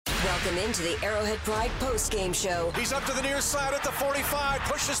Welcome into the Arrowhead Pride post-game show. He's up to the near side at the 45,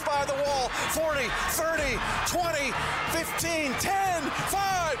 pushes by the wall, 40, 30, 20, 15, 10,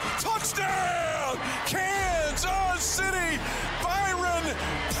 5, touchdown! Kansas City, Byron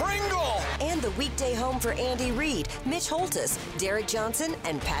Pringle! And the weekday home for Andy Reid, Mitch Holthus, Derek Johnson,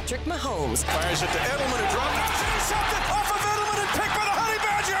 and Patrick Mahomes. Fires it to Edelman, who dropped it. Intercepted off of Edelman and picked by the Honey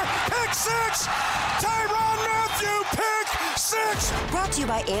Badger. Pick six! Tyrann Mathieu, pick six! Brought to you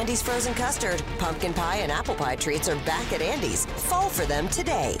by Andy's Frozen Custard. Pumpkin pie and apple pie treats are back at Andy's. Fall for them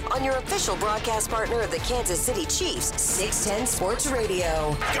today on your official broadcast partner of the Kansas City Chiefs, 610 Sports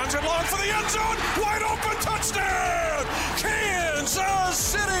Radio. Guns it long for the end zone. Wide open touchdown! Kansas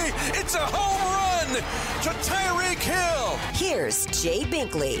City! It's a home run to Tyreek Hill. Here's Jay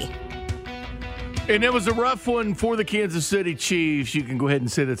Binkley. And it was a rough one for the Kansas City Chiefs. You can go ahead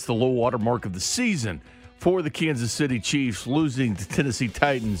and say that's the low water mark of the season for the Kansas City Chiefs, losing to Tennessee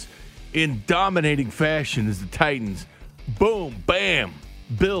Titans in dominating fashion as the Titans, boom, bam,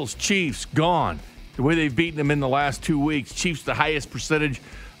 Bills, Chiefs, gone. The way they've beaten them in the last 2 weeks. Chiefs the highest percentage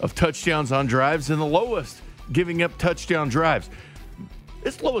of touchdowns on drives and the lowest giving up touchdown drives.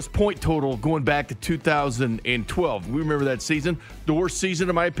 It's lowest point total going back to 2012. We remember that season. The worst season,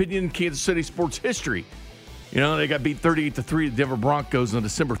 in my opinion, in Kansas City sports history. You know, they got beat 38-3 to the Denver Broncos on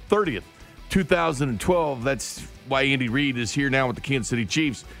December 30th, 2012. That's why Andy Reid is here now with the Kansas City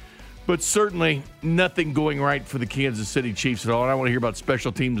Chiefs. But certainly nothing going right for the Kansas City Chiefs at all. And I don't want to hear about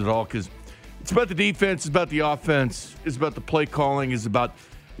special teams at all because it's about the defense, it's about the offense, it's about the play calling, it's about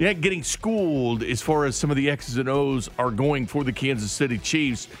getting schooled as far as some of the X's and O's are going for the Kansas City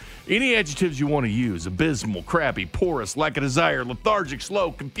Chiefs. Any adjectives you want to use: abysmal, crappy, porous, lack of desire, lethargic,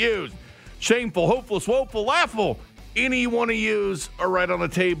 slow, confused, shameful, hopeless, woeful, laughable. Any you want to use are right on the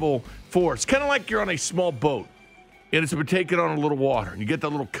table for us. Kind of like you're on a small boat and it's been taken on a little water and you get that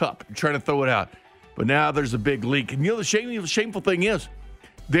little cup, you're trying to throw it out. But now there's a big leak. And you know the shameful thing is,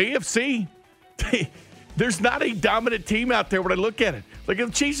 the AFC, there's not a dominant team out there when I look at it. Like if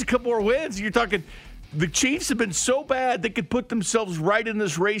the Chiefs a couple more wins, you're talking the Chiefs have been so bad they could put themselves right in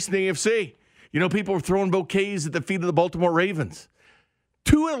this race in the AFC. You know, people are throwing bouquets at the feet of the Baltimore Ravens.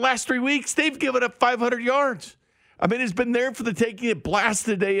 2 of the last 3 weeks, they've given up 500 yards. I mean, it's been there for the taking. It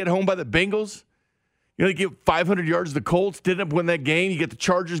blasted today at home by the Bengals. You know, they give 500 yards to the Colts, didn't win that game. You get the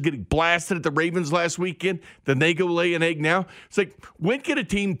Chargers getting blasted at the Ravens last weekend. Then they go lay an egg now. It's like, when can a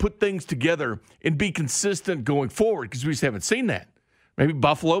team put things together and be consistent going forward? Because we just haven't seen that. Maybe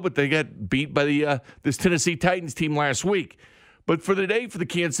Buffalo, but they got beat by this Tennessee Titans team last week. But for the day for the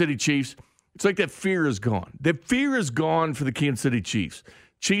Kansas City Chiefs, it's like that fear is gone. That fear is gone for the Kansas City Chiefs.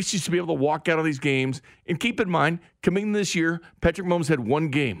 Chiefs used to be able to walk out of these games. And keep in mind, coming in this year, Patrick Mahomes had one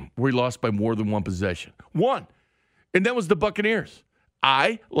game where he lost by more than one possession. One. And that was the Buccaneers.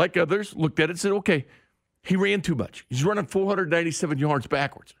 I, like others, looked at it and said, okay, he ran too much. He's running 497 yards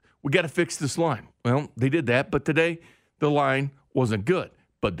backwards. We got to fix this line. Well, they did that, but today the line wasn't good.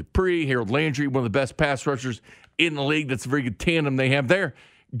 But Dupree, Harold Landry, one of the best pass rushers in the league, that's a very good tandem they have there,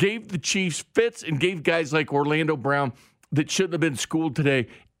 gave the Chiefs fits and gave guys like Orlando Brown that shouldn't have been schooled today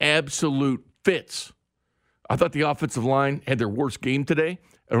absolute fits. I thought the offensive line had their worst game today.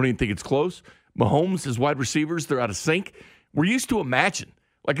 I don't even think it's close. Mahomes, his wide receivers, they're out of sync. We're used to imagine.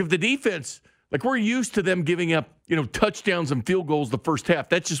 Like if the defense, like we're used to them giving up, touchdowns and field goals the first half.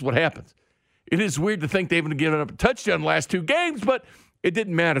 That's just what happens. It is weird to think they haven't given up a touchdown the last 2 games, but it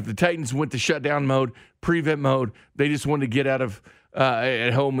didn't matter. The Titans went to shutdown mode, prevent mode. They just wanted to get out of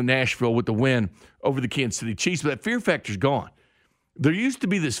at home in Nashville with the win over the Kansas City Chiefs. But that fear factor's gone. There used to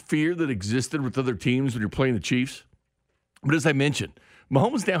be this fear that existed with other teams when you're playing the Chiefs. But as I mentioned,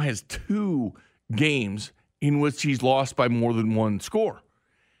 Mahomes now has 2 games in which he's lost by more than 1 score.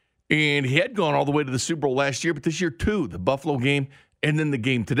 And he had gone all the way to the Super Bowl last year, but this year 2, the Buffalo game and then the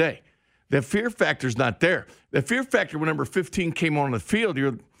game today. That fear factor's not there. That fear factor when number 15 came on the field,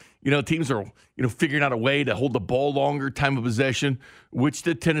 teams are, figuring out a way to hold the ball longer, time of possession, which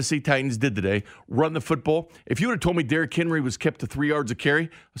the Tennessee Titans did today. Run the football. If you would have told me Derrick Henry was kept to 3 yards a carry,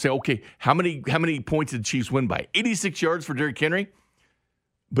 I'd say, okay, how many points did the Chiefs win by? 86 yards for Derrick Henry.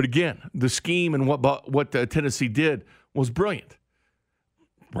 But again, the scheme and what Tennessee did was brilliant.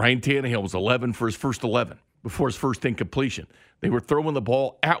 Ryan Tannehill was 11 for his first 11 before his first incompletion. They were throwing the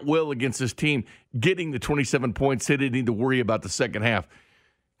ball at will against this team, getting the 27 points. They didn't need to worry about the second half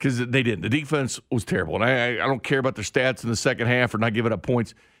because they didn't. The defense was terrible. And I don't care about their stats in the second half or not giving up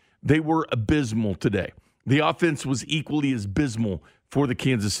points. They were abysmal today. The offense was equally as abysmal for the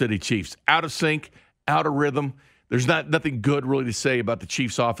Kansas City Chiefs. Out of sync, out of rhythm. There's nothing good really to say about the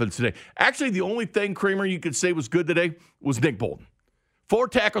Chiefs offense today. Actually, the only thing, Kramer, you could say was good today was Nick Bolton. 4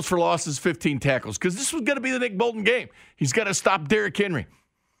 tackles for losses, 15 tackles, because this was going to be the Nick Bolton game. He's got to stop Derrick Henry.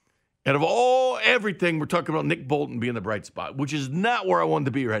 Out of everything, we're talking about Nick Bolton being the bright spot, which is not where I wanted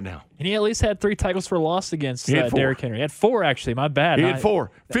to be right now. And he at least had 3 tackles for loss against Derrick Henry. He had 4, actually. My bad. He had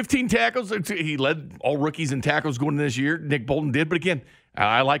 4. 15 tackles. He led all rookies in tackles going into this year. Nick Bolton did. But again,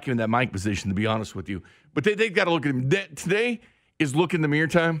 I like him in that Mike position, to be honest with you. But they've got to look at him. Today is look in the mirror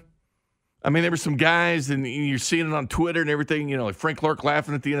time. I mean, there were some guys, and you're seeing it on Twitter and everything, like Frank Clark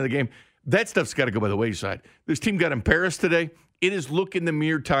laughing at the end of the game. That stuff's got to go by the wayside. This team got embarrassed today. It is look in the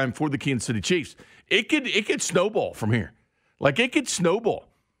mirror time for the Kansas City Chiefs. It could snowball from here. Like, it could snowball.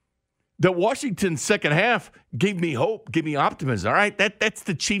 The Washington second half gave me hope, gave me optimism. All right, that's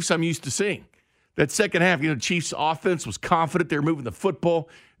the Chiefs I'm used to seeing. That second half, Chiefs offense was confident. They were moving the football.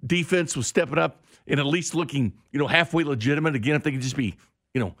 Defense was stepping up and at least looking, halfway legitimate. Again, if they could just be,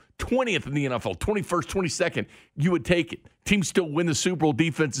 20th in the NFL, 21st, 22nd, you would take it. Teams still win the Super Bowl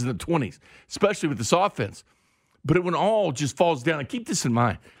defenses in the 20s, especially with this offense. But when all just falls down, and keep this in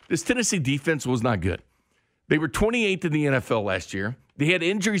mind, this Tennessee defense was not good. They were 28th in the NFL last year. They had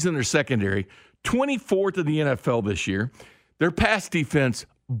injuries in their secondary, 24th in the NFL this year. Their pass defense,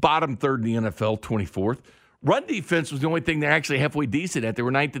 bottom third in the NFL, 24th. Run defense was the only thing they're actually halfway decent at. They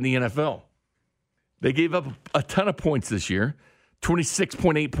were 9th in the NFL. They gave up a ton of points this year,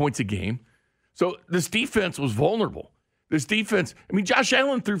 26.8 points a game. So this defense was vulnerable. This defense, Josh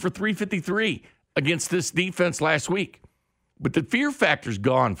Allen threw for 353 against this defense last week. But the fear factor's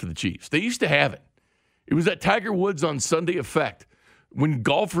gone for the Chiefs. They used to have it. It was that Tiger Woods on Sunday effect when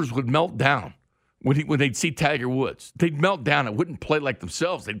golfers would melt down when they'd see Tiger Woods. They'd melt down and wouldn't play like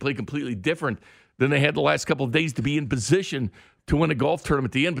themselves. They'd play completely different than they had the last couple of days to be in position to win a golf tournament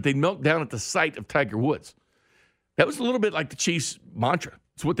at the end, but they'd melt down at the sight of Tiger Woods. That was a little bit like the Chiefs' mantra.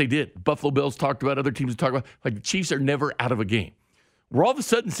 It's what they did. Buffalo Bills talked about, other teams talked about, like the Chiefs are never out of a game. We're all of a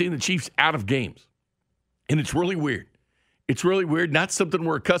sudden seeing the Chiefs out of games. And it's really weird. It's really weird. Not something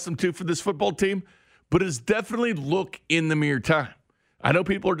we're accustomed to for this football team, but it's definitely look in the mirror time. I know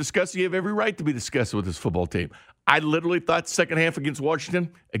people are discussing. You have every right to be discussing with this football team. I literally thought second half against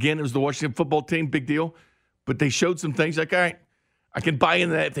Washington, again, it was the Washington football team, big deal. But they showed some things like, all right, I can buy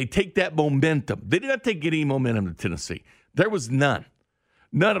into that if they take that momentum. They did not take any momentum to Tennessee. There was none.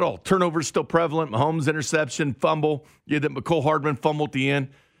 None at all. Turnovers still prevalent. Mahomes interception, fumble. You had that McCole Hardman fumble at the end.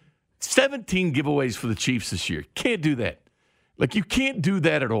 17 giveaways for the Chiefs this year. Can't do that. Like, you can't do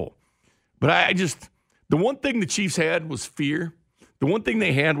that at all. But the one thing the Chiefs had was fear. The one thing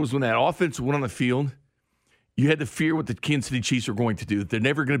they had was when that offense went on the field, you had to fear what the Kansas City Chiefs were going to do. They're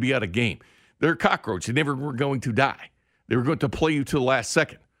never going to be out of game. They're a cockroach. They never were going to die. They were going to play you to the last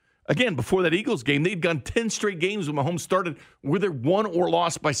second. Again, before that Eagles game, they'd gone 10 straight games when Mahomes started where they won or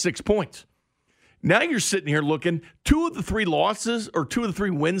lost by 6 points. Now you're sitting here looking, 2 of the 3 losses or 2 of the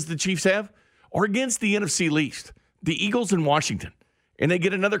 3 wins the Chiefs have are against the NFC least, the Eagles and Washington. And they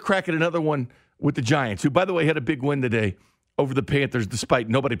get another crack at another one with the Giants, who, by the way, had a big win today over the Panthers despite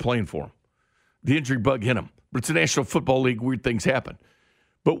nobody playing for them. The injury bug hit them. But it's the National Football League. Weird things happen.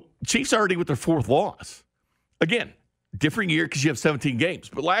 But Chiefs already with their 4th loss. Again, different year because you have 17 games.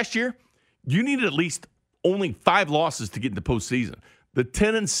 But last year, you needed at least only 5 losses to get into postseason. The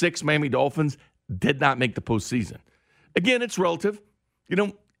 10-6 Miami Dolphins did not make the postseason. Again, it's relative.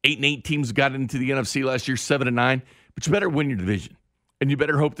 8-8 teams got into the NFC last year, 7-9. But you better win your division. And you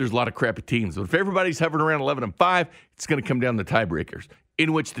better hope there's a lot of crappy teams. But if everybody's hovering around 11-5, it's going to come down to tiebreakers,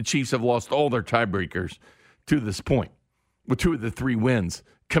 in which the Chiefs have lost all their tiebreakers to this point, with 2 of the 3 wins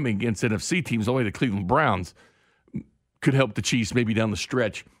coming against NFC teams. Only the Cleveland Browns could help the Chiefs maybe down the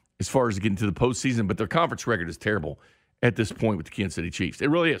stretch as far as getting to the postseason. But their conference record is terrible at this point with the Kansas City Chiefs. It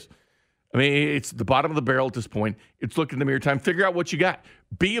really is. It's the bottom of the barrel at this point. It's look in the mirror time. Figure out what you got.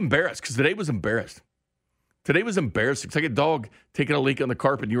 Be embarrassed, because today was embarrassed. Today was embarrassing. It's like a dog taking a leak on the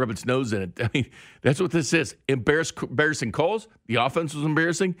carpet and you rub its nose in it. That's what this is. Embarrassing calls. The offense was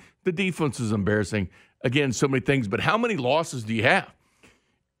embarrassing. The defense was embarrassing. Again, so many things. But how many losses do you have?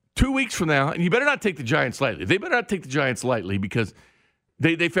 2 weeks from now, and you better not take the Giants lightly. They better not take the Giants lightly, because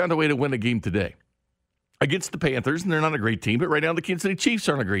they found a way to win a game today against the Panthers, and they're not a great team. But right now, the Kansas City Chiefs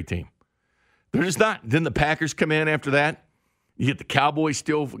aren't a great team. They're just not. Then the Packers come in after that. You get the Cowboys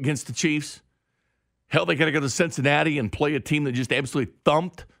still against the Chiefs. Hell, they got to go to Cincinnati and play a team that just absolutely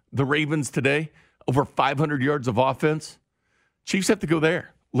thumped the Ravens today, over 500 yards of offense. Chiefs have to go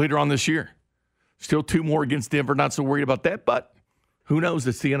there later on this year. Still 2 more against Denver. Not so worried about that, but who knows?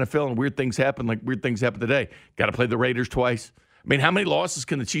 It's the NFL, and weird things happen like weird things happen today. Got to play the Raiders twice. How many losses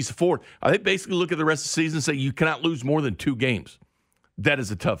can the Chiefs afford? They basically look at the rest of the season and say you cannot lose more than 2 games. That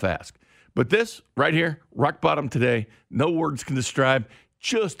is a tough ask. But this right here, rock bottom today, no words can describe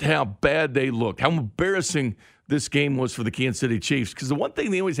just how bad they looked, how embarrassing this game was for the Kansas City Chiefs. Because the one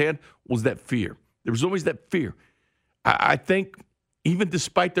thing they always had was that fear. There was always that fear. I think even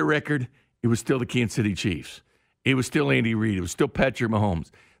despite their record, it was still the Kansas City Chiefs. It was still Andy Reid. It was still Patrick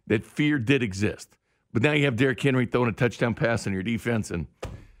Mahomes. That fear did exist. But now you have Derrick Henry throwing a touchdown pass on your defense, and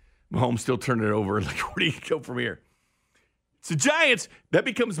Mahomes still turning it over. Like, where do you go from here? It's the Giants. That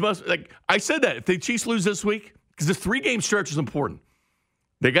becomes like I said that. If the Chiefs lose this week, because this 3-game stretch is important.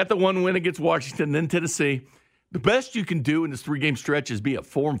 They got the one win against Washington, then Tennessee. The best you can do in this 3-game stretch is be at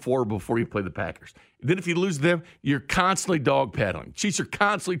 4-4 before you play the Packers. And then if you lose them, you're constantly dog paddling. Chiefs are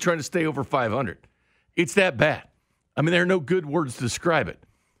constantly trying to stay over 500. It's that bad. I mean, there are no good words to describe it.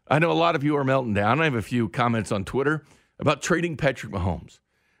 I know a lot of you are melting down. I have a few comments on Twitter about trading Patrick Mahomes,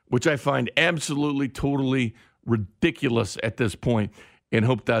 which I find absolutely, totally ridiculous at this point, and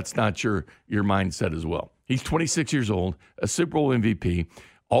hope that's not your mindset as well. He's 26 years old, a Super Bowl MVP.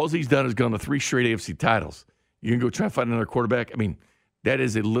 All he's done is gone to 3 straight AFC titles. You can go try to find another quarterback? I mean, that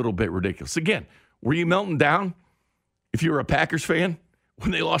is a little bit ridiculous. Again, were you melting down if you were a Packers fan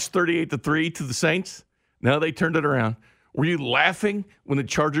when they lost 38-3 to the Saints? No, they turned it around. Were you laughing when the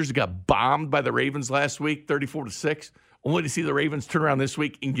Chargers got bombed by the Ravens last week, 34-6, only to see the Ravens turn around this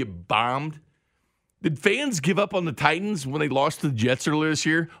week and get bombed? Did fans give up on the Titans when they lost to the Jets earlier this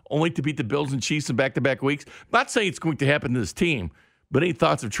year, only to beat the Bills and Chiefs in back-to-back weeks? I'm not saying it's going to happen to this team, but any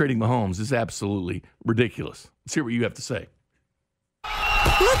thoughts of trading Mahomes is absolutely ridiculous. Let's hear what you have to say.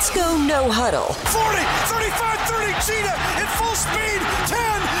 Let's go no huddle. 40, 35, 30, Cheetah in full speed,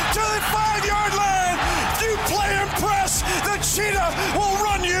 10 to the 5-yard line. If you play and press, the Cheetah will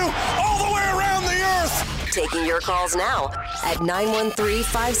run you all the way around the earth. Taking your calls now at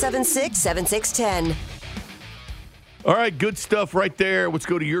 913-576-7610. All right, good stuff right there. Let's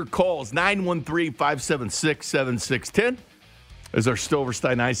go to your calls. 913-576-7610 is our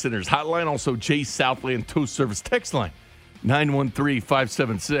Stoverstein Eye Center's hotline. Also, Jay Southland Toast Service text line.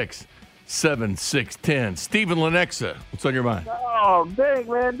 913-576-7610. Stephen Lenexa, what's on your mind? Oh, big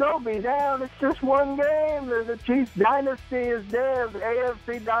man, don't be down. It's just one game. The Chiefs dynasty is dead. The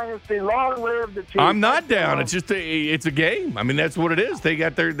AFC dynasty, long live the Chiefs. I'm not down. It's just it's a game. I mean, that's what it is. They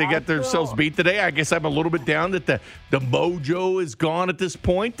got themselves beat today. I guess I'm a little bit down that the mojo is gone at this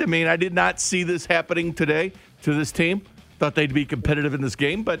point. I mean, I did not see this happening today to this team. Thought they'd be competitive in this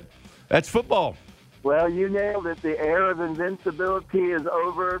game, but that's football. Well, you nailed it. The era of invincibility is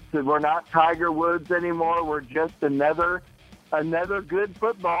over. We're not Tiger Woods anymore. We're just another good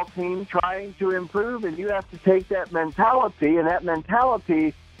football team trying to improve, and you have to take that mentality, and that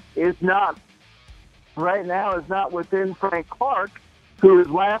mentality is not within Frank Clark, who is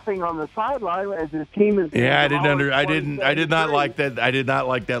laughing on the sideline as his team is. Yeah, I did not like that. I did not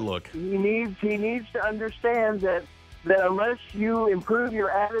like that look. He needs to understand that unless you improve your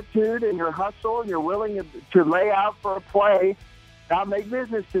attitude and your hustle and you're willing to lay out for a play, not make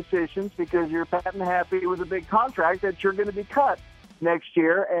business decisions because you're fat and happy with a big contract, that you're going to be cut next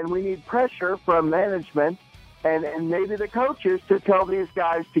year. And we need pressure from management and maybe the coaches to tell these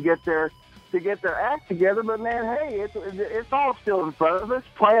guys to get their act together. But man, hey, it's all still in front of us.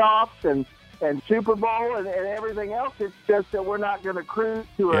 Playoffs and Super Bowl and everything else. It's just that we're not going to cruise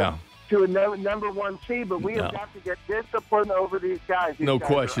to a number one seed, but we have got to get discipline over these guys. No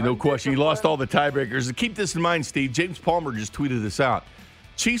question. He lost all the tiebreakers. Keep this in mind, Steve. James Palmer just tweeted this out.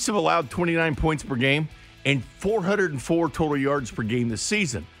 Chiefs have allowed 29 points per game and 404 total yards per game this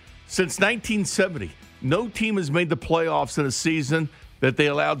season. Since 1970, no team has made the playoffs in a season that they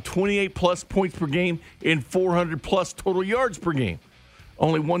allowed 28-plus points per game and 400-plus total yards per game.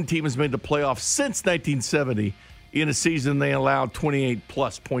 Only one team has made the playoffs since 1970 in a season they allowed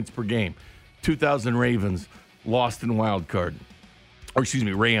 28-plus points per game. 2000 Ravens lost in wild card.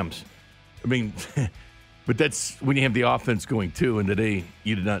 Rams. I mean, but that's when you have the offense going too, and today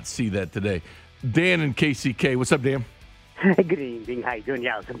you did not see that today. Dan and KCK. What's up, Dan? Good evening. How you doing?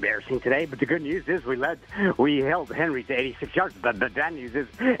 Yeah, it was embarrassing today, but the good news is we held Henry to 86 yards. But the bad news is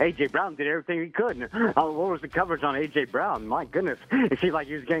A.J. Brown did everything he could. What was the coverage on A.J. Brown? My goodness. It seemed like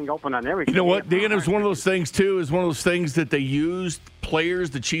he was getting open on everything. You know what, Dan? It was one of those things, too. It was one of those things that they used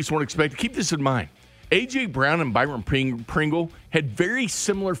players the Chiefs weren't expecting. Keep this in mind. A.J. Brown and Byron Pringle had very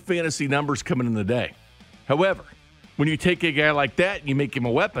similar fantasy numbers coming in the day. However, when you take a guy like that and you make him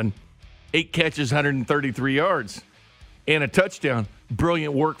a weapon, 8 catches, 133 yards, and a touchdown.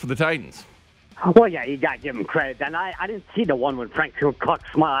 Brilliant work for the Titans. Well, yeah, you got to give him credit. And I didn't see the one when Frank Clark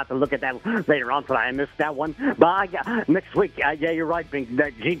smiled. I have to look at that later on, so I missed that one. But next week, yeah, you're right, Bink.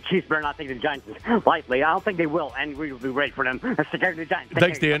 The Chiefs better not take the Giants lightly. I don't think they will, and we will be ready for them. Let's take care of the Giants.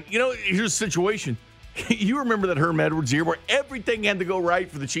 Thanks, Dan. You know, here's the situation. You remember that Herm Edwards year where everything had to go right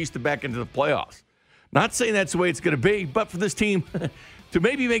for the Chiefs to back into the playoffs. Not saying that's the way it's going to be, but for this team to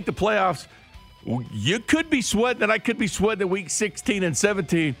maybe make the playoffs, you could be sweating, and I could be sweating at week 16 and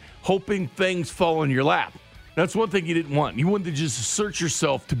 17, hoping things fall in your lap. That's one thing you didn't want. You wanted to just assert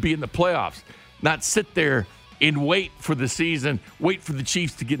yourself to be in the playoffs, not sit there and wait for the season, wait for the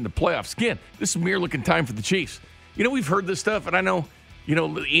Chiefs to get in the playoffs. Again, this is mere-looking time for the Chiefs. You know, we've heard this stuff, and I know, you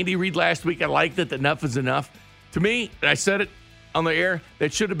know, Andy Reid last week, I liked it, that enough is enough. To me, and I said it on the air,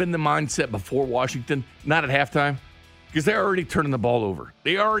 that should have been the mindset before Washington, not at halftime. Because they're already turning the ball over.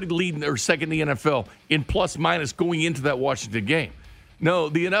 They already leading or second in the NFL in plus-minus going into that Washington game. No,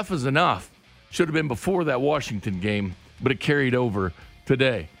 the enough is enough should have been before that Washington game, but it carried over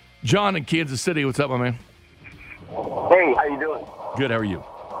today. John in Kansas City, what's up, my man? Hey, how you doing? Good, how are you?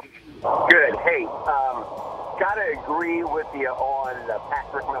 Good. Hey, gotta agree with you on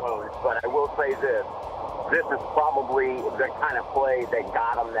Patrick Mahomes, but I will say this. This is probably the kind of play that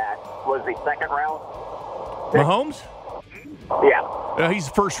got him that was the second round. Mahomes? Yeah. He's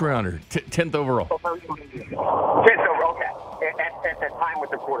a first-rounder, 10th overall. 10th overall, okay. At the time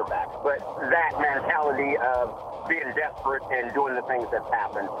with the quarterbacks. But that mentality of being desperate and doing the things that's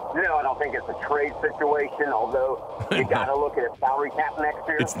happened. No, I don't think it's a trade situation, although you got to look at a salary cap next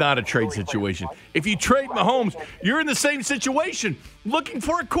year. It's not a trade situation. If you trade Mahomes, you're in the same situation, looking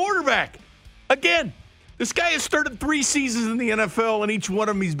for a quarterback. Again, this guy has started 3 seasons in the NFL, and each one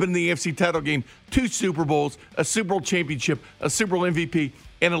of them he's been in the AFC title game, 2 Super Bowls, a Super Bowl championship, a Super Bowl MVP,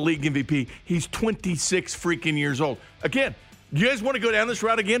 and a league MVP. He's 26 freaking years old. Again, you guys want to go down this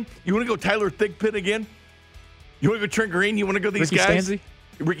route again? You want to go Tyler Thigpen again? You want to go Trent Green? You want to go these Ricky guys? Stanzi?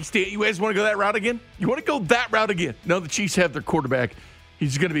 Ricky Stanzi. You guys want to go that route again? You want to go that route again? No, the Chiefs have their quarterback.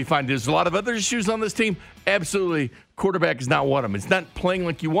 He's going to be fine. There's a lot of other issues on this team. Absolutely, quarterback is not one of them. It's not playing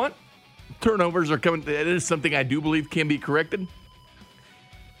like you want. Turnovers are coming. That is something I do believe can be corrected.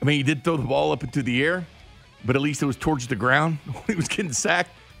 I mean, he did throw the ball up into the air, but at least it was towards the ground when he was getting sacked.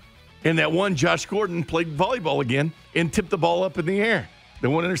 And that one, Josh Gordon played volleyball again and tipped the ball up in the air.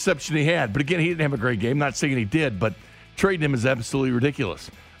 The one interception he had. But again, he didn't have a great game. Not saying he did, but trading him is absolutely ridiculous.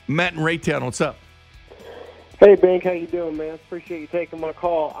 Matt in Raytown, what's up? Hey, Bank, how you doing, man? Appreciate you taking my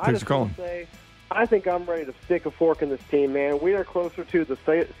call. Thanks for calling. I think I'm ready to stick a fork in this team, man. We are closer to the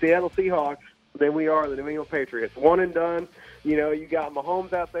Seattle Seahawks than we are the New England Patriots. One and done. You know, you got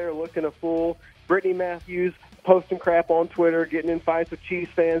Mahomes out there looking a fool. Brittany Matthews posting crap on Twitter, getting in fights with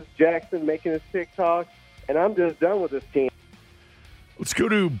Chiefs fans. Jackson making his TikTok. And I'm just done with this team. Let's go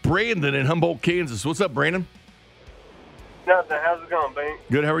to Brandon in Humboldt, Kansas. What's up, Brandon? Nothing. How's it going, Bink?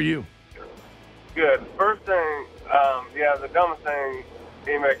 Good. How are you? Good. First thing, the dumbest thing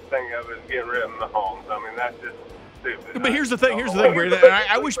he makes think of is getting rid of Mahomes. I mean, that's just stupid. But here's the thing, Brandon.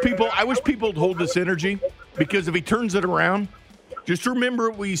 I wish people would hold this energy, because if he turns it around, just remember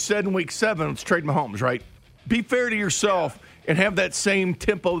what we said in week 7. Let's trade Mahomes, right? Be fair to yourself and have that same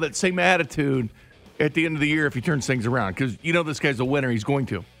tempo, that same attitude at the end of the year if he turns things around, because you know this guy's a winner. He's going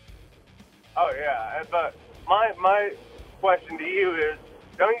to. Oh, yeah. But my question to you is,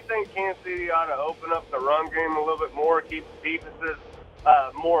 don't you think Kansas City ought to open up the run game a little bit more, keep the defenses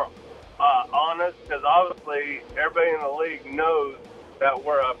more honest? Because obviously everybody in the league knows that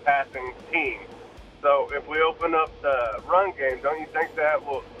we're a passing team. So if we open up the run game, don't you think that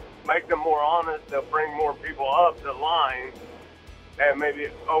will make them more honest? They'll bring more people up the line and maybe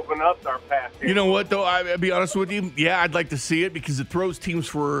open up our pass game. You know what, though? I'll be honest with you. Yeah, I'd like to see it, because it throws teams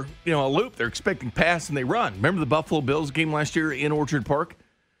for a loop. They're expecting pass and they run. Remember the Buffalo Bills game last year in Orchard Park?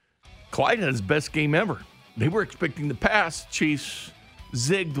 Clyde had his best game ever. They were expecting the pass. Chiefs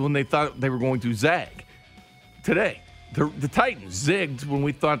zigged when they thought they were going to zag. Today, the Titans zigged when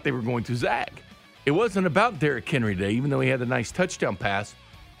we thought they were going to zag. It wasn't about Derrick Henry today, even though he had a nice touchdown pass.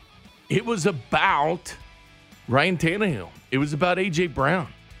 It was about Ryan Tannehill. It was about A.J. Brown.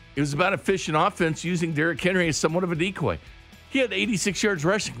 It was about efficient offense using Derrick Henry as somewhat of a decoy. He had 86 yards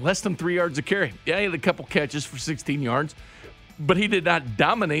rushing, less than 3 yards a carry. Yeah, he had a couple catches for 16 yards, but he did not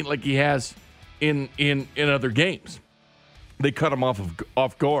dominate like he has in other games. They cut him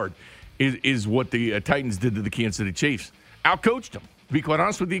off guard, is what the Titans did to the Kansas City Chiefs. Outcoached them. To be quite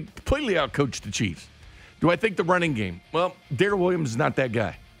honest with you, completely outcoached the Chiefs. Do I think the running game? Well, Darrell Williams is not that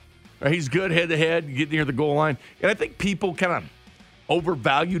guy. He's good head-to-head, get near the goal line. And I think people kind of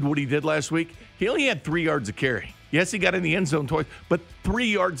overvalued what he did last week. He only had 3 yards of carry. Yes, he got in the end zone twice, but 3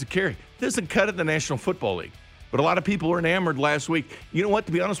 yards of carry. doesn't cut it in the National Football League. But a lot of people were enamored last week. You know what?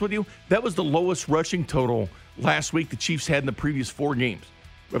 To be honest with you, that was the lowest rushing total last week the Chiefs had in the previous 4 games.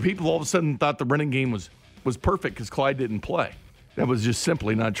 But people all of a sudden thought the running game was perfect because Clyde didn't play. That was just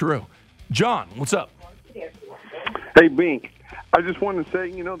simply not true. John, what's up? Hey, Bink. I just want to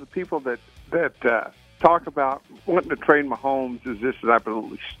say, the people that talk about wanting to trade Mahomes is just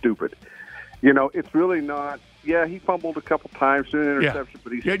absolutely stupid. It's really not. Yeah, he fumbled a couple times, doing an interception,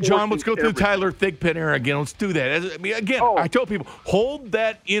 but he's John, let's go through Tyler Thigpen era again. Let's do that. I told people, hold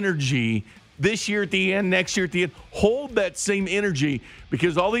that energy this year at the end, next year at the end. Hold that same energy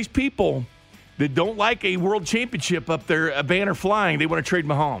because all these people that don't like a world championship up there, a banner flying, they want to trade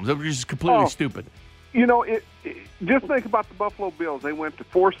Mahomes. That was just completely stupid. Just think about the Buffalo Bills. They went to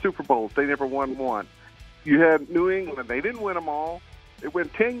 4 Super Bowls. They never won one. You had New England. They didn't win them all. They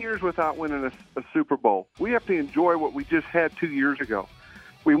went 10 years without winning a Super Bowl. We have to enjoy what we just had 2 years ago.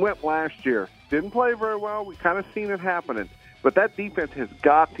 We went last year. Didn't play very well. We kind of seen it happening. But that defense has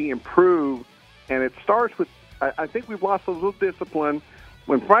got to improve, and it starts with I think we've lost a little discipline.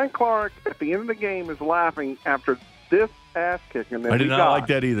 When Frank Clark, at the end of the game, is laughing after this ass-kicking that I did not like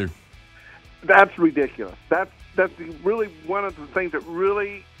that either. That's ridiculous. That's really one of the things that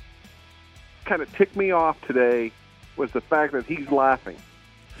really kind of ticked me off today was the fact that he's laughing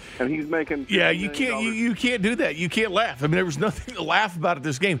and he's making. Yeah, you can't do that. You can't laugh. I mean, there was nothing to laugh about at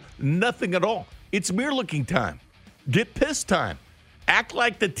this game. Nothing at all. It's mere-looking time. Get pissed time. Act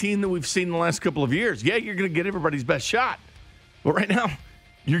like the team that we've seen in the last couple of years. Yeah, you're going to get everybody's best shot, but right now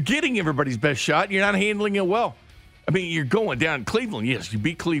you're getting everybody's best shot. And you're not handling it well. I mean, you're going down Cleveland. Yes, you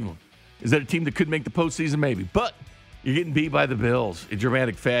beat Cleveland. Is that a team that could make the postseason? Maybe. But you're getting beat by the Bills in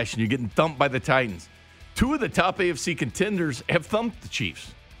dramatic fashion. You're getting thumped by the Titans. 2 of the top AFC contenders have thumped the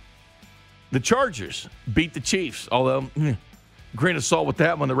Chiefs. The Chargers beat the Chiefs, although grain of salt with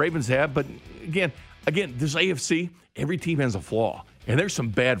that one the Ravens have. But again, this AFC, every team has a flaw, and there's some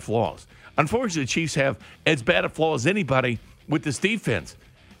bad flaws. Unfortunately, the Chiefs have as bad a flaw as anybody with this defense.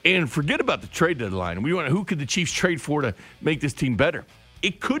 And forget about the trade deadline. We want who could the Chiefs trade for to make this team better?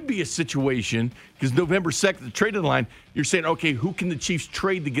 It could be a situation because November 2nd, the trade deadline, you're saying, okay, who can the Chiefs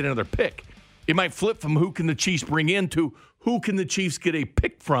trade to get another pick? It might flip from who can the Chiefs bring in to who can the Chiefs get a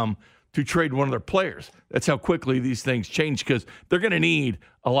pick from to trade one of their players. That's how quickly these things change because they're going to need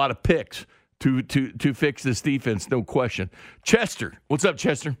a lot of picks to fix this defense, no question. Chester, what's up,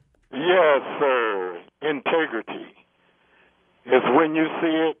 Chester? Yes, sir. Integrity is when you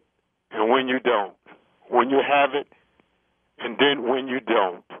see it and when you don't. When you have it and then when you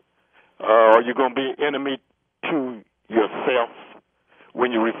don't. Are you going to be an enemy to yourself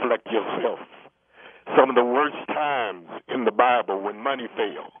when you reflect yourself? Some of the worst times in the Bible when money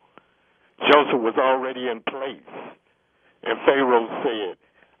failed, Joseph was already in place. And Pharaoh said,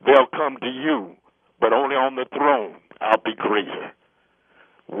 they'll come to you, but only on the throne I'll be greater.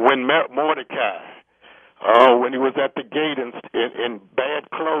 When Mordecai, when he was at the gate in bad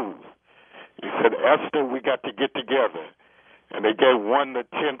clothes, he said, Esther, we got to get together. And they gave 1 to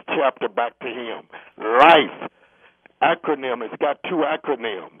 10th chapter back to him. Life acronym, it's got 2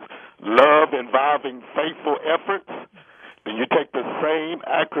 acronyms. Love involving faithful efforts. Then you take the same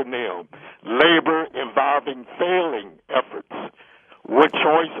acronym. Labor involving failing efforts. What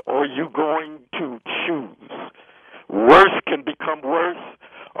choice are you going to choose? Worse can become worse,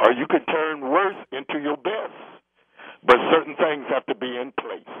 or you can turn worse into your best. But certain things have to be in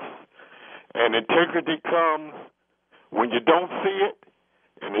place. And integrity comes when you don't see it,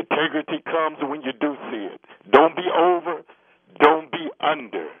 and integrity comes when you do see it. Don't be over, don't be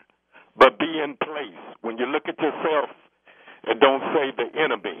under, but be in place. When you look at yourself and don't say the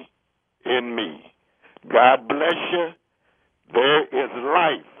enemy in me. God bless you. There is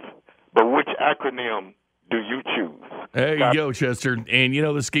life, but which acronym do you choose? There you go, Chester. And,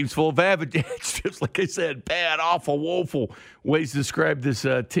 this game's full of adjectives. Just like I said, bad, awful, woeful ways to describe this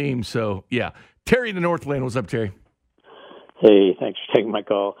team. So, yeah. Terry in the Northland. What's up, Terry? Hey, thanks for taking my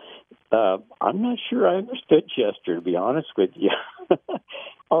call. I'm not sure I understood Chester, to be honest with you.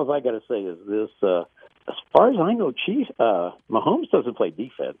 All I got to say is this. As far as I know, Mahomes doesn't play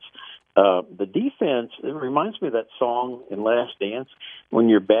defense. The defense, it reminds me of that song in Last Dance, when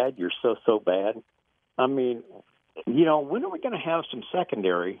you're bad, you're so bad. I mean, when are we going to have some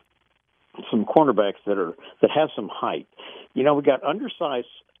secondary, some cornerbacks that have some height? We got undersized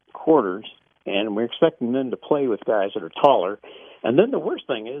corners, and we're expecting them to play with guys that are taller. And then the worst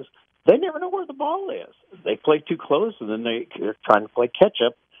thing is they never know where the ball is. They play too close, and then they're trying to play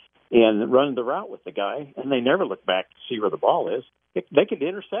catch-up and run the route with the guy, and they never look back to see where the ball is. They could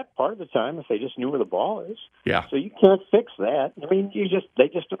intercept part of the time if they just knew where the ball is. Yeah. So you can't fix that. I mean, they just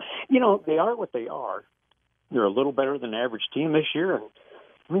they are what they are. They're a little better than the average team this year, and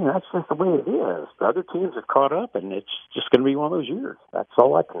I mean that's just the way it is. The other teams have caught up, and it's just going to be one of those years. That's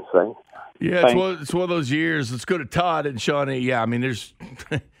all I can say. Yeah, it's one of those years. Let's go to Todd and Shawnee. Yeah, I mean, there's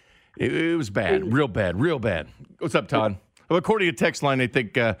it was bad, real bad. What's up, Todd? Well, according to text line, they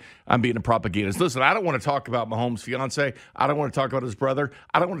think I'm being a propagandist. Listen, I don't want to talk about Mahomes' fiance. I don't want to talk about his brother.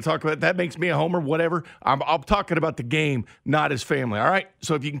 I don't want to talk about that. Makes me a homer, whatever. I'm talking about the game, not his family. All right?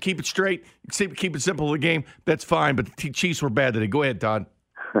 So if you can keep it straight, keep it simple, the game, that's fine. But the Chiefs were bad today. Go ahead, Todd.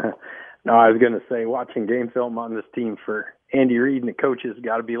 No, I was going to say watching game film on this team for Andy Reid and the coaches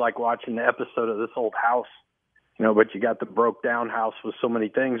got to be like watching the episode of This Old House. But you got the broke down house with so many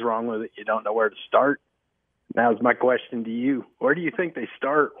things wrong with it, you don't know where to start. Now is my question to you. Where do you think they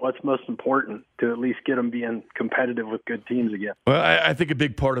start? What's most important to at least get them being competitive with good teams again? Well, I think a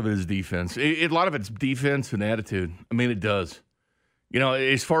big part of it is defense. A lot of it's defense and attitude. I mean, it does.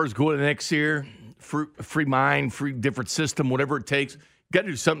 As far as going to next year, free mind, free different system, whatever it takes, you got to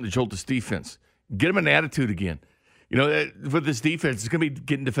do something to jolt this defense. Get them an attitude again. With this defense, it's going to be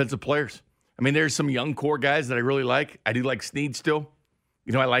getting defensive players. I mean, there's some young core guys that I really like. I do like Snead still.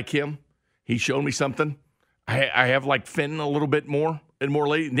 I like him. He showed me something. I have liked Fenton a little bit more and more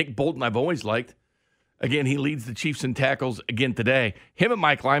lately. Nick Bolton I've always liked. Again, he leads the Chiefs in tackles again today. Him and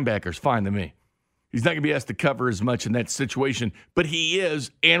Mike linebacker's fine to me. He's not going to be asked to cover as much in that situation, but he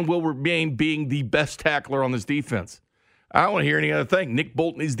is and will remain being the best tackler on this defense. I don't want to hear any other thing. Nick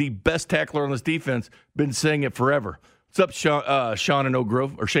Bolton is the best tackler on this defense. Been saying it forever. What's up, Shane in Oak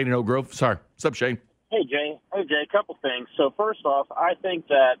Grove? Sorry. What's up, Shane? Hey, Jay, a couple things. So first off, I think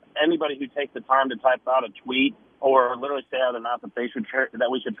that anybody who takes the time to type out a tweet or literally say out of their mouth that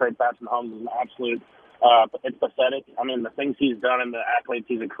we should trade Patrick Mahomes is an absolute it's pathetic. I mean, the things he's done and the accolades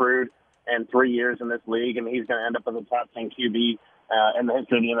he's accrued in 3 years in this league, and he's going to end up as a top 10 QB in the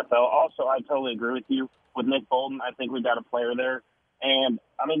history of the NFL. Also, I totally agree with you. With Nick Bolton, I think we've got a player there. And,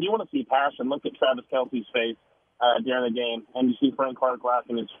 I mean, you want to see passion. Look at Travis Kelce's face during the game, and you see Frank Clark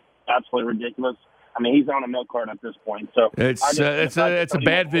laughing. It's absolutely ridiculous. I mean, he's on a milk cart at this point. So it's a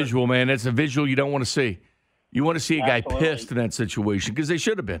bad visual, man. It's a visual you don't want to see. You want to see a guy pissed in that situation because they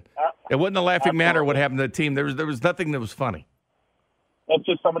should have been. It wasn't a laughing matter what happened to the team. There was nothing that was funny. It's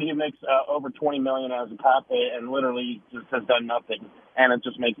just somebody who makes over $20 million as a cop and literally just has done nothing, and it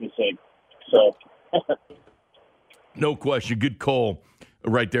just makes me sick. So, no question, good call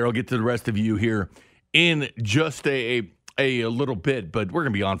right there. I'll get to the rest of you here in just a little bit, but we're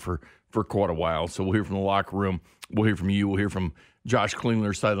gonna be on for quite a while. So we'll hear from the locker room. We'll hear from you. We'll hear from Josh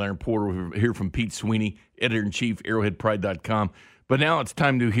Klingler, sideline reporter. We'll hear from Pete Sweeney, editor-in-chief, arrowheadpride.com. But now it's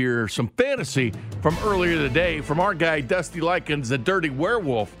time to hear some fantasy from earlier today from our guy, Dusty Likens, the Dirty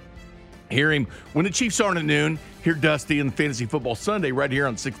Werewolf. Hear him when the Chiefs are at noon. Hear Dusty in Fantasy Football Sunday right here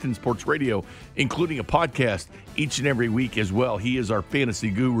on 610 Sports Radio, including a podcast each and every week as well. He is our fantasy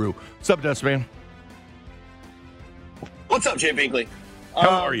guru. What's up, Dusty, man? What's up, Jay Binkley?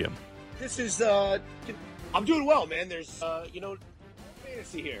 How are you? This is, I'm doing well, man. There's,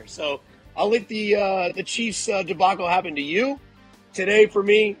 fantasy here. So I'll let the Chiefs debacle happen to you. Today, for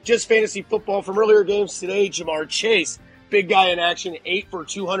me, just fantasy football from earlier games today. Jamar Chase, big guy in action, 8 for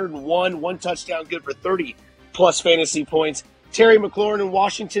 201, 1 touchdown, good for 30-plus fantasy points. Terry McLaurin in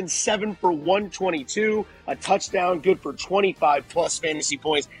Washington, 7 for 122, a touchdown, good for 25-plus fantasy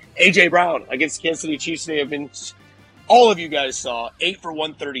points. A.J. Brown against Kansas City Chiefs today all of you guys saw, 8 for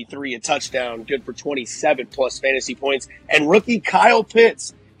 133, a touchdown, good for 27-plus fantasy points. And rookie Kyle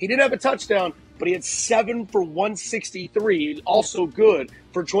Pitts, he didn't have a touchdown, but he had 7 for 163, also good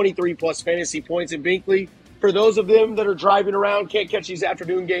for 23-plus fantasy points. And Binkley, for those of them that are driving around, can't catch these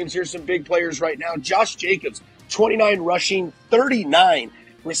afternoon games, here's some big players right now. Josh Jacobs, 29 rushing, 39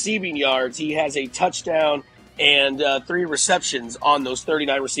 receiving yards. He has a touchdown and 3 receptions on those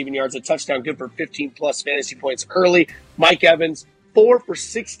 39 receiving yards, a touchdown, good for 15-plus fantasy points early. Mike Evans, 4 for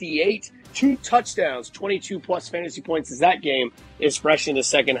 68, 2 touchdowns, 22-plus fantasy points as that game is fresh in the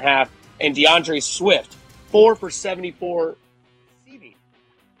second half. And DeAndre Swift, 4 for 74 receiving,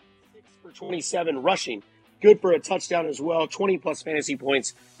 6 for 27 rushing, good for a touchdown as well, 20-plus fantasy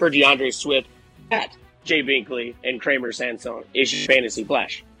points for DeAndre Swift. At Jay Binkley and Kramer Sansone is your Fantasy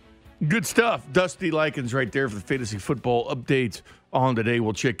Flash. Good stuff. Dusty Likens right there for the fantasy football updates on today.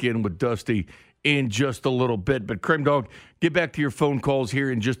 We'll check in with Dusty in just a little bit. But, Creme Dog, get back to your phone calls here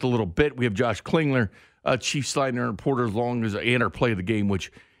in just a little bit. We have Josh Klingler, Chief Sideline reporter, and our play of the game,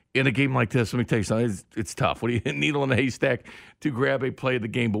 which in a game like this, let me tell you something, it's tough. What do you needle in a haystack to grab a play of the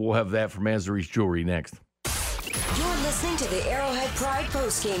game? But we'll have that from Azari's Jewelry next. You're listening to the Arrowhead Pride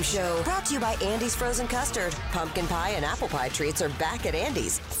postgame show, brought to you by Andy's Frozen Custard. Pumpkin pie and apple pie treats are back at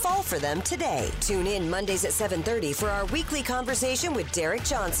Andy's. Fall for them today. Tune in Mondays at 7:30 for our weekly conversation with Derek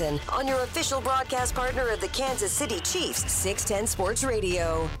Johnson on your official broadcast partner of the Kansas City Chiefs, 610 Sports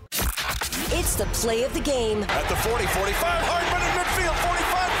Radio. It's the play of the game. At the 40, 45, Hardman in midfield,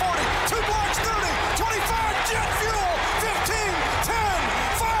 45, 40, 2 blocks, 30, 25, jet fuel, 15, 10,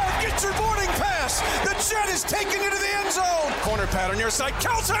 5, get your boarding pass. The jet is taking you to the end zone. Corner pattern near side,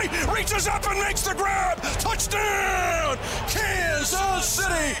 Kelsey reaches up and makes the grab. Touchdown, Kansas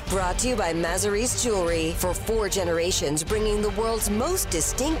City. Brought to you by Mazaris Jewelry. For 4 generations, bringing the world's most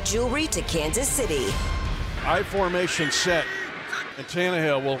distinct jewelry to Kansas City. I formation set. And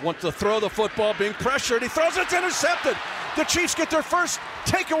Tannehill will want to throw the football, being pressured. He throws it, it's intercepted. The Chiefs get their first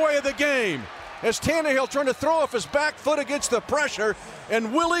takeaway of the game as Tannehill trying to throw off his back foot against the pressure,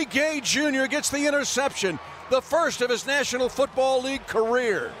 and Willie Gay Jr. gets the interception, the first of his National Football League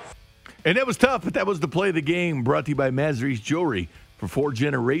career. And that was tough, but that was the play of the game, brought to you by Mazaris Jewelry. For 4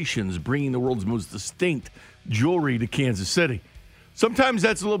 generations, bringing the world's most distinct jewelry to Kansas City. Sometimes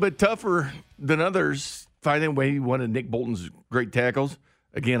that's a little bit tougher than others. Finding a way, one of Nick Bolton's great tackles.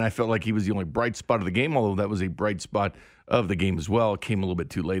 Again, I felt like he was the only bright spot of the game, although that was a bright spot of the game as well. It came a little bit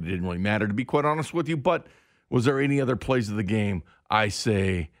too late. It didn't really matter, to be quite honest with you. But was there any other plays of the game? I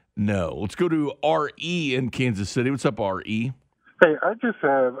say no. Let's go to R.E. in Kansas City. What's up, R.E.? Hey, I just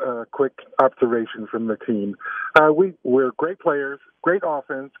have a quick observation from the team. We're great players, great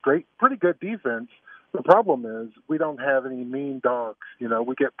offense, pretty good defense. The problem is we don't have any mean dogs. You know,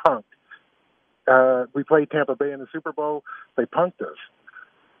 we get punked. We played Tampa Bay in the Super Bowl. They punked us.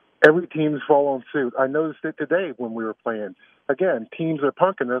 Every team's following suit. I noticed it today when we were playing. Again, teams are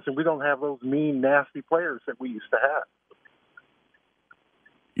punking us, and we don't have those mean, nasty players that we used to have.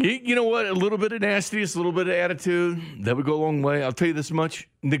 You know what? A little bit of nastiness, a little bit of attitude, that would go a long way. I'll tell you this much.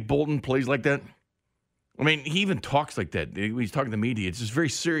 Nick Bolton plays like that. I mean, he even talks like that. When he's talking to the media, it's just very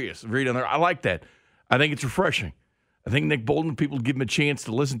serious, very down there. I like that. I think it's refreshing. I think Nick Bolton, people give him a chance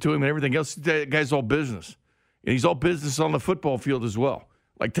to listen to him and everything else. That guy's all business. And he's all business on the football field as well.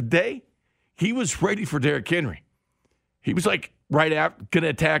 Like today, he was ready for Derrick Henry. He was like right out, going to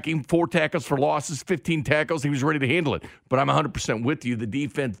attack him, 4 tackles for losses, 15 tackles. He was ready to handle it. But I'm 100% with you. The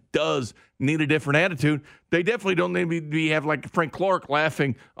defense does need a different attitude. They definitely don't need to have like Frank Clark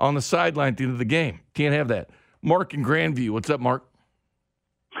laughing on the sideline at the end of the game. Can't have that. Mark in Grandview. What's up, Mark?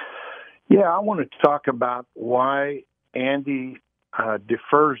 Yeah, I want to talk about why Andy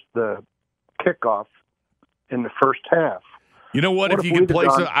defers the kickoff in the first half. You know what? If you can play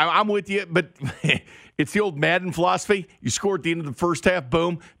some, I'm with you, but it's the old Madden philosophy. You score at the end of the first half,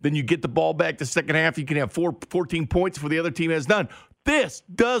 boom. Then you get the ball back the second half. You can have 14 points before the other team has none. This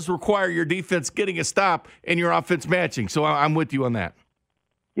does require your defense getting a stop and your offense matching. So I'm with you on that.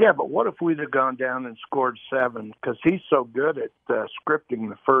 Yeah, but what if we'd have gone down and scored 7? Because he's so good at scripting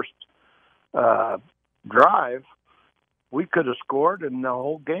the first drive. We could have scored, and the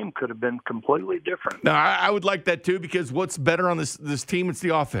whole game could have been completely different. No, I would like that too, because what's better on this team? It's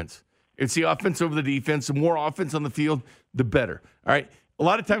the offense. It's the offense over the defense. The more offense on the field, the better. All right. A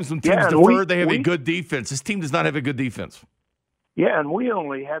lot of times when teams defer, they have a good defense. This team does not have a good defense. Yeah, and we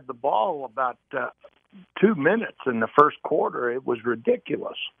only had the ball about 2 minutes in the first quarter. It was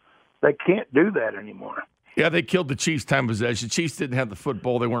ridiculous. They can't do that anymore. Yeah, they killed the Chiefs' time possession. The Chiefs didn't have the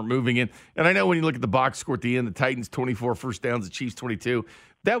football. They weren't moving in. And I know when you look at the box score at the end, the Titans 24 first downs, the Chiefs 22.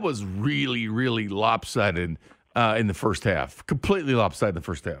 That was really, really lopsided in the first half. Completely lopsided in the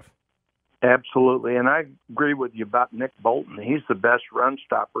first half. Absolutely. And I agree with you about Nick Bolton. He's the best run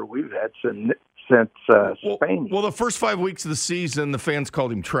stopper we've had since Spain. Well, the first 5 weeks of the season, the fans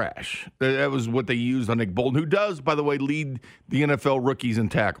called him trash. That was what they used on Nick Bolton, who does, by the way, lead the NFL rookies in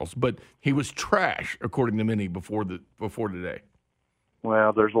tackles. But he was trash, according to many, before today.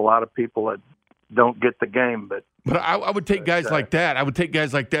 Well, there's a lot of people that don't get the game, but I would take guys like that. I would take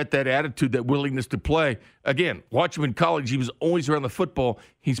guys like that attitude, that willingness to play. Again, watch him in college. He was always around the football.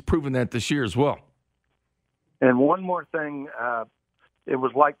 He's proven that this year as well. And one more thing, it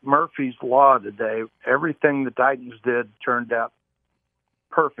was like Murphy's Law today. Everything the Titans did turned out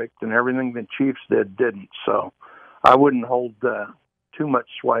perfect, and everything the Chiefs did didn't. So I wouldn't hold too much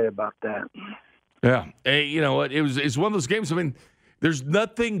sway about that. Yeah. Hey, you know what? It's one of those games. I mean, there's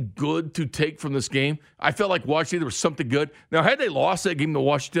nothing good to take from this game. I felt like Washington, there was something good. Now, had they lost that game to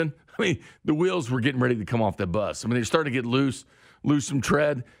Washington, I mean, the wheels were getting ready to come off that bus. I mean, they started to get lose some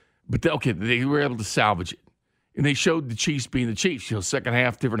tread. But, they were able to salvage it. And they showed the Chiefs being the Chiefs. Second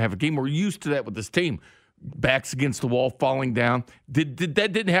half, different half of game. We're used to that with this team. Backs against the wall, falling down. That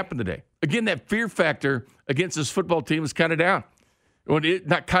didn't happen today. Again, that fear factor against this football team is kind of down. Well,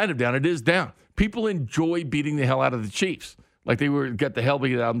 not kind of down, it is down. People enjoy beating the hell out of the Chiefs like they got the hell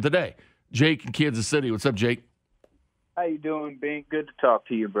beat out of them today. Jake in Kansas City. What's up, Jake? How you doing, Bink? Good to talk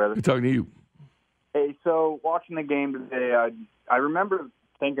to you, brother. Good talking to you. Hey, so watching the game today, I remember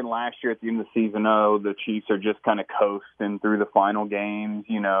thinking last year at the end of the season, the Chiefs are just kind of coasting through the final games,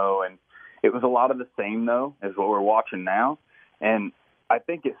 and it was a lot of the same, though, as what we're watching now. And I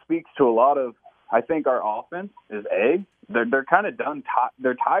think it speaks to a lot of, I think our offense is they're kind of done.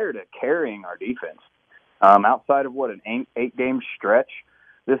 They're tired of carrying our defense. Outside of an 8-game stretch,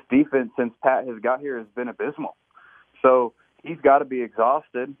 this defense since Pat has got here has been abysmal. So he's got to be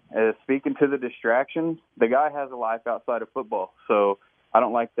exhausted. Speaking to the distractions, the guy has a life outside of football. So I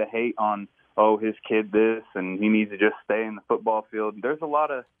don't like the hate on, his kid this, and he needs to just stay in the football field. There's a lot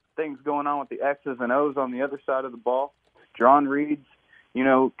of things going on with the X's and O's on the other side of the ball. John Reed's,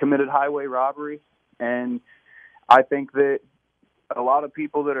 committed highway robbery. And I think that a lot of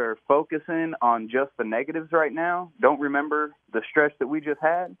people that are focusing on just the negatives right now don't remember the stretch that we just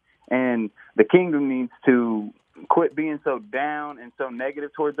had. And the kingdom needs to quit being so down and so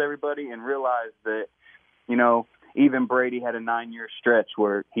negative towards everybody and realize that, even Brady had a 9-year stretch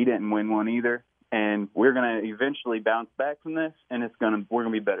where he didn't win one either. And we're going to eventually bounce back from this, and we're going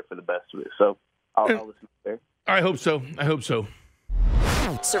to be better for the best of it. So I'll listen there. I hope so.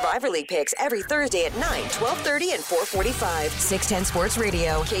 Survivor League picks every Thursday at 9, 12:30, and 4:45. 610 Sports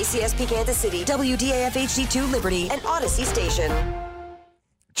Radio, KCSP Kansas City, WDAF HD2 Liberty, and Odyssey Station.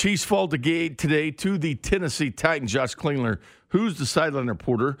 Chiefs fall today to the Tennessee Titans. Josh Klingler, who's the sideline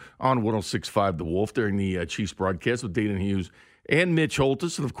reporter on 106.5 The Wolf during the Chiefs broadcast with Dayton Hughes and Mitch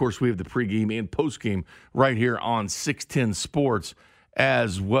Holtis. And, of course, we have the pregame and postgame right here on 610 Sports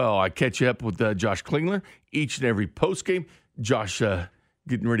as well. I catch up with Josh Klingler each and every postgame. Josh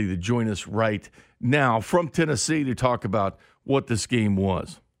getting ready to join us right now from Tennessee to talk about what this game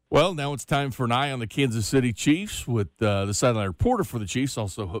was. Well, now it's time for an eye on the Kansas City Chiefs with the sideline reporter for the Chiefs,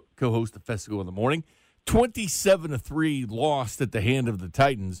 also co-host of Festival in the Morning. 27-3 lost at the hand of the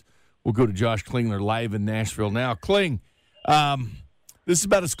Titans. We'll go to Josh Klingler live in Nashville now. Kling, this is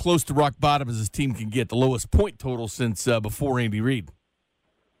about as close to rock bottom as this team can get, the lowest point total since before Andy Reid.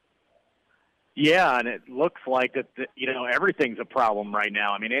 Yeah, and it looks like that everything's a problem right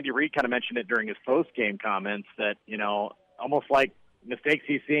now. I mean, Andy Reid kind of mentioned it during his post-game comments that, almost like mistakes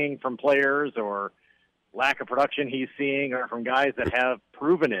he's seeing from players or lack of production he's seeing or from guys that have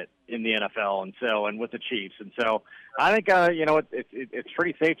proven it in the NFL and with the Chiefs. And so I think, it's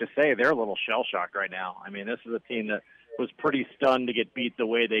pretty safe to say they're a little shell-shocked right now. I mean, this is a team that was pretty stunned to get beat the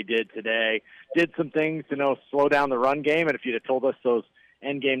way they did today. Did some things to slow down the run game, and if you'd have told us those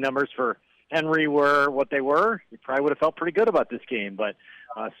end-game numbers for Henry were what they were, you probably would have felt pretty good about this game. But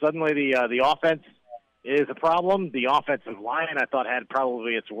suddenly the offense is a problem. The offensive line, I thought, had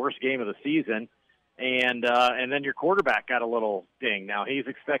probably its worst game of the season. And then your quarterback got a little ding. Now, he's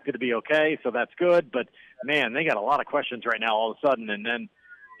expected to be okay, so that's good. But, man, they got a lot of questions right now all of a sudden. And then,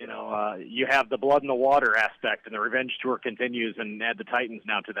 you have the blood in the water aspect, and the revenge tour continues, and add the Titans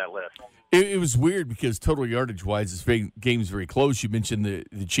now to that list. It was weird because total yardage-wise, this game's very close. You mentioned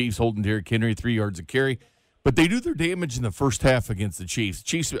the Chiefs holding Derrick Henry 3 yards a carry. But they do their damage in the first half against the Chiefs.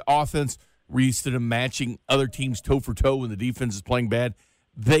 Chiefs' offense, we're used to them matching other teams toe-for-toe when the defense is playing bad.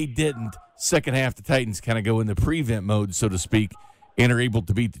 They didn't. Second half, the Titans kind of go into prevent mode, so to speak, and are able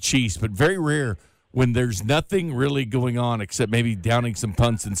to beat the Chiefs. But very rare when there's nothing really going on except maybe downing some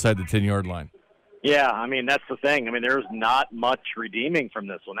punts inside the 10-yard line. Yeah, I mean, that's the thing. I mean, there's not much redeeming from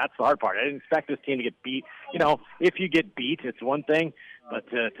this one. That's the hard part. I didn't expect this team to get beat. If you get beat, it's one thing. But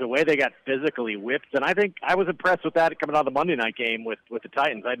the way they got physically whipped, and I think I was impressed with that coming out of the Monday night game with the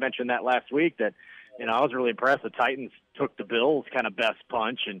Titans. I mentioned that last week that, I was really impressed. The Titans took the Bills' kind of best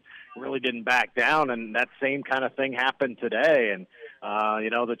punch and really didn't back down, and that same kind of thing happened today. And,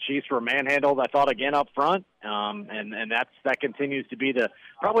 the Chiefs were manhandled, I thought, again up front, and that continues to be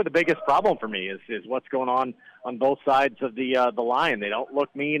probably the biggest problem for me is what's going on both sides of the line. They don't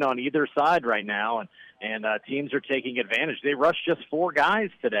look mean on either side right now, and teams are taking advantage. They rushed just 4 guys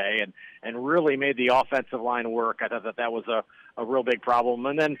today and really made the offensive line work. I thought that was a real big problem.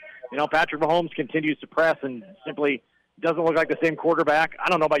 And then, Patrick Mahomes continues to press and simply doesn't look like the same quarterback. I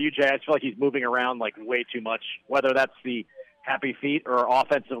don't know about you, Jay. I just feel like he's moving around like way too much, whether that's the happy feet or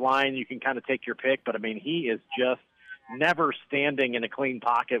offensive line. You can kind of take your pick, but I mean, he is just never standing in a clean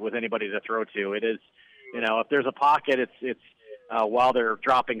pocket with anybody to throw to. It is, if there's a pocket, it's while they're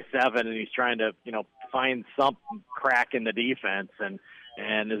dropping 7 and he's trying to, find some crack in the defense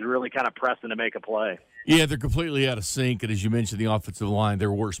and is really kind of pressing to make a play. Yeah, they're completely out of sync. And as you mentioned, the offensive line,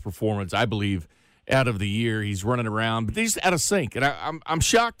 their worst performance, I believe, out of the year. He's running around, but he's out of sync. And I'm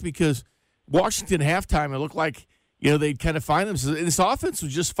shocked because Washington halftime, it looked like, they'd kind of find themselves. And this offense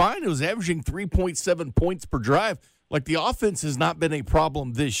was just fine. It was averaging 3.7 points per drive. Like, the offense has not been a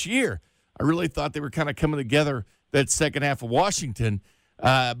problem this year. I really thought they were kind of coming together that second half of Washington.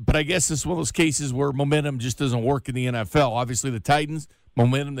 But I guess it's one of those cases where momentum just doesn't work in the NFL. Obviously, the Titans,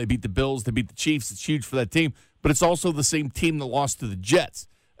 momentum, they beat the Bills, they beat the Chiefs. It's huge for that team. But it's also the same team that lost to the Jets.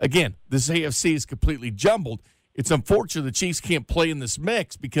 Again, this AFC is completely jumbled. It's unfortunate the Chiefs can't play in this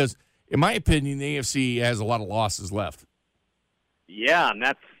mix because, in my opinion, the AFC has a lot of losses left. Yeah, and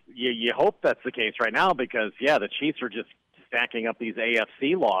that's you hope that's the case right now because, the Chiefs are just stacking up these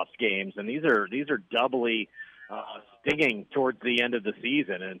AFC loss games, and these are doubly stinging towards the end of the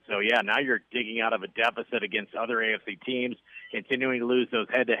season. And so, now you're digging out of a deficit against other AFC teams, continuing to lose those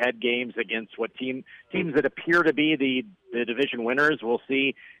head-to-head games against what teams that appear to be the division winners. We'll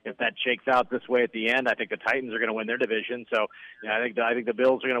see if that shakes out this way at the end. I think the Titans are going to win their division. So, I think the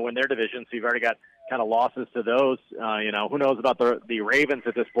Bills are going to win their division. So you've already got kind of losses to those. Who knows about the Ravens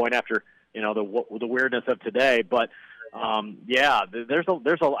at this point after, the weirdness of today. But, there's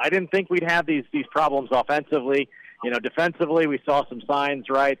a. I didn't think we'd have these problems offensively. Defensively, we saw some signs,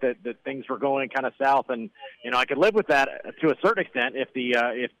 right, that things were going kind of south, and I could live with that to a certain extent if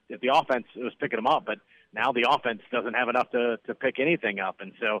the offense was picking them up. But now the offense doesn't have enough to pick anything up,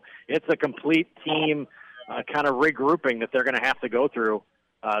 and so it's a complete team kind of regrouping that they're going to have to go through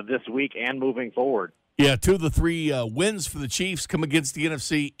this week and moving forward. Yeah, 2 of the 3 wins for the Chiefs come against the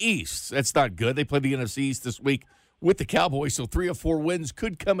NFC East. That's not good. They play the NFC East this week with the Cowboys, so 3 or 4 wins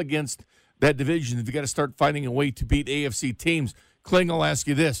could come against that division. If you got to start finding a way to beat AFC teams, Kling, I'll ask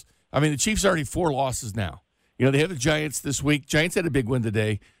you this. I mean, the Chiefs are already 4 losses now. They have the Giants this week. Giants had a big win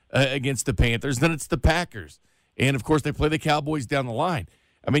today against the Panthers. Then it's the Packers. And, of course, they play the Cowboys down the line.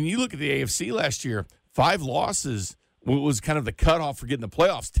 I mean, you look at the AFC last year, 5 losses was kind of the cutoff for getting the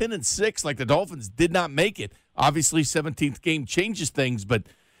playoffs. 10-6, like the Dolphins, did not make it. Obviously, 17th game changes things, but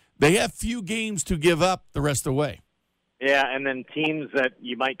they have few games to give up the rest of the way. Yeah, and then teams that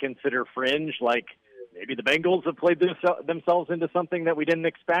you might consider fringe, like maybe the Bengals have played themselves into something that we didn't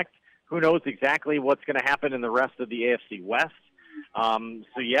expect. Who knows exactly what's going to happen in the rest of the AFC West?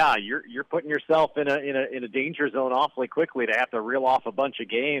 You're putting yourself in a danger zone awfully quickly to have to reel off a bunch of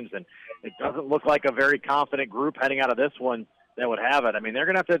games, and it doesn't look like a very confident group heading out of this one that would have it. I mean, they're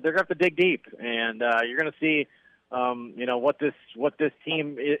going to have to dig deep, and you're going to see, what this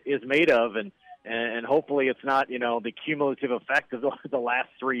team is made of, and hopefully it's not, the cumulative effect of the last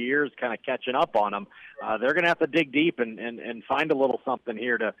 3 years kind of catching up on them. They're going to have to dig deep and find a little something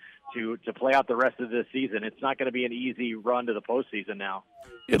here to play out the rest of this season. It's not going to be an easy run to the postseason now.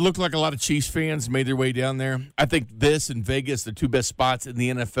 It looked like a lot of Chiefs fans made their way down there. I think this and Vegas, the 2 best spots in the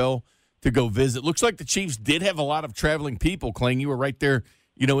NFL to go visit. Looks like the Chiefs did have a lot of traveling people, Kling. You were right there,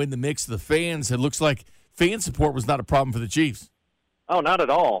 in the mix of the fans. It looks like fan support was not a problem for the Chiefs. Oh, not at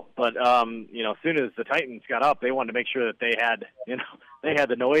all. But as soon as the Titans got up, they wanted to make sure that they had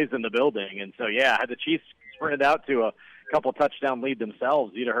the noise in the building. And so, had the Chiefs sprinted out to a couple touchdown lead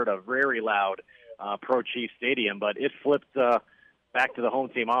themselves, you'd have heard a very loud pro-Chiefs stadium. But it flipped back to the home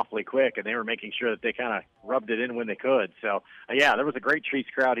team awfully quick, and they were making sure that they kind of rubbed it in when they could. So, there was a great Chiefs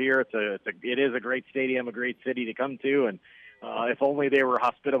crowd here. It is a great stadium, a great city to come to, and if only they were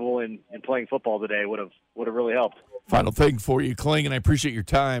hospitable in playing football today, would have really helped. Final thing for you, Kling, and I appreciate your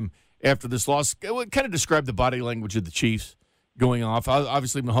time after this loss. Kind of describe the body language of the Chiefs going off.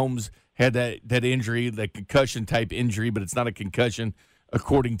 Obviously, Mahomes had that injury, that concussion-type injury, but it's not a concussion,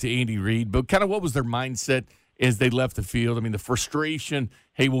 according to Andy Reid. But kind of what was their mindset as they left the field? I mean, the frustration,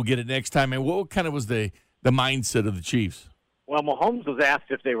 hey, we'll get it next time. And what kind of was the mindset of the Chiefs? Well, Mahomes was asked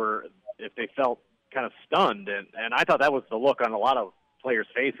if they felt kind of stunned, and I thought that was the look on a lot of players'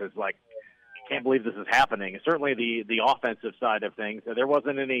 faces, like, can't believe this is happening. Certainly the offensive side of things, there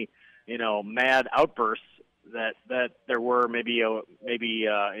wasn't any mad outbursts that there were maybe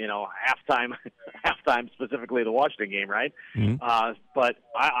halftime specifically the Washington game, right? Mm-hmm. But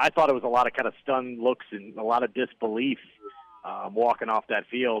I thought it was a lot of kind of stunned looks and a lot of disbelief walking off that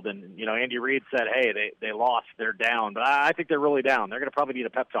field. And Andy Reid said, hey, they lost, they're down, but I think they're really down. They're going to probably need a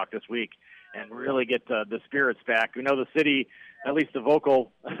pep talk this week and really get the spirits back. We know the city, at least the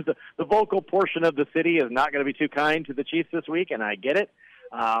vocal portion of the city, is not going to be too kind to the Chiefs this week, and I get it.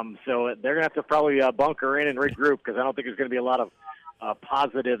 So they're going to have to probably bunker in and regroup, because I don't think there's going to be a lot of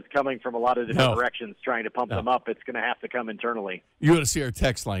positives coming from a lot of different directions trying to pump them up. It's going to have to come internally. You want to see our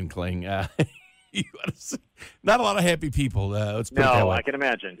text line, Kling. You want to see, not a lot of happy people. Let's put it that way. I can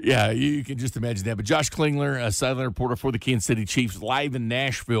imagine. Yeah, you can just imagine that. But Josh Klingler, a sideline reporter for the Kansas City Chiefs, live in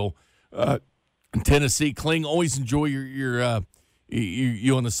Nashville. Tennessee. Kling, always enjoy you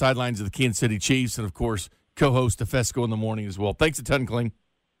on the sidelines of the Kansas City Chiefs, and, of course, co-host of Fesco in the morning as well. Thanks a ton, Kling.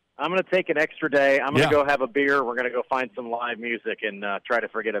 I'm going to take an extra day. I'm going to go have a beer. We're going to go find some live music and try to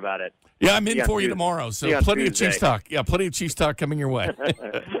forget about it. Yeah, I'm in for you tomorrow, so plenty of Chiefs talk. Yeah, plenty of Chiefs talk coming your way.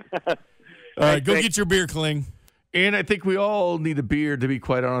 All right, go get your beer, Kling. And I think we all need a beer, to be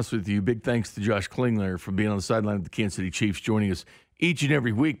quite honest with you. Big thanks to Josh Klingler for being on the sideline of the Kansas City Chiefs, joining us each and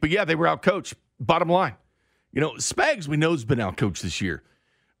every week. But, yeah, they were outcoached. Bottom line. Spags, we know, has been outcoached this year.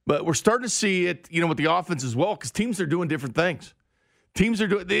 But we're starting to see it, with the offense as well, because teams are doing different things.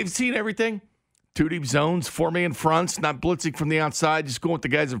 They've seen everything. 2 deep zones, 4-man fronts, not blitzing from the outside, just going with the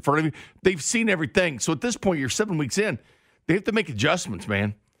guys in front of you. They've seen everything. So at this point, you're 7 weeks in. They have to make adjustments,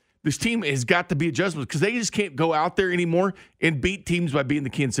 man. This team has got to be adjustments because they just can't go out there anymore and beat teams by being the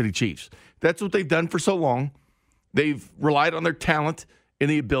Kansas City Chiefs. That's what they've done for so long. They've relied on their talent and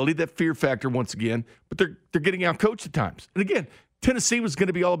the ability, that fear factor once again, but they're getting outcoached at times. And again, Tennessee was going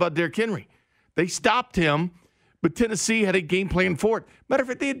to be all about Derrick Henry. They stopped him, but Tennessee had a game plan for it. Matter of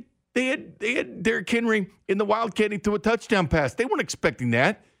fact, they had Derrick Henry in the Wildcat. He threw a touchdown pass. They weren't expecting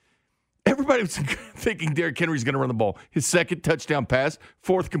that. Everybody was thinking Derrick Henry's going to run the ball. His second touchdown pass,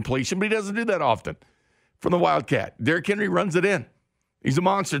 4th completion, but he doesn't do that often from the Wildcat. Derrick Henry runs it in. He's a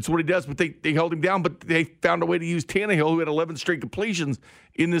monster. It's what he does, but they held him down, but they found a way to use Tannehill, who had 11 straight completions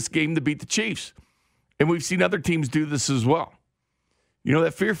in this game, to beat the Chiefs. And we've seen other teams do this as well.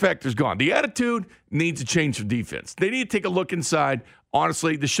 That fear factor's gone. The attitude needs a change for defense. They need to take a look inside.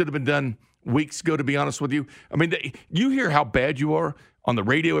 Honestly, this should have been done weeks ago, to be honest with you. I mean, you hear how bad you are on the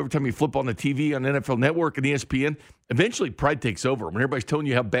radio every time you flip on the TV on NFL Network and ESPN. Eventually, pride takes over when everybody's telling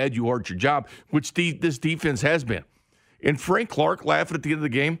you how bad you are at your job, which this defense has been. And Frank Clark laughing at the end of the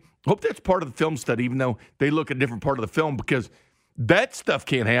game. I hope that's part of the film study, even though they look at a different part of the film, because that stuff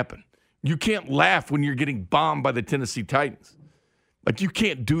can't happen. You can't laugh when you're getting bombed by the Tennessee Titans. You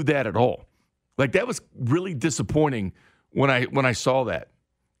can't do that at all. That was really disappointing when I saw that,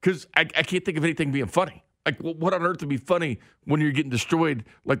 because I can't think of anything being funny. What on earth would be funny when you're getting destroyed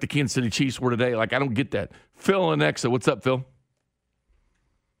like the Kansas City Chiefs were today? I don't get that. Phil and Exa, what's up, Phil?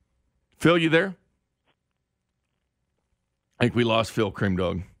 Phil, you there? I think we lost Phil, Cream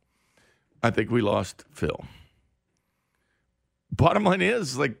Dog. I think we lost Phil. Bottom line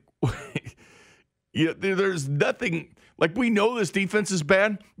is, there's nothing. We know this defense is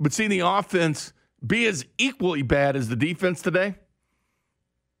bad, but seeing the offense be as equally bad as the defense today,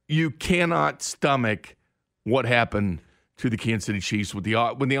 you cannot stomach what happened to the Kansas City Chiefs when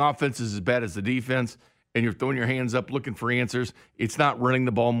the offense is as bad as the defense, and you're throwing your hands up looking for answers. It's not running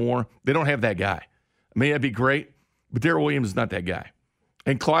the ball more. They don't have that guy. I mean, that'd be great, but Darrell Williams is not that guy.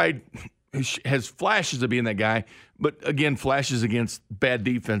 And Clyde has flashes of being that guy, but again, flashes against bad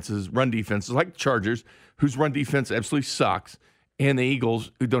defenses, run defenses, like the Chargers, whose run defense absolutely sucks, and the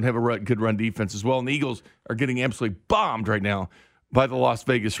Eagles, who don't have a good run defense as well. And the Eagles are getting absolutely bombed right now by the Las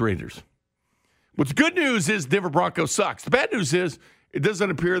Vegas Raiders. What's good news is Denver Broncos sucks. The bad news is it doesn't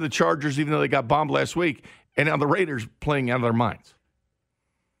appear the Chargers, even though they got bombed last week, and now the Raiders playing out of their minds.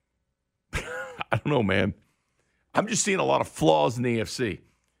 I don't know, man. I'm just seeing a lot of flaws in the AFC.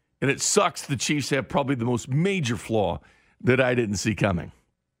 And it sucks the Chiefs have probably the most major flaw that I didn't see coming.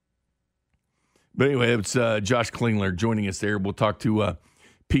 But anyway, it's Josh Klingler joining us there. We'll talk to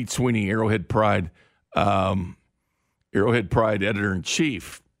Pete Sweeney, Arrowhead Pride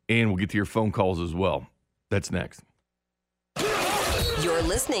editor-in-chief, and we'll get to your phone calls as well. That's next. You're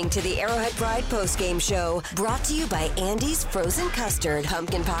listening to the Arrowhead Pride postgame show, brought to you by Andy's Frozen Custard.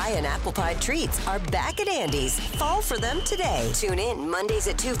 Pumpkin pie and apple pie treats are back at Andy's. Fall for them today. Tune in Mondays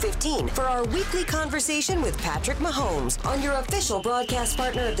at 2:15 for our weekly conversation with Patrick Mahomes on your official broadcast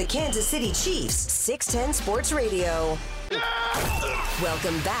partner of the Kansas City Chiefs, 610 Sports Radio.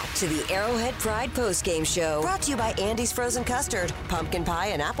 Welcome back to the Arrowhead Pride postgame show, brought to you by Andy's Frozen Custard. Pumpkin pie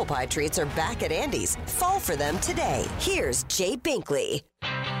and apple pie treats are back at Andy's. Fall for them today. Here's Jay Binkley.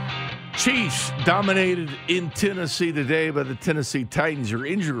 Chiefs dominated in Tennessee today by the Tennessee Titans. Your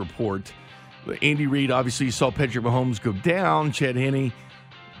injury report. Andy Reid, obviously, saw Patrick Mahomes go down. Chad Henne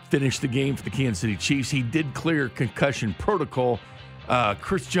finished the game for the Kansas City Chiefs. He did clear concussion protocol.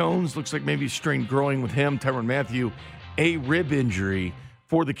 Chris Jones looks like maybe strained groin with him. Tyrann Mathieu, a rib injury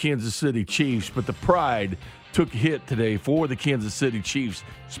for the Kansas City Chiefs. But the pride took a hit today for the Kansas City Chiefs,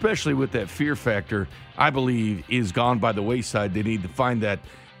 especially with that fear factor, I believe, is gone by the wayside. They need to find that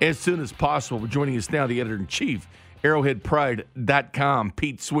as soon as possible. We're joining us now, the editor-in-chief, ArrowheadPride.com,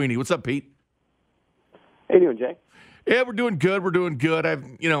 Pete Sweeney. What's up, Pete? How you doing, Jay? Yeah, we're doing good. We're doing good.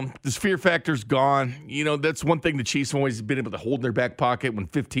 The fear factor's gone. That's one thing the Chiefs have always been able to hold in their back pocket when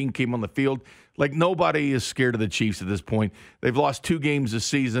 15 came on the field. Like, nobody is scared of the Chiefs at this point. They've lost 2 games this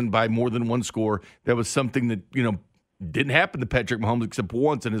season by more than 1 score. That was something that, didn't happen to Patrick Mahomes except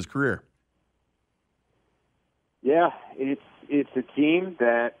once in his career. Yeah, it's a team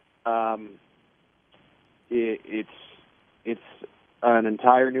that it's an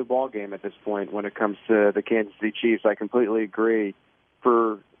entire new ball game at this point when it comes to the Kansas City Chiefs. I completely agree.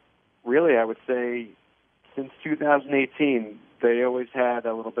 For really, I would say since 2018, they always had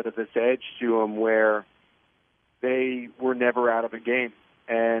a little bit of this edge to them where they were never out of a game.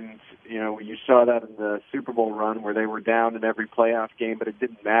 And, you saw that in the Super Bowl run where they were down in every playoff game, but it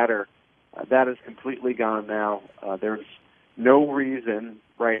didn't matter. That is completely gone now. There's no reason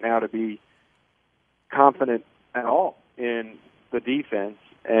right now to be confident at all in the defense.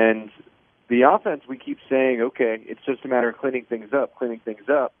 And the offense, we keep saying, okay, it's just a matter of cleaning things up.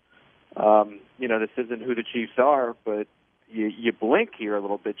 This isn't who the Chiefs are, but you blink here a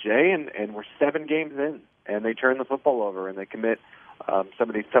little bit, Jay, and we're 7 games in, and they turn the football over, and they commit some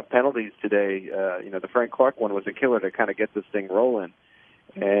of these tough penalties today. The Frank Clark one was a killer to kind of get this thing rolling.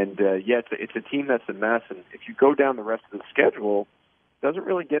 And, it's a team that's a mess. And if you go down the rest of the schedule, it doesn't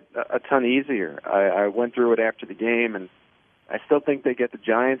really get a ton easier. I went through it after the game, and I still think they get the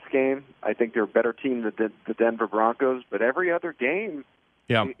Giants game. I think they're a better team than the Denver Broncos. But every other game,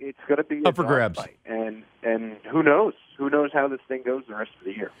 it's going to be up for grabs. Fight. And who knows? Who knows how this thing goes the rest of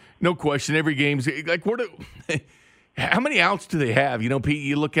the year? No question. Every game's like, how many outs do they have? Pete,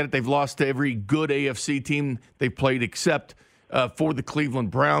 you look at it, they've lost to every good AFC team they've played except for the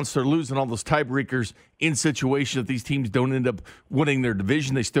Cleveland Browns. So they're losing all those tiebreakers in situations that these teams don't end up winning their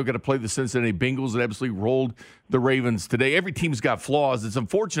division. They still got to play the Cincinnati Bengals that absolutely rolled the Ravens today. Every team's got flaws. It's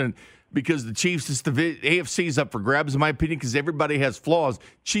unfortunate because the Chiefs, AFC is up for grabs, in my opinion, because everybody has flaws.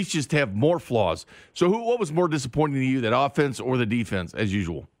 Chiefs just have more flaws. So what was more disappointing to you, that offense or the defense, as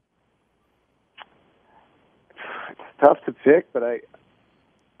usual? It's tough to pick, but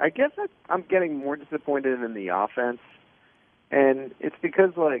I guess I'm getting more disappointed in the offense. And it's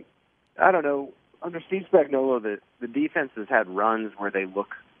because, I don't know, under Steve Spagnuolo, the defense has had runs where they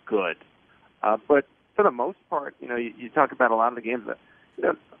look good. But for the most part, you talk about a lot of the games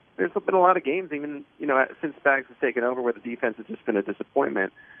that, there's been a lot of games, even, since Spags has taken over, where the defense has just been a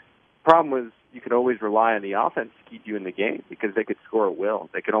disappointment. Problem was you could always rely on the offense to keep you in the game because they could score at will.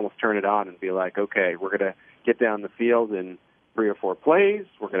 They could almost turn it on and be like, okay, we're going to get down the field and 3 or 4 plays.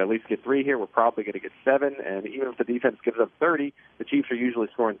 We're going to at least get 3 here. We're probably going to get 7. And even if the defense gives up 30, the Chiefs are usually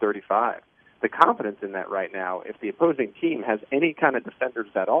scoring 35. The confidence in that right now, if the opposing team has any kind of defenders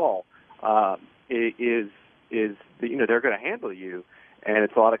at all, is they're going to handle you. And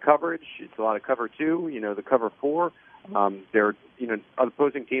it's a lot of coverage. It's a lot of cover 2, the cover 4.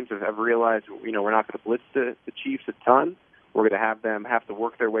 Opposing teams have realized, we're not going to blitz the Chiefs a ton. We're going to have them have to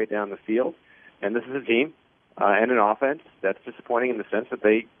work their way down the field. And this is a team and an offense that's disappointing in the sense that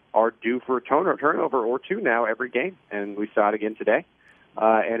they are due for a turnover or 2 now every game. And we saw it again today.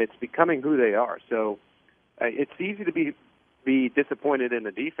 And it's becoming who they are. So it's easy to be disappointed in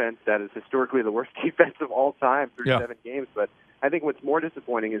the defense that is historically the worst defense of all time through 7 games. But I think what's more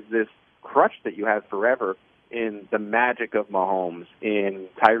disappointing is this crutch that you have forever in the magic of Mahomes, in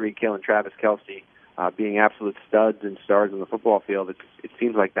Tyreek Hill and Travis Kelce being absolute studs and stars on the football field. It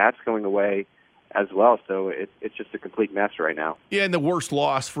seems like that's going away as well. So it's just a complete mess right now. Yeah, and the worst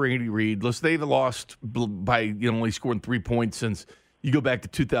loss for Andy Reid. They've lost by only scoring 3 points since you go back to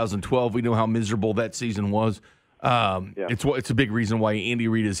 2012. We know how miserable that season was. It's a big reason why Andy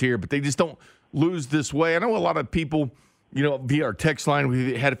Reid is here, but they just don't lose this way. I know a lot of people, via our text line,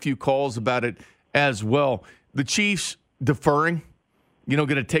 we had a few calls about it as well. The Chiefs deferring, going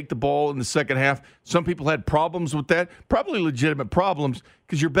to take the ball in the second half. Some people had problems with that, probably legitimate problems,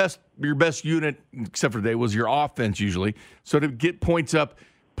 because your best unit, except for today, was your offense usually. So to get points up,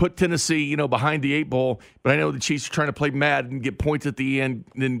 put Tennessee, behind the 8 ball. But I know the Chiefs are trying to play mad and get points at the end,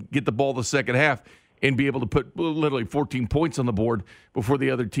 and then get the ball the second half and be able to put literally 14 points on the board before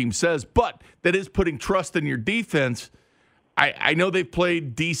the other team says. But that is putting trust in your defense. I know they've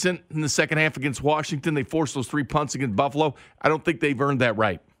played decent in the second half against Washington. They forced those 3 punts against Buffalo. I don't think they've earned that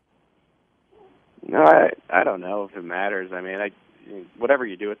right. No, I don't know if it matters. I mean, whatever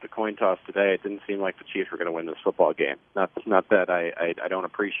you do at the coin toss today, it didn't seem like the Chiefs were going to win this football game. Not that I don't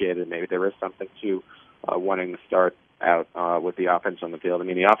appreciate it. Maybe there is something to wanting to start out with the offense on the field. I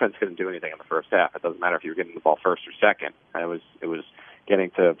mean, the offense couldn't do anything in the first half. It doesn't matter if you were getting the ball first or second. It was getting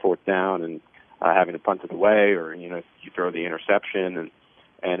to 4th down and having to punt it away, or you throw the interception,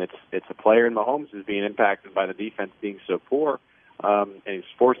 And it's a player in Mahomes who's being impacted by the defense being so poor, and he's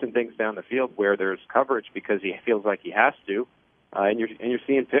forcing things down the field where there's coverage because he feels like he has to. And you're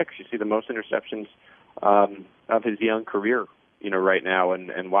seeing picks. You see the most interceptions of his young career, right now,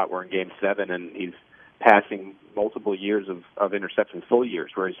 and we're in Game 7, and he's passing multiple years of interceptions, full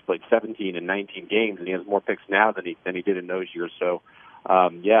years, where he's played 17 and 19 games, and he has more picks now than he did in those years. So,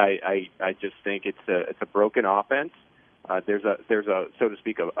 I just think it's a broken offense. There's a so to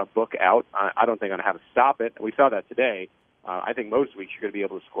speak a book out. I don't think on how to stop it. We saw that today. I think most weeks you're going to be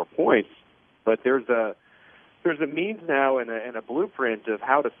able to score points, but there's a means now and a blueprint of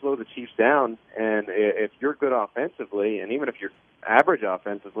how to slow the Chiefs down. And if you're good offensively, and even if you're average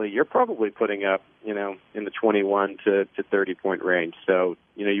offensively, you're probably putting up, in the 21 to 30 point range. So,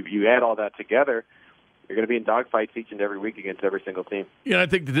 you add all that together, you're going to be in dogfights each and every week against every single team. Yeah, I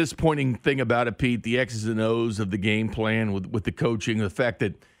think the disappointing thing about it, Pete, the X's and O's of the game plan with the coaching, the fact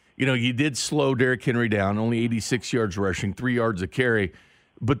that, you did slow Derrick Henry down, only 86 yards rushing, 3 yards a carry.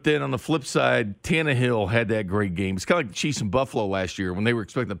 But then on the flip side, Tannehill had that great game. It's kind of like the Chiefs in Buffalo last year when they were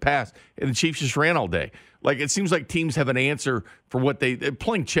expecting to pass, and the Chiefs just ran all day. Like, it seems like teams have an answer for what they're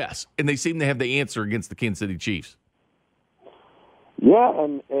playing chess, and they seem to have the answer against the Kansas City Chiefs. Yeah,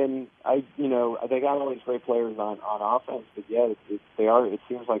 and they got all these great players on offense, but it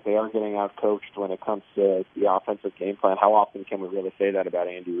seems like they are getting out coached when it comes to the offensive game plan. How often can we really say that about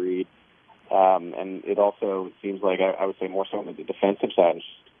Andy Reid? And it also seems like I would say more so on the defensive side.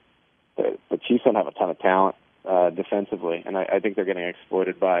 The Chiefs don't have a ton of talent defensively, and I think they're getting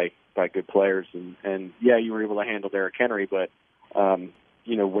exploited by good players. And you were able to handle Derrick Henry, but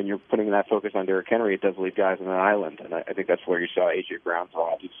when you're putting that focus on Derrick Henry, it does leave guys on an island, and I think that's where you saw A.J. Brown's a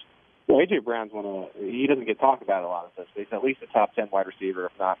lot. A.J. Brown's he doesn't get talked about a lot of this, but he's at least a top 10 wide receiver,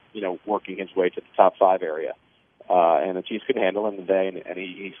 if not, working his way to the top 5 area. And the Chiefs could handle him today, and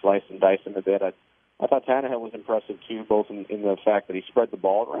he sliced and diced him a bit. I thought Tannehill was impressive, too, both in the fact that he spread the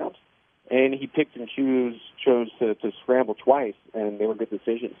ball around, and he picked and chose to scramble twice, and they were good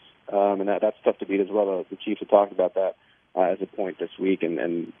decisions. And that's tough to beat as well. The Chiefs have talked about that as a point this week,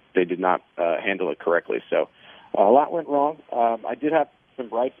 and they did not handle it correctly. So a lot went wrong. I did have some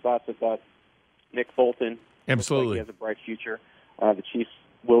bright spots. I thought Nick Bolton absolutely has a bright future. The Chiefs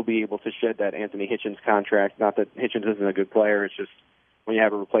will be able to shed that Anthony Hitchens contract. Not that Hitchens isn't a good player. It's just when you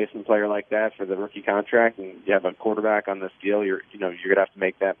have a replacement player like that for the rookie contract and you have a quarterback on this deal, you're going to have to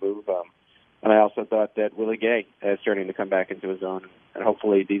make that move. And I also thought that Willie Gay is starting to come back into his own, and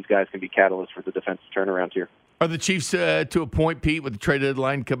hopefully these guys can be catalysts for the defensive turnaround here. Are the Chiefs to a point, Pete, with the trade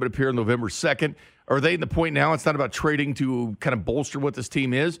deadline coming up here on November 2nd? Are they in the point now it's not about trading to kind of bolster what this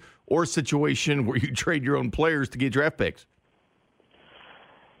team is, or a situation where you trade your own players to get draft picks?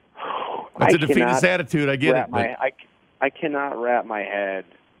 That's a defeatist attitude. I get it. I cannot wrap my head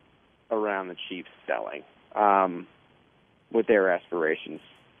around the Chiefs selling with their aspirations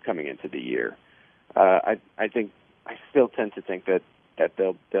coming into the year. I still tend to think that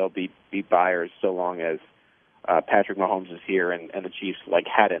they'll be buyers so long as Patrick Mahomes is here and the Chiefs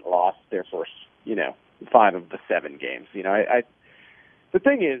hadn't lost their first 5 of the 7 games. The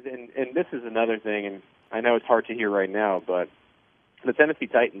thing is, and this is another thing, and I know it's hard to hear right now, but the Tennessee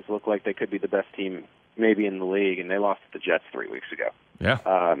Titans look like they could be the best team maybe in the league, and they lost to the Jets 3 weeks ago. Yeah.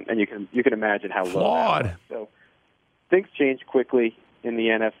 And you can imagine how low that was. So things change quickly in the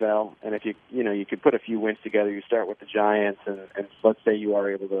NFL, and if you could put a few wins together, you start with the Giants, and let's say you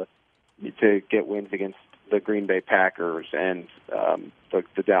are able to get wins against the Green Bay Packers and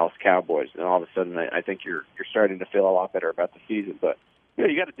the Dallas Cowboys, and all of a sudden I think you're starting to feel a lot better about the season. But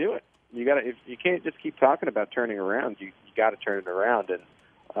you got to do it. If you can't just keep talking about turning around, you got to turn it around.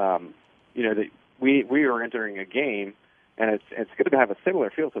 And we are entering a game, and it's going to have a similar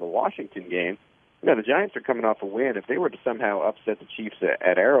feel to the Washington game. The Giants are coming off a win. If they were to somehow upset the Chiefs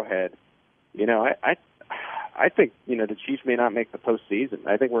at Arrowhead, I think the Chiefs may not make the postseason.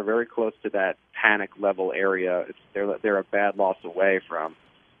 I think we're very close to that panic level area. They're a bad loss away from.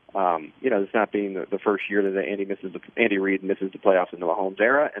 This not being the first year that Andy Reid misses the playoffs in the Mahomes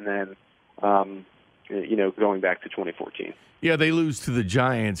era, and then going back to 2014. Yeah, they lose to the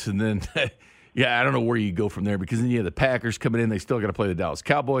Giants, and then I don't know where you go from there, because then you have the Packers coming in. They still got to play the Dallas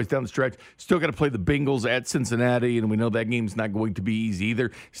Cowboys down the stretch. Still got to play the Bengals at Cincinnati, and we know that game's not going to be easy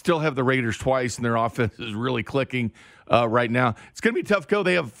either. Still have the Raiders twice, and their offense is really clicking right now. It's going to be a tough go.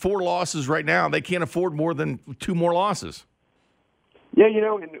 They have 4 losses right now. They can't afford more than 2 more losses. Yeah,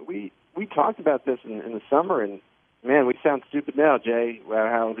 and we talked about this in the summer, and Man, we sound stupid now, Jay,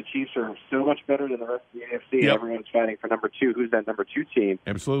 how the Chiefs are so much better than the rest of the AFC. Yep. Everyone's fighting for number 2. Who's that number 2 team?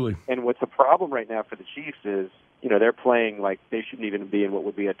 Absolutely. And what's the problem right now for the Chiefs is, they're playing like they shouldn't even be in what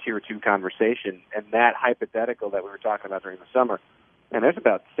would be a Tier 2 conversation. And that hypothetical that we were talking about during the summer, and there's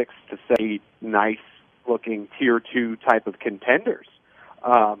about 6 to 7 nice-looking Tier 2 type of contenders.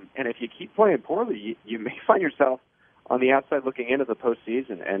 And if you keep playing poorly, you may find yourself on the outside looking into the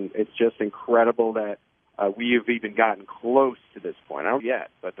postseason. And it's just incredible that we have even gotten close to this point. I don't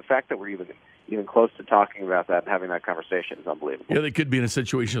yet, but the fact that we're even close to talking about that and having that conversation is unbelievable. Yeah, they could be in a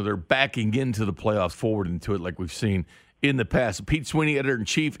situation where they're backing into the playoffs, forward into it like we've seen in the past. Pete Sweeney,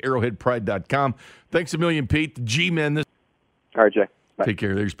 editor-in-chief, arrowheadpride.com. Thanks a million, Pete. The G-Men. All right, Jay. Bye. Take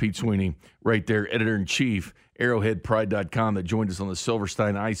care. There's Pete Sweeney right there, editor-in-chief, arrowheadpride.com, that joined us on the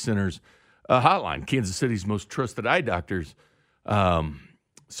Silverstein Eye Center's hotline, Kansas City's most trusted eye doctors.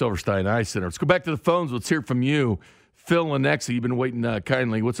 Silverstein Eye Center. Let's go back to the phones. Let's hear from you. Phil Lenexa, you've been waiting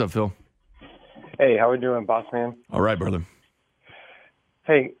kindly. What's up, Phil? Hey, how we doing, boss man? All right, brother.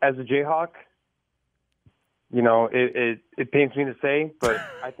 Hey, as a Jayhawk, it pains me to say, but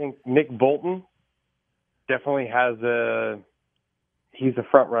I think Nick Bolton definitely he's a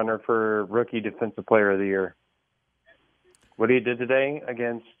front runner for Rookie Defensive Player of the Year. What he did today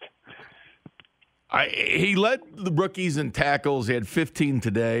against... He led the rookies in tackles. He had 15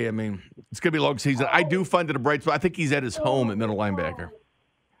 today. I mean, it's going to be a long season. I do find it a bright spot. I think he's at his home at middle linebacker.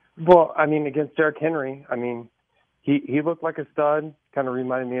 Well, I mean, against Derrick Henry, I mean, he looked like a stud. Kind of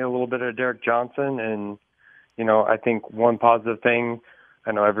reminded me a little bit of Derek Johnson. And, I think one positive thing,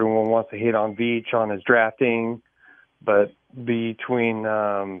 I know everyone wants to hate on Veach on his drafting, but between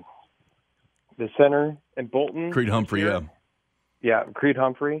the center and Bolton. Creed Humphrey, yeah. Yeah, Creed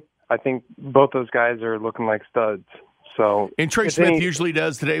Humphrey. I think both those guys are looking like studs. And Trey Smith usually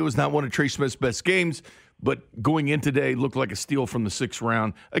does. Today was not one of Trey Smith's best games, but going in today looked like a steal from the 6th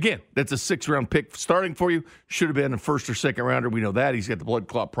round. Again, that's a 6th-round pick starting for you. Should have been a 1st or 2nd rounder. We know that. He's got the blood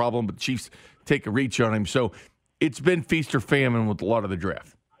clot problem, but the Chiefs take a reach on him. So it's been feast or famine with a lot of the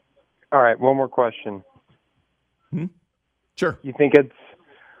draft. All right, one more question. Sure. You think it's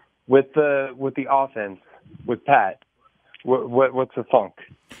with the offense, with Pat, what's the funk?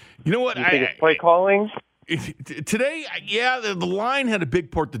 You know what? You think it's play calling? Today, yeah, the line had a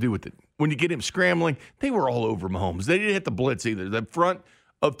big part to do with it. When you get him scrambling, they were all over Mahomes. They didn't hit the blitz either. The front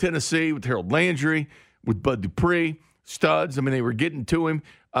of Tennessee with Harold Landry, with Bud Dupree, studs. I mean, they were getting to him.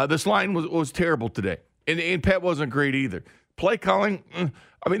 This line was terrible today. And Pat wasn't great either. Play calling,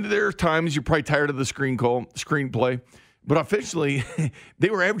 I mean, there are times you're probably tired of the screenplay. But offensively, they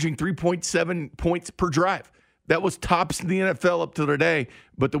were averaging 3.7 points per drive. That was tops in the NFL up to today,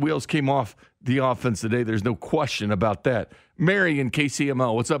 but the wheels came off the offense today. There's no question about that. Mary in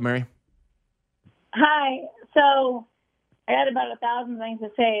KCMO. What's up, Mary? Hi. So I had about 1,000 things to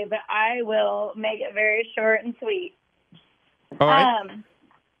say, but I will make it very short and sweet. All right.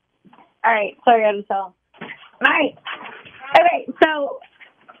 All right. Sorry, I had to tell. All right. Okay, so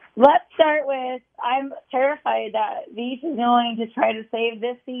let's start with, I'm terrified that Veach is going to try to save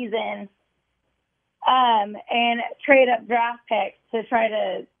this season and trade up draft picks to try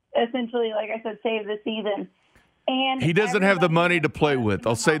to essentially, like I said, save the season. And he doesn't have the money to play with.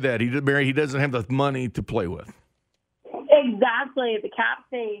 I'll say that. Mary, he doesn't have the money to play with. Exactly. The cap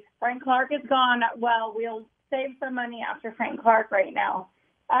space. Frank Clark is gone. Well, we'll save some money after Frank Clark right now,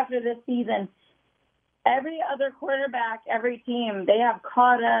 after this season. Every other quarterback, every team, they have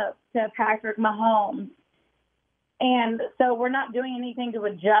caught up to Patrick Mahomes. And so we're not doing anything to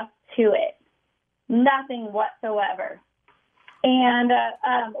adjust to it. Nothing whatsoever. And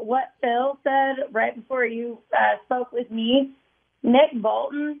what Phil said right before you spoke with me, Nick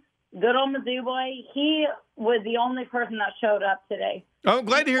Bolton, good old Mizzou boy, he was the only person that showed up today. I'm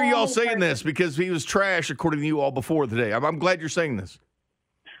glad to hear you all saying this because he was trash according to you all before today. I'm glad you're saying this.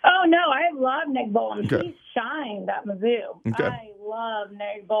 Oh, no, I love Nick Bolton. Okay. He's shined at Mizzou. Okay. I love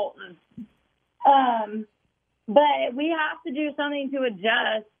Nick Bolton. But we have to do something to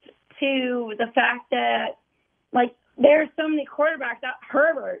adjust to the fact that, like, there's so many quarterbacks.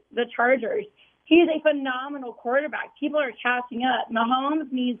 Herbert, the Chargers, he's a phenomenal quarterback. People are catching up.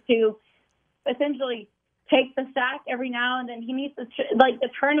 Mahomes needs to essentially take the sack every now and then. He needs to, the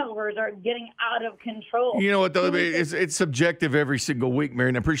turnovers are getting out of control. You know what, though? It's subjective every single week, Mary,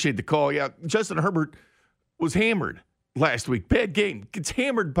 and I appreciate the call. Yeah, Justin Herbert was hammered last week. Bad game. Gets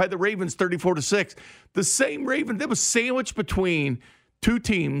hammered by the Ravens 34-6. The same Ravens that was sandwiched between two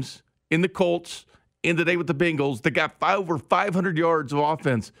teams in the Colts and today with the Bengals that got over 500 yards of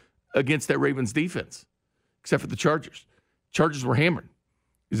offense against that Ravens defense, except for the Chargers. Chargers were hammered.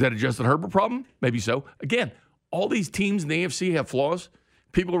 Is that a Justin Herbert problem? Maybe so. Again, all these teams in the AFC have flaws.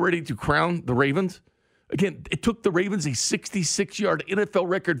 People are ready to crown the Ravens. Again, it took the Ravens a 66-yard NFL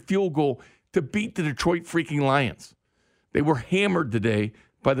record field goal to beat the Detroit freaking Lions. They were hammered today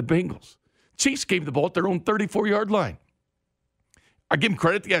by the Bengals. Chiefs gave the ball at their own 34-yard line. I give them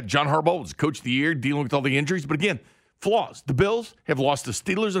credit. Yeah, John Harbaugh was coach of the year, dealing with all the injuries. But again, flaws. The Bills have lost the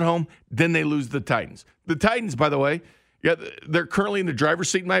Steelers at home. Then they lose the Titans. The Titans, by the way, yeah, they're currently in the driver's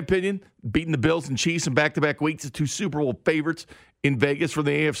seat, in my opinion, beating the Bills and Chiefs in back-to-back weeks, the 2 Super Bowl favorites in Vegas for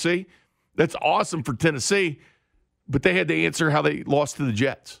the AFC. That's awesome for Tennessee, but they had to answer how they lost to the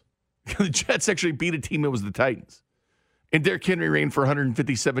Jets. The Jets actually beat a team that was the Titans. And Derrick Henry ran for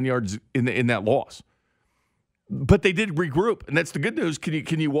 157 yards in that loss. But they did regroup, and that's the good news.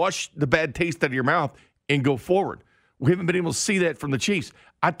 Can you wash the bad taste out of your mouth and go forward? We haven't been able to see that from the Chiefs.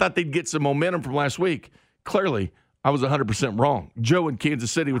 I thought they'd get some momentum from last week. Clearly, I was 100% wrong. Joe in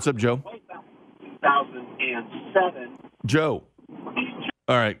Kansas City. What's up, Joe? 2007. Joe.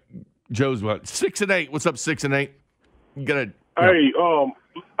 All right. Joe's what? 6 and 8. What's up, 6 and 8? You gotta. Hey,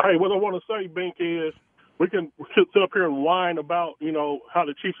 what I want to say, Bink, is we can sit up here and whine about, how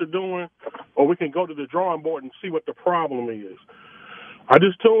the Chiefs are doing, or we can go to the drawing board and see what the problem is. I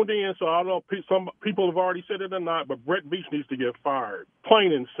just tuned in, so I don't know if some people have already said it or not, but Brett Veach needs to get fired.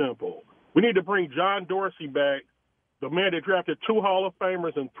 Plain and simple. We need to bring John Dorsey back, the man that drafted 2 Hall of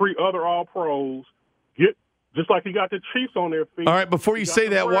Famers and 3 other All-Pros. Just like he got the Chiefs on their feet. All right, before you say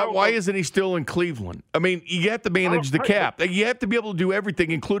that, why isn't he still in Cleveland? I mean, you have to manage the cap. You have to be able to do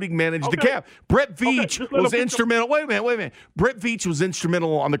everything, including manage the cap. Brett Veach was instrumental. Wait a minute. Brett Veach was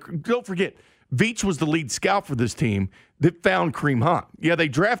instrumental on the – don't forget, Veach was the lead scout for this team that found Kareem Hunt. Yeah, they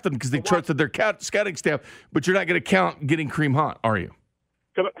drafted him because they trusted their scouting staff, but you're not going to count getting Kareem Hunt, are you?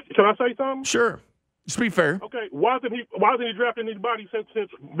 Can I say something? Sure. Just be fair. Okay, why isn't he drafting anybody since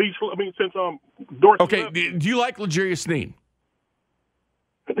Dorsey? Okay, do you like L'Jarius Sneed?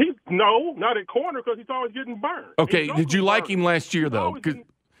 No, not at corner because he's always getting burned. Okay, did you like him last year though?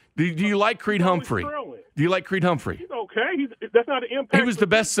 Do you like Creed Humphrey? Do you like Creed Humphrey? He's okay. That's not an impact. He was the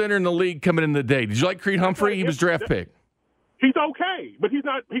best center in the league coming in the day. Did you like Creed Humphrey? He was draft pick. He's okay, but he's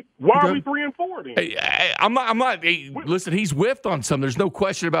not. Why are we 3 and 4 then? I'm not. Listen, he's whiffed on some. There's no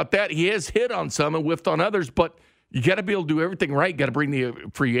question about that. He has hit on some and whiffed on others, but you got to be able to do everything right. You got to bring the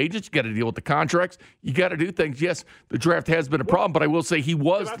free agents. You got to deal with the contracts. You got to do things. Yes, the draft has been a problem, but I will say he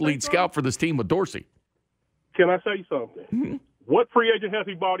was the lead scout for this team with Dorsey. Can I say something? Mm-hmm. What free agent has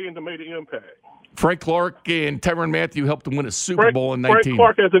he bought in to make an impact? Frank Clark and Tyrann Mathieu helped him win a Super Bowl in 19. Frank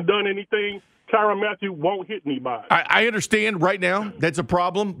Clark hasn't done anything. Tyrann Mathieu won't hit anybody. I understand right now that's a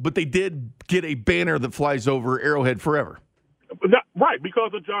problem, but they did get a banner that flies over Arrowhead forever. Right,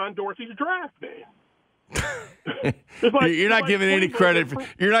 because of John Dorsey's draft. You're not giving any credit.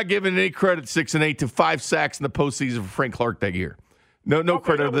 You're not giving any credit 6 and 8 to 5 sacks in the postseason for Frank Clark that year. No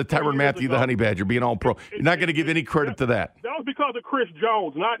credit to the Tyrann Mathieu, the Honey Badger, being all pro. You're not going to give any credit to that. That was because of Chris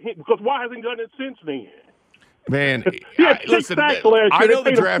Jones, not him. Because why hasn't he done it since then? Man, listen, I know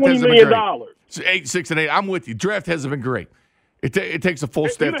the draft hasn't been great. 6 and 8. I'm with you. Draft hasn't been great. It takes a full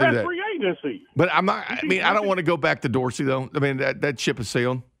step through that. Free agency. But I'm not. I mean, I don't want to go back to Dorsey though. I mean, that ship has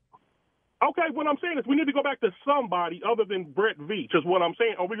sailed. Okay, what I'm saying is we need to go back to somebody other than Brett Veach. Is what I'm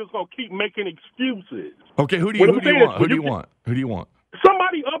saying. Or we're just gonna keep making excuses. Okay, who do you want? Who do you want?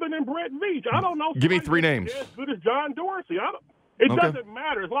 Somebody other than Brett Veach. I don't know. Give me 3 names. As good as John Dorsey. It doesn't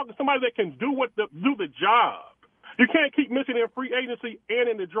matter as long as somebody that can do the job. You can't keep missing in free agency and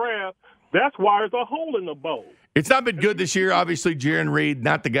in the draft. That's why there's a hole in the boat. It's not been good this year. Obviously, Jaron Reed,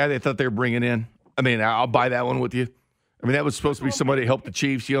 not the guy they thought they were bringing in. I mean, I'll buy that one with you. I mean, that was supposed to be somebody to help the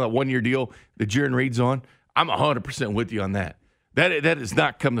Chiefs. You know, that 1-year deal that Jaron Reed's on. I'm 100% with you on that. That has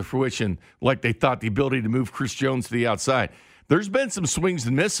not come to fruition like they thought, the ability to move Chris Jones to the outside. There's been some swings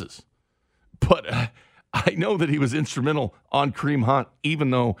and misses, but I know that he was instrumental on Kareem Hunt,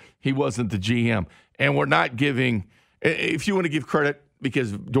 even though he wasn't the GM. And we're not giving – if you want to give credit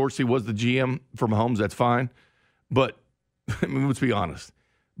because Dorsey was the GM for Mahomes, that's fine. But I mean, let's be honest.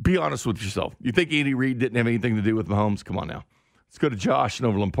 Be honest with yourself. You think Andy Reid didn't have anything to do with Mahomes? Come on now. Let's go to Josh in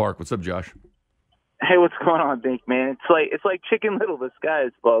Overland Park. What's up, Josh? Hey, what's going on, Bink, man? It's like Chicken Little. The sky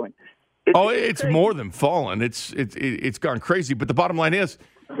is falling. It's more than fallen. It's gone crazy. But the bottom line is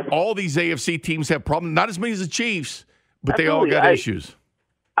all these AFC teams have problems. Not as many as the Chiefs, but Absolutely. They all got issues.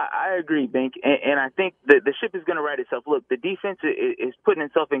 I agree, Bink, and I think the ship is going to right itself. Look, the defense is putting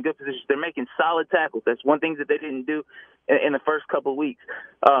itself in good positions. They're making solid tackles. That's one thing that they didn't do in the first couple of weeks.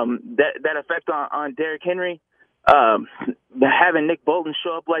 That effect on Derrick Henry, having Nick Bolton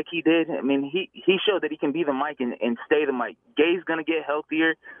show up like he did. I mean, he showed that he can be the Mike and stay the Mike. Gay's going to get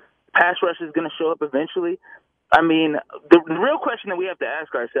healthier. Pass rush is going to show up eventually. I mean, the real question that we have to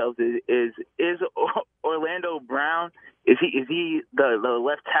ask ourselves is Orlando Brown, is he the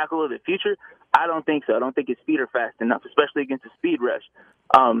left tackle of the future? I don't think so. I don't think his feet are fast enough, especially against the speed rush.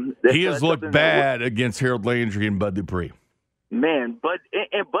 He has looked bad against Harold Landry and Bud Dupree. Man, Bud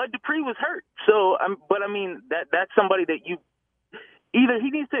Dupree was hurt. So, but I mean, that's somebody that you either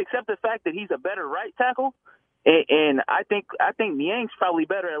he needs to accept the fact that he's a better right tackle. And I think Niang's probably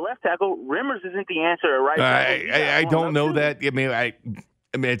better at left tackle. Rimmers isn't the answer at right tackle. I don't know that. I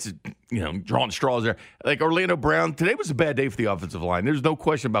mean, it's drawing straws there. Like Orlando Brown, today was a bad day for the offensive line. There's no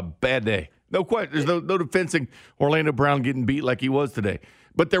question about bad day. No question. There's no defensing Orlando Brown getting beat like he was today.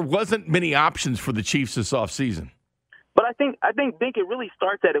 But there wasn't many options for the Chiefs this offseason. But I think Bink, it really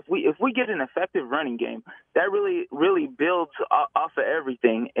starts at if we get an effective running game, that really builds off of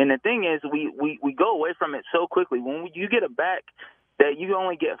everything. And the thing is, we go away from it so quickly. When you get a back that you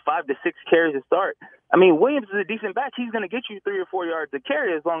only get 5 to 6 carries to start. I mean, Williams is a decent back. He's going to get you 3 or 4 yards to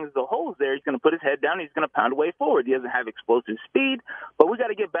carry as long as the hole's there. He's going to put his head down. He's going to pound away forward. He doesn't have explosive speed, but we got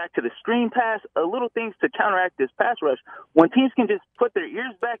to get back to the screen pass, little things to counteract this pass rush. When teams can just put their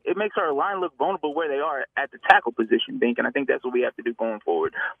ears back, it makes our line look vulnerable where they are at the tackle position, Bink, and I think that's what we have to do going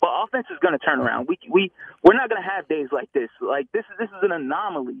forward. But offense is going to turn around. We're not going to have days like this. Like this is an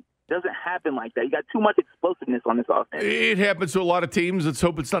anomaly. Doesn't happen like that. You got too much explosiveness on this offense. It happens to a lot of teams. Let's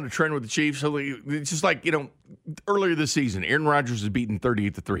hope it's not a trend with the Chiefs. So it's just like, earlier this season, Aaron Rodgers was beaten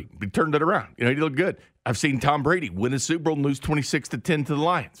 38-3. He turned it around. He looked good. I've seen Tom Brady win a Super Bowl and lose 26-10 to the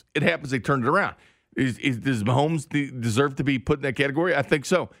Lions. It happens. They turned it around. Does Mahomes deserve to be put in that category? I think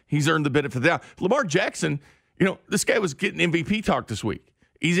so. He's earned the benefit of the doubt. Lamar Jackson, this guy was getting MVP talk this week.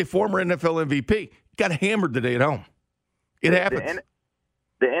 He's a former NFL MVP. Got hammered today at home. It happens.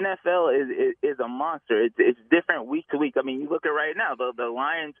 The NFL is a monster. It's different week to week. I mean, you look at right now, the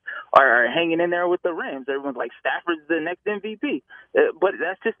Lions are hanging in there with the Rams. Everyone's like, Stafford's the next MVP. But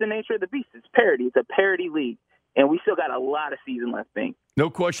that's just the nature of the beast. It's parity. It's a parity league. And we still got a lot of season left, Bing. No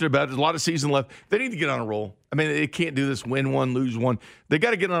question about it. There's a lot of season left. They need to get on a roll. I mean, they can't do this win one, lose one. They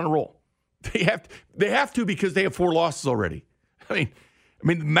got to get on a roll. They have to because they have 4 losses already. I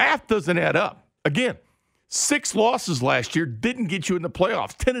mean, the math doesn't add up. Again, 6 losses last year didn't get you in the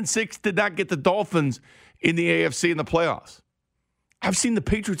playoffs. 10-6 did not get the Dolphins in the AFC in the playoffs. I've seen the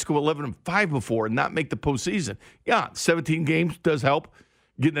Patriots go 11-5 before and not make the postseason. Yeah, 17 games does help,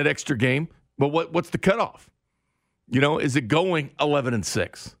 getting that extra game. But what's the cutoff? Is it going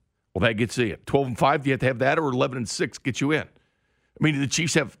 11-6? Well, that gets you in. 12-5, you have to have that, or 11-6 gets you in. I mean, do the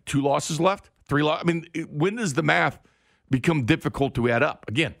Chiefs have 2 losses left? 3 losses? I mean, when does the math become difficult to add up?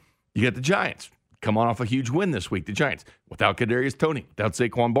 Again, you got the Giants. Come on off a huge win this week, the Giants. Without Kadarius Toney, without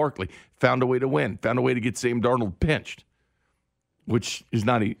Saquon Barkley, found a way to win, found a way to get Sam Darnold pinched, which is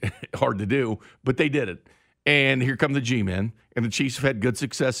not hard to do, but they did it. And here come the G-men, and the Chiefs have had good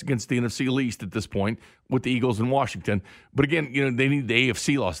success against the NFC least at this point with the Eagles in Washington. But again, they need the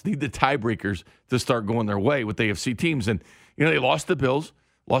AFC loss. They need the tiebreakers to start going their way with the AFC teams. And, they lost the Bills,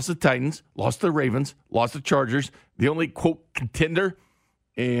 lost the Titans, lost the Ravens, lost the Chargers. The only, quote, contender,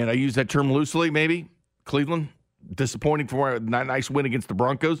 and I use that term loosely, maybe, Cleveland, disappointing for a nice win against the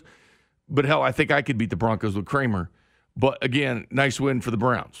Broncos. But, hell, I think I could beat the Broncos with Kramer. But, again, nice win for the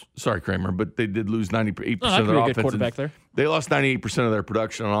Browns. Sorry, Kramer, but they did lose 98% of their offense. Quarterback there. They lost 98% of their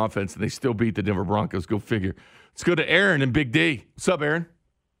production on offense, and they still beat the Denver Broncos. Go figure. Let's go to Aaron and Big D. What's up, Aaron?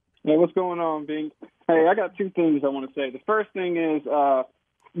 Hey, what's going on, Bing? Hey, I got 2 things I want to say. The first thing is the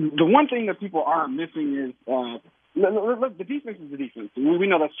one thing that people aren't missing is look, the defense is the defense. We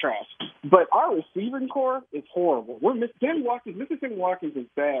know that's trash. But our receiving core is horrible. Mississippi Watkins is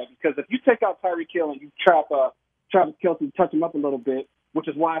bad because if you take out Tyreek Hill and you trap Travis Kelce, touch him up a little bit, which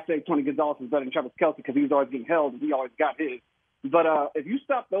is why I say Tony Gonzalez is better than Travis Kelce because he was always getting held and he always got his. But if you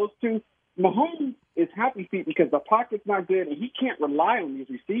stop those 2, Mahomes is happy feet because the pocket's not good and he can't rely on these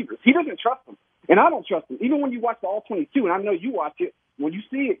receivers. He doesn't trust them. And I don't trust them. Even when you watch the All-22, and I know you watch it, when you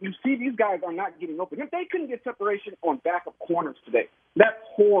see it, you see these guys are not getting open. They couldn't get separation on backup corners today. That's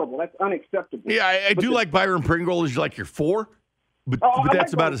horrible. That's unacceptable. Yeah, I do like Byron Pringle as like your 4, but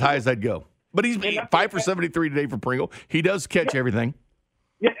that's about as high as I'd go. But he's 5 for 73 today for Pringle. He does catch everything.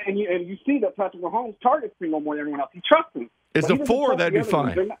 Yeah, and you see that Patrick Mahomes targets Pringle more than everyone else. He trusts him. As a 4, that'd be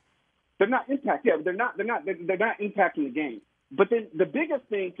fine. They're not impact. Yeah, they're not impacting the game. But then the biggest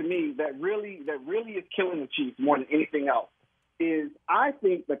thing to me that really is killing the Chiefs more than anything else is I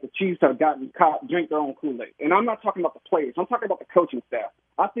think that the Chiefs have gotten caught drink their own Kool-Aid. And I'm not talking about the players. I'm talking about the coaching staff.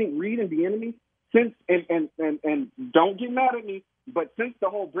 I think Reed and Bieniemy, since and don't get mad at me, but since the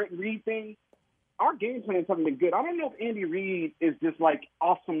whole Britt Reed thing, our game plans haven't been good. I don't know if Andy Reid is just like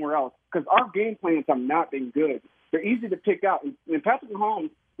off somewhere else because our game plans have not been good. They're easy to pick out. And Patrick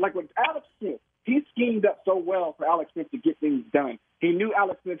Mahomes, like with Alex Smith, he schemed up so well for Alex Smith to get things done. He knew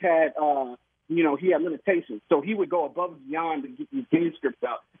Alex Smith had, he had limitations, so he would go above and beyond to get these game scripts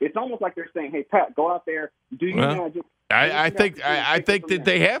out. It's almost like they're saying, "Hey, Pat, go out there, do your magic." I think that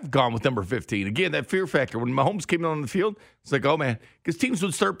they have gone with number 15 again. That fear factor when Mahomes came on the field, it's like, oh man, because teams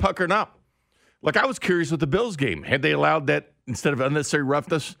would start puckering up. Like I was curious with the Bills game, had they allowed that instead of unnecessary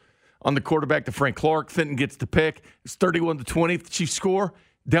roughness on the quarterback to Frank Clark, Fenton gets the pick. It's 31-20. The Chiefs score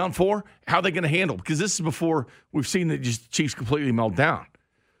down 4. How are they going to handle? Because this is before we've seen the Chiefs completely melt down.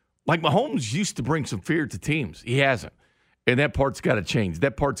 Like Mahomes used to bring some fear to teams. He hasn't. And that part's got to change.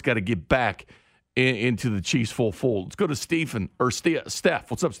 That part's got to get back into the Chiefs full fold. Let's go to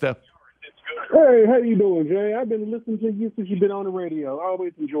Steph. What's up, Steph? Hey, how you doing, Jay? I've been listening to you since you've been on the radio. I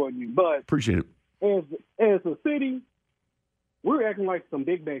always enjoyed you. But appreciate it. As a city, we're acting like some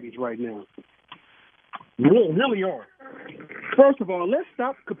big babies right now. We really are. First of all, let's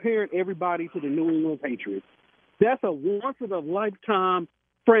stop comparing everybody to the New England Patriots. That's a once-in-a-lifetime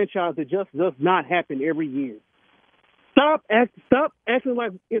franchise that just does not happen every year. Stop acting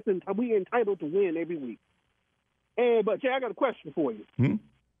like we entitled to win every week. But Jay, I got a question for you.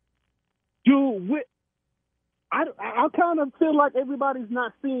 I kind of feel like everybody's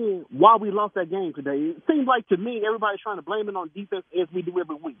not seeing why we lost that game today. It seems like to me everybody's trying to blame it on defense as we do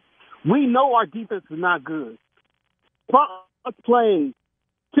every week. We know our defense is not good. Let's play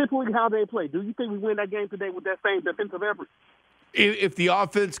typically how they play. Do you think we win that game today with that same defensive effort? If the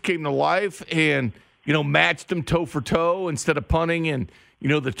offense came to life and matched them toe for toe instead of punting and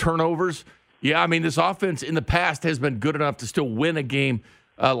the turnovers, yeah, I mean this offense in the past has been good enough to still win a game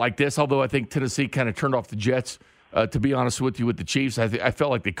like this. Although I think Tennessee kind of turned off the Jets. To be honest with you, with the Chiefs, I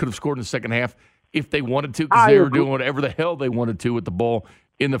felt like they could have scored in the second half if they wanted to because they were doing whatever the hell they wanted to with the ball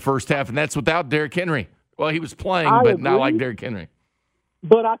in the first half, and that's without Derrick Henry. Well, he was playing, but not like Derrick Henry.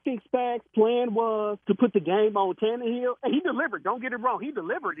 But I think Spag's plan was to put the game on Tannehill, and he delivered. Don't get it wrong, he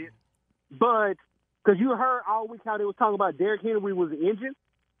delivered it. But because you heard all week how they were talking about Derrick Henry was the engine.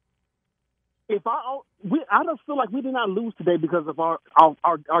 I don't feel like we did not lose today because of our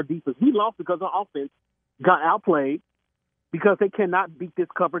defense. We lost because our offense got outplayed because they cannot beat this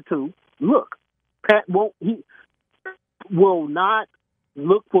cover 2. Look, Pat will not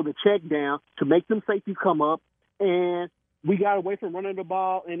look for the check down to make them safeties come up, and we got away from running the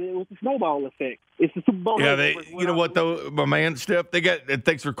ball, and it was a snowball effect. It's the Super Bowl. Yeah, you know what though, my man Steph,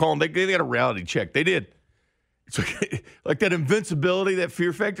 thanks for calling. They got a reality check. They did. It's like that invincibility, that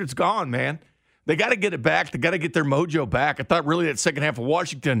fear factor, it's gone, man. They got to get it back. They got to get their mojo back. I thought really that second half of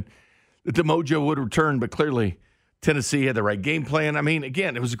Washington that the mojo would return, but clearly Tennessee had the right game plan. I mean,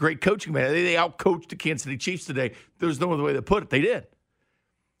 again, it was a great coaching, man. They outcoached the Kansas City Chiefs today. There was no other way to put it. They did.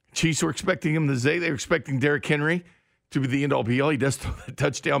 Chiefs were expecting him to say they were expecting Derrick Henry to be the end-all be-all. He does throw that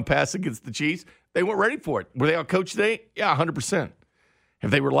touchdown pass against the Chiefs. They weren't ready for it. Were they outcoached today? Yeah, 100%.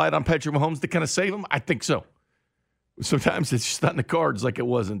 Have they relied on Patrick Mahomes to kind of save them? I think so. Sometimes it's just not in the cards like it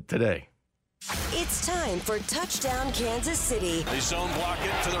wasn't today. It's time for Touchdown Kansas City. They zone block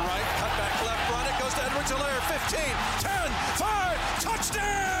it to the right, cut back left, run it, goes to Edwards-Helaire, 15, 10, 5,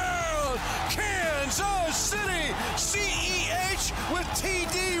 touchdown! Kansas City, CEH with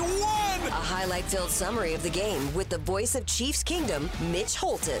TD1! A highlight-filled summary of the game with the voice of Chiefs Kingdom, Mitch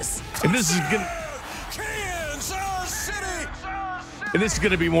Holthus. And this is going Kansas City! And this is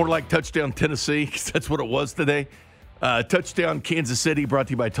going to be more like Touchdown Tennessee, because that's what it was today. Touchdown Kansas City brought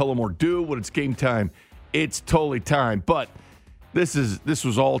to you by Tullamore Dew. When it's game time, it's totally time. But this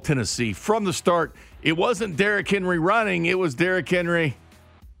was all Tennessee. From the start, it wasn't Derrick Henry running. It was Derrick Henry.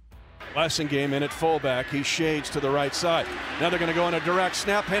 Blessingame in at fullback. He shades to the right side. Now they're going to go on a direct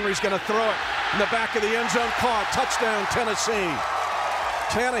snap. Henry's going to throw it in the back of the end zone. Caught. Touchdown Tennessee.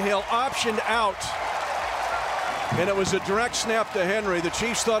 Tannehill optioned out. And it was a direct snap to Henry. The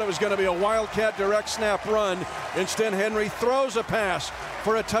Chiefs thought it was going to be a Wildcat direct snap run. Instead, Henry throws a pass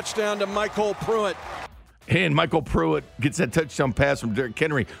for a touchdown to Michael Pruitt. And Michael Pruitt gets that touchdown pass from Derrick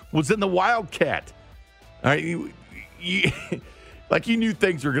Henry. Was in the Wildcat. All right, you knew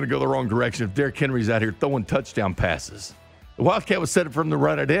things were going to go the wrong direction if Derrick Henry's out here throwing touchdown passes. The Wildcat was set from the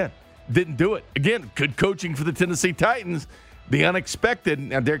run it in. Didn't do it. Again, good coaching for the Tennessee Titans. The unexpected.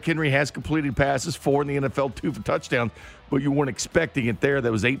 Now, Derrick Henry has completed passes, 4 in the NFL, 2 for touchdowns, but you weren't expecting it there.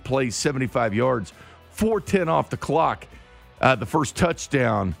 That was 8 plays, 75 yards, 4:10 off the clock, the first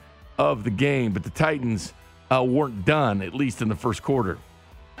touchdown of the game. But the Titans weren't done, at least in the first quarter.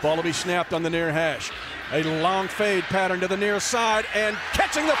 Ball will be snapped on the near hash. A long fade pattern to the near side and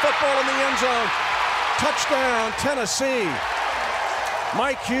catching the football in the end zone. Touchdown, Tennessee.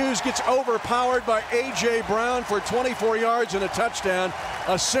 Mike Hughes gets overpowered by A.J. Brown for 24 yards and a touchdown.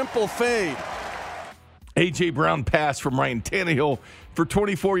 A simple fade. A.J. Brown pass from Ryan Tannehill for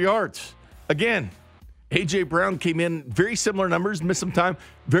 24 yards. Again, A.J. Brown came in very similar numbers, missed some time,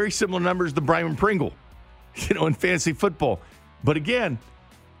 very similar numbers to Brian Pringle, in fantasy football. But again,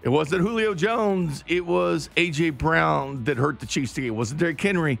 it wasn't Julio Jones. It was A.J. Brown that hurt the Chiefs today. It wasn't Derrick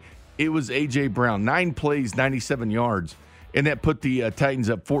Henry. It was A.J. Brown. 9 plays, 97 yards. And that put the Titans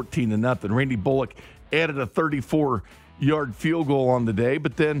up 14-0. Randy Bullock added a 34-yard field goal on the day.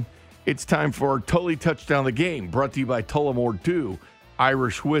 But then it's time for our Tully touchdown of the game, brought to you by Tullamore Dew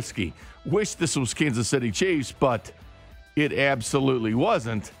Irish Whiskey. Wish this was Kansas City Chiefs, but it absolutely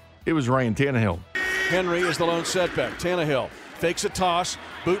wasn't. It was Ryan Tannehill. Henry is the lone setback. Tannehill fakes a toss,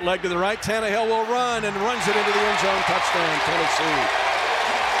 bootleg to the right. Tannehill will run and runs it into the end zone. Touchdown, Tennessee.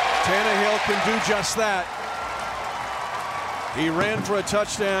 Tannehill can do just that. He ran for a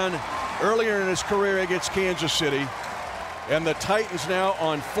touchdown earlier in his career against Kansas City. And the Titans now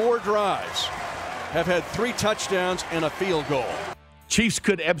on 4 drives have had 3 touchdowns and a field goal. Chiefs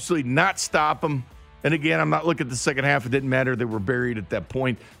could absolutely not stop them. And again, I'm not looking at the second half. It didn't matter. They were buried at that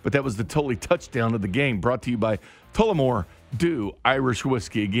point. But that was the Tully touchdown of the game, brought to you by Tullamore Dew Irish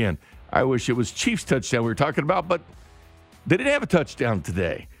Whiskey. Again, I wish it was Chiefs touchdown we were talking about, but they didn't have a touchdown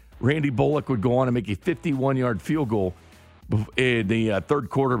today. Randy Bullock would go on and make a 51-yard field goal in the third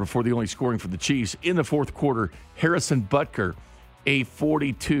quarter before the only scoring for the Chiefs. In the fourth quarter, Harrison Butker, a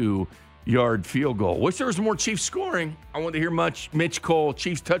 42-yard field goal. Wish there was more Chiefs scoring. I wanted to hear Mitch call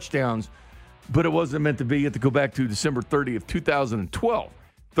Chiefs touchdowns, but it wasn't meant to be. You have to go back to December 30th, 2012.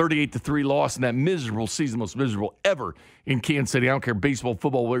 38-3 loss in that miserable season, most miserable ever in Kansas City. I don't care, baseball,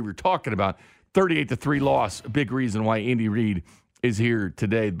 football, whatever you're talking about. 38-3 loss, a big reason why Andy Reid is here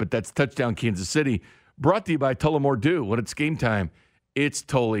today. But that's Touchdown Kansas City, brought to you by Tullamore Dew. When it's game time, it's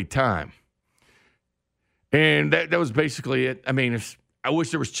Tully time. And that was basically it. I mean, I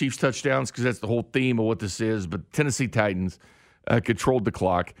wish there was Chiefs touchdowns because that's the whole theme of what this is. But Tennessee Titans controlled the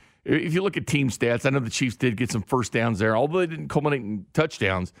clock. If you look at team stats, I know the Chiefs did get some first downs there, although they didn't culminate in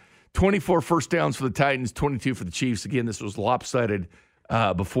touchdowns. 24 first downs for the Titans, 22 for the Chiefs. Again, this was lopsided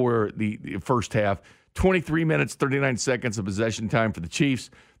before the first half. 23 minutes, 39 seconds of possession time for the Chiefs.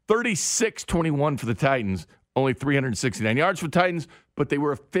 36-21 for the Titans. Only 369 yards for the Titans, but they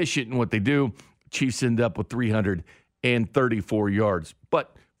were efficient in what they do. Chiefs end up with 334 yards.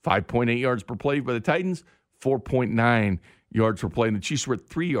 But 5.8 yards per play by the Titans, 4.9 yards per play. And the Chiefs were at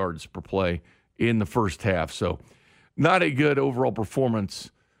 3 yards per play in the first half. So not a good overall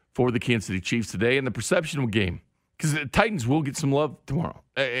performance for the Kansas City Chiefs today. And the perception game, because the Titans will get some love tomorrow.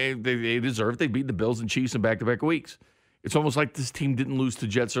 They deserve it. They beat the Bills and Chiefs in back-to-back weeks. It's almost like this team didn't lose to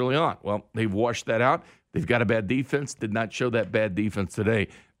Jets early on. Well, they've washed that out. They've got a bad defense. Did not show that bad defense today.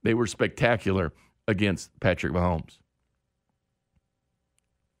 They were spectacular against Patrick Mahomes.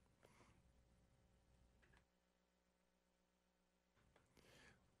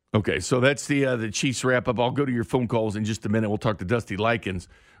 Okay, so that's the Chiefs wrap-up. I'll go to your phone calls in just a minute. We'll talk to Dusty Likens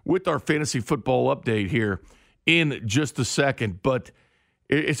with our fantasy football update here in just a second. But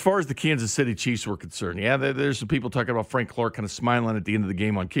as far as the Kansas City Chiefs were concerned, yeah, there's some people talking about Frank Clark kind of smiling at the end of the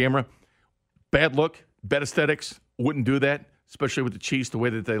game on camera. Bad look, bad aesthetics, wouldn't do that, especially with the Chiefs, the way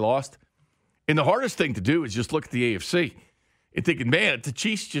that they lost. And the hardest thing to do is just look at the AFC and thinking, man, the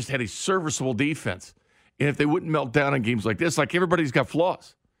Chiefs just had a serviceable defense. And if they wouldn't melt down in games like this, like everybody's got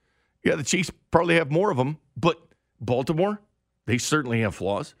flaws. Yeah, the Chiefs probably have more of them, but Baltimore, they certainly have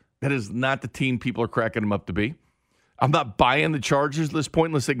flaws. That is not the team people are cracking them up to be. I'm not buying the Chargers at this point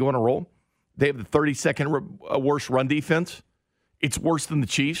unless they go on a roll. They have the 32nd worst run defense. It's worse than the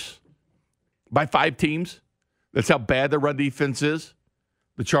Chiefs by 5 teams. That's how bad their run defense is.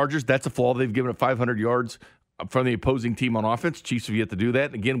 The Chargers, that's a flaw. They've given up 500 yards from the opposing team on offense. Chiefs have yet to do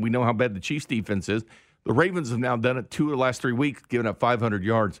that. And again, we know how bad the Chiefs defense is. The Ravens have now done it 2 of the last 3 weeks, giving up 500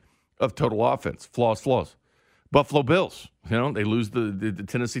 yards of total offense. Flaws. Buffalo Bills, they lose the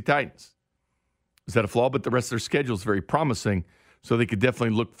Tennessee Titans. Is that a flaw? But the rest of their schedule is very promising, so they could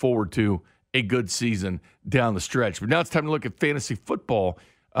definitely look forward to a good season down the stretch. But now it's time to look at fantasy football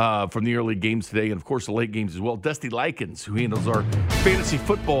from the early games today and, of course, the late games as well. Dusty Likens, who handles our fantasy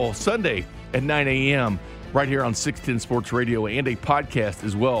football Sunday at 9 a.m. right here on 610 Sports Radio and a podcast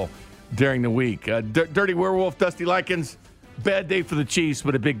as well during the week. Dirty Werewolf, Dusty Likens, bad day for the Chiefs,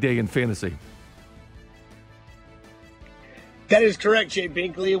 but a big day in fantasy. That is correct, Jay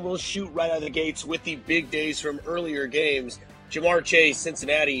Binkley. We'll shoot right out of the gates with the big days from earlier games. Jamar Chase,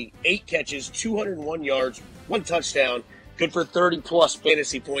 Cincinnati, 8 catches, 201 yards, 1 touchdown. good for 30-plus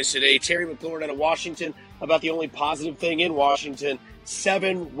fantasy points today. Terry McLaurin out of Washington, about the only positive thing in Washington,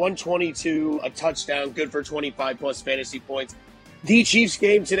 122, a touchdown, good for 25-plus fantasy points. The Chiefs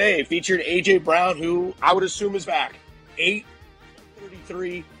game today featured A.J. Brown, who I would assume is back.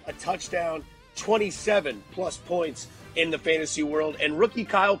 8-33, a touchdown, 27-plus points in the fantasy world. And rookie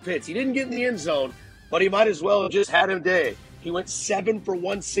Kyle Pitts, he didn't get in the end zone, but he might as well have just had a day. He went 7 for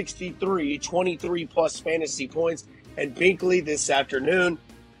 163, 23-plus fantasy points. And Binkley this afternoon,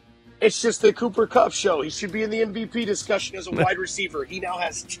 it's just the Cooper Kupp show. He should be in the MVP discussion as a wide receiver. He now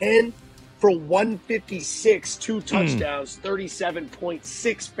has 10 for 156, 2 touchdowns,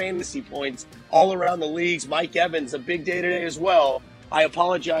 37.6 fantasy points all around the leagues. Mike Evans, a big day today as well. I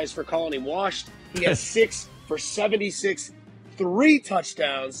apologize for calling him washed. He has 6 for 76, 3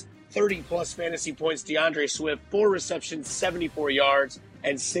 touchdowns, 30-plus fantasy points. DeAndre Swift, 4 receptions, 74 yards,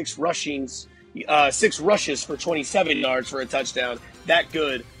 and 6 rushes for 27 yards for a touchdown. That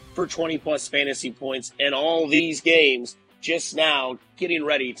good for 20-plus fantasy points. And all these games just now getting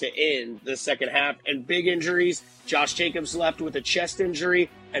ready to end the second half. And big injuries, Josh Jacobs left with a chest injury,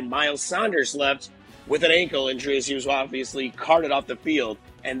 and Miles Sanders left with an ankle injury as he was obviously carted off the field.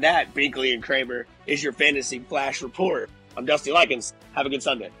 And that, Binkley and Kramer, is your Fantasy Flash Report. I'm Dusty Likens. Have a good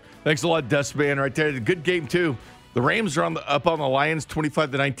Sunday. Thanks a lot, Dustman, right there. Good game, too. The Rams are up on the Lions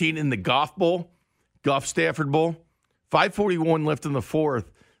 25-19 in the Goff Stafford Bowl. 5:41 left in the fourth.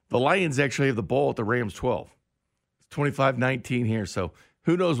 The Lions actually have the ball at the Rams 12. It's 25-19 here, so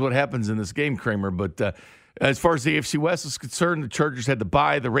who knows what happens in this game, Kramer. But as far as the AFC West is concerned, the Chargers had to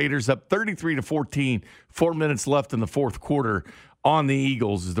bye. The Raiders up 33-14. 4 minutes left in the fourth quarter on the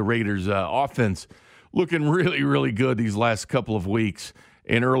Eagles as the Raiders offense looking really, really good these last couple of weeks.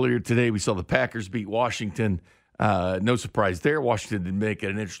 And earlier today, we saw the Packers beat Washington. No surprise there. Washington did make it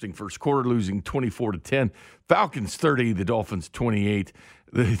an interesting first quarter, losing 24-10. Falcons 30, the Dolphins 28.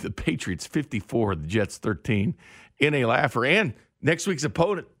 The Patriots 54, the Jets 13. In a laugher. And next week's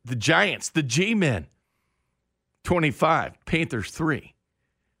opponent, the Giants, the G-Men, 25. Panthers 3.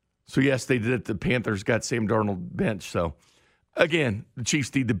 So, yes, they did it. The Panthers got Sam Darnold bench. So, again, the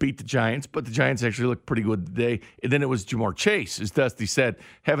Chiefs need to beat the Giants, but the Giants actually looked pretty good today. And then it was Jamar Chase, as Dusty said,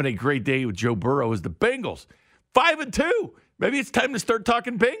 having a great day with Joe Burrow as the Bengals. 5-2. Maybe it's time to start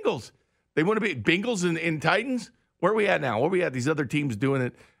talking Bengals. They want to be Bengals and Titans. Where are we at now? Where are we at? These other teams doing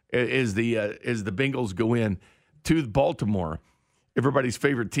it as the Bengals go in to Baltimore, everybody's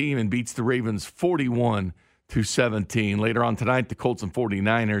favorite team, and beats the Ravens 41-17. Later on tonight, the Colts and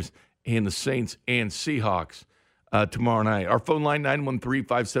 49ers and the Saints and Seahawks tomorrow night. Our phone line,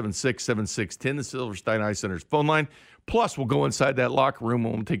 913-576-7610, the Silverstein Eye Center's phone line. Plus, we'll go inside that locker room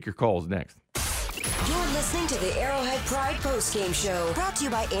and we'll take your calls next. You're listening to the Arrowhead Pride Postgame Show, brought to you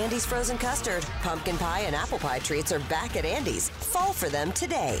by Andy's Frozen Custard. Pumpkin pie and apple pie treats are back at Andy's. Fall for them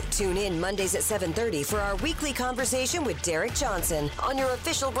today. Tune in Mondays at 7:30 for our weekly conversation with Derek Johnson on your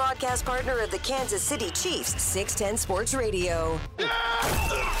official broadcast partner of the Kansas City Chiefs, 610 Sports Radio.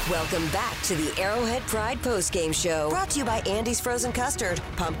 Welcome back to the Arrowhead Pride Postgame Show, brought to you by Andy's Frozen Custard.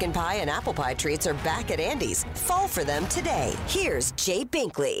 Pumpkin pie and apple pie treats are back at Andy's. Fall for them today. Here's Jay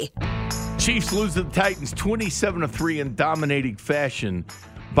Binkley. Chiefs lose to the Titans 27-3 in dominating fashion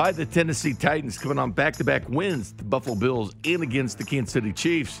by the Tennessee Titans, coming on back-to-back wins, the Buffalo Bills and against the Kansas City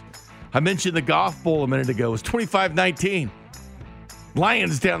Chiefs. I mentioned the Goff Bowl a minute ago. It was 25-19.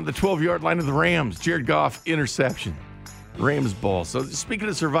 Lions down to the 12-yard line of the Rams. Jared Goff interception. Rams ball. So speaking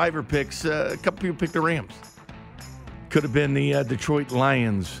of survivor picks, a couple people picked the Rams. Could have been the Detroit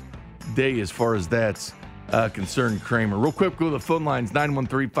Lions day as far as that's concerned, Kramer. Real quick, go to the phone lines,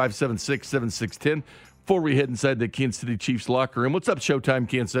 913-576-7610, before we head inside the Kansas City Chiefs locker room. What's up, Showtime,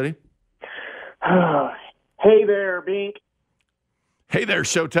 Kansas City? Hey there, Bink. Hey there,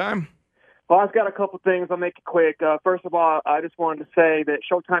 Showtime. Well, I've got a couple things. I'll make it quick. First of all, I just wanted to say that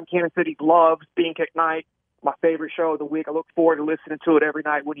Showtime Kansas City loves Bink at Night, my favorite show of the week. I look forward to listening to it every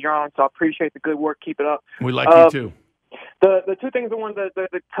night when you're on, so I appreciate the good work. Keep it up. We like you, too. The two things I wanted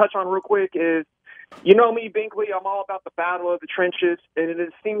to touch on real quick is, you know me, Binkley, I'm all about the battle of the trenches, and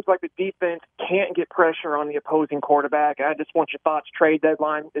it seems like the defense can't get pressure on the opposing quarterback. I just want your thoughts, trade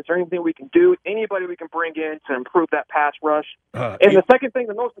deadline. Is there anything we can do, anybody we can bring in to improve that pass rush? The second thing,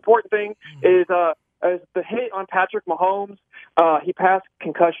 the most important thing, is the hit on Patrick Mahomes. He passed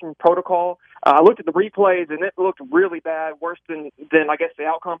concussion protocol. I looked at the replays, and it looked really bad, worse than I guess, the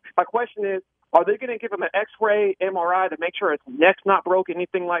outcome. My question is, are they going to give him an X-ray, MRI to make sure his neck's not broken,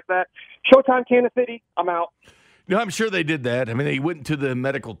 anything like that? Showtime, Kansas City, I'm out. No, I'm sure they did that. I mean, they went to the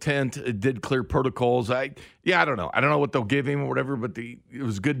medical tent, did clear protocols. I don't know. I don't know what they'll give him or whatever, but it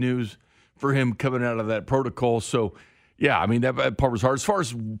was good news for him coming out of that protocol. So, Yeah, I mean, that part was hard. As far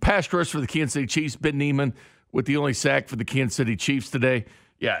as pass rush for the Kansas City Chiefs, Ben Neiman with the only sack for the Kansas City Chiefs today,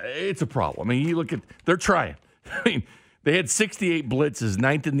 yeah, it's a problem. I mean, you look at – they're trying. I mean, they had 68 blitzes,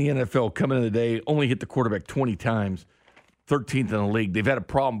 9th in the NFL coming in the day, only hit the quarterback 20 times, 13th in the league. They've had a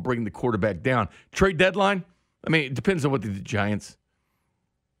problem bringing the quarterback down. Trade deadline, I mean, it depends on what they do, Giants.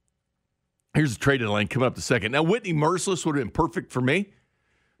 Here's the trade deadline coming up in a second. Now, Whitney Merciless would have been perfect for me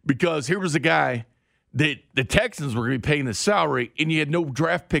because here was a guy that the Texans were going to be paying the salary, and you had no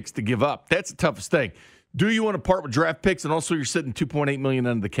draft picks to give up. That's the toughest thing. Do you want to part with draft picks, and also you're sitting $2.8 million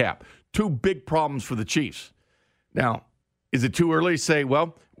under the cap? Two big problems for the Chiefs. Now, is it too early to say,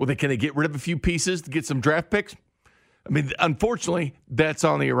 can they get rid of a few pieces to get some draft picks? I mean, unfortunately, that's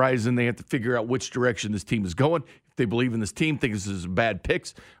on the horizon. They have to figure out which direction this team is going. If they believe in this team, think this is bad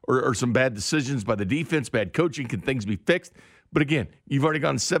picks or some bad decisions by the defense, bad coaching, can things be fixed? But again, you've already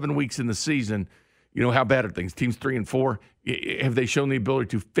gone 7 weeks in the season. You know, how bad are things? Teams 3 and 4. Have they shown the ability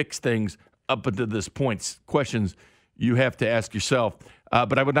to fix things up until this point? Questions you have to ask yourself.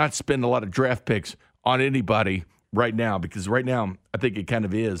 But I would not spend a lot of draft picks on anybody right now because right now I think it kind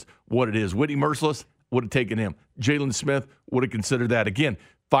of is what it is. Whitney Merciless would have taken him. Jalen Smith would have considered that. Again,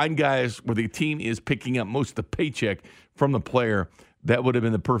 find guys where the team is picking up most of the paycheck from the player. That would have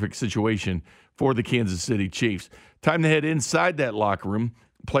been the perfect situation for the Kansas City Chiefs. Time to head inside that locker room.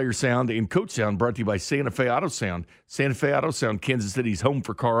 Player Sound and Coach Sound brought to you by Santa Fe Auto Sound. Santa Fe Auto Sound, Kansas City's home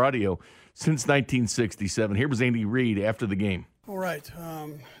for car audio since 1967. Here was Andy Reid after the game. All right.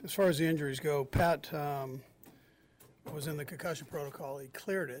 As far as the injuries go, Pat was in the concussion protocol. He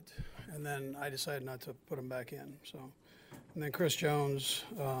cleared it, and then I decided not to put him back in. And then Chris Jones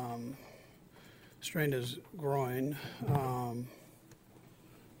strained his groin.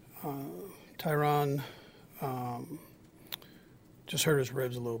 Tyron just hurt his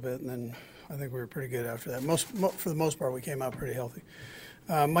ribs a little bit, and then I think we were pretty good after that. For the most part, we came out pretty healthy.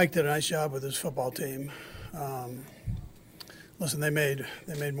 Mike did a nice job with his football team. Listen, they made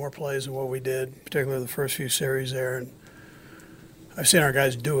more plays than what we did, particularly the first few series there. And I've seen our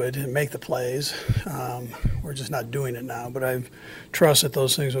guys do it and make the plays. We're just not doing it now, but I trust that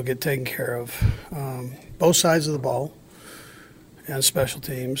those things will get taken care of. Both sides of the ball and special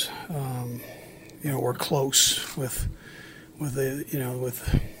teams. We're close with the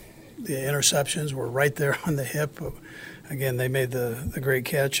interceptions. We're right there on the hip. Again, they made the great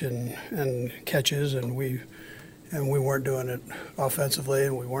catch and catches, and we weren't doing it offensively,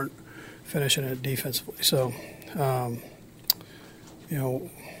 and we weren't finishing it defensively. So,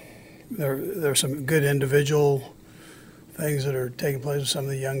 there's some good individual things that are taking place with some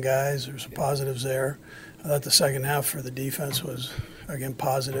of the young guys. There's some positives there. I thought the second half for the defense was, again,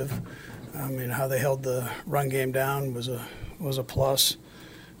 positive. I mean, how they held the run game down was a plus.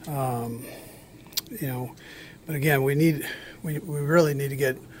 But again, we really need to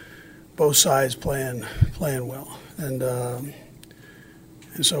get both sides playing well, and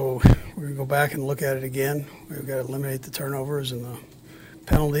so we're gonna go back and look at it again. We've got to eliminate the turnovers and the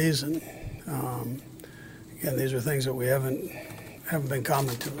penalties, and again, these are things that we haven't been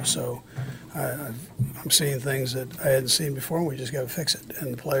common to us. So I'm seeing things that I hadn't seen before, and we just got to fix it.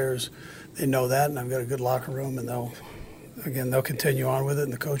 And the players, they know that, and I've got a good locker room, and they'll continue on with it,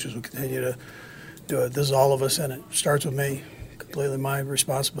 and the coaches will continue to do it. This is all of us in it. It starts with me, completely my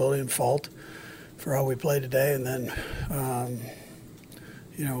responsibility and fault for how we played today, and then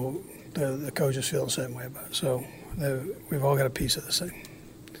the coaches feel the same way about it. So we've all got a piece of this thing.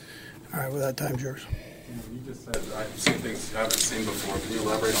 All right, well, that time's yours. You just said I've seen things I haven't seen before. Can you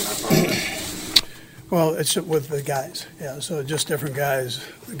elaborate on that part? Well, it's with the guys, yeah. So just different guys,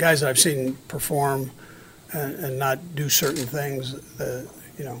 the guys that I've seen perform and not do certain things.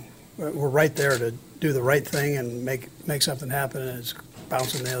 We're right there to do the right thing and make something happen, and it's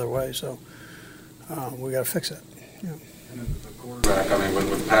bouncing the other way. So we got to fix it. Yeah. And then the quarterback, I mean,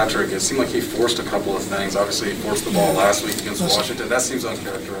 with Patrick, it seemed like he forced a couple of things. Obviously, he forced the ball last week against Washington. That seems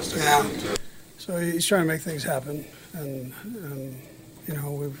uncharacteristic. Yeah. So he's trying to make things happen, and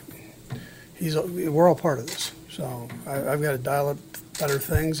we're all part of this. So I've got to dial up better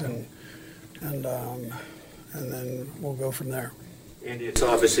things, and then we'll go from there. Andy, it's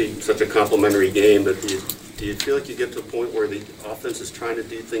obviously such a complimentary game, but do you feel like you get to a point where the offense is trying to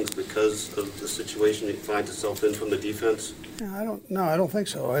do things because of the situation it finds itself in from the defense? Yeah, I don't think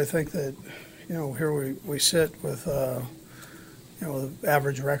so. I think that, here we sit with, with an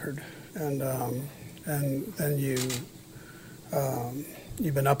average record, and then you've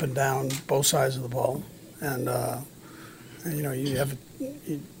been up and down both sides of the ball, and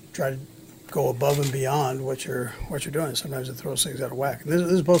you try to go above and beyond what you're doing. Sometimes it throws things out of whack. This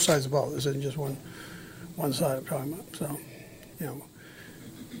is both sides of the ball. This isn't just one one side I'm talking about. So,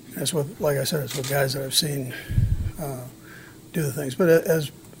 that's what, like I said, it's with guys that I've seen do the things. But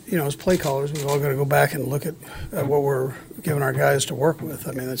as play callers, we've all got to go back and look at what we're giving our guys to work with.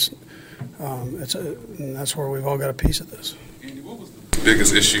 I mean, and that's where we've all got a piece of this. Andy, what was the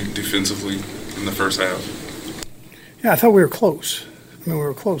biggest issue defensively in the first half? Yeah, I thought we were close. We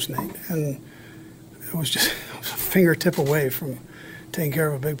were close, Nate, and it was just a fingertip away from taking care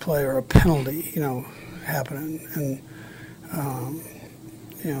of a big play or a penalty, happening. And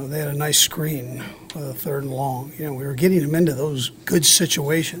they had a nice screen with a 3rd and long. We were getting them into those good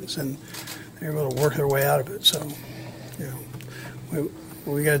situations, and they were able to work their way out of it. So,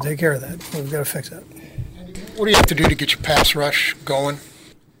 we got to take care of that. We've got to fix that. What do you have to do to get your pass rush going?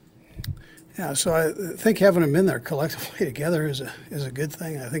 Yeah, so I think having them in there collectively together is a good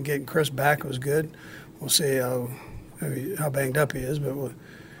thing. I think getting Chris back was good. We'll see how banged up he is, but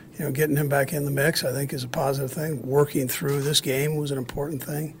getting him back in the mix I think is a positive thing. Working through this game was an important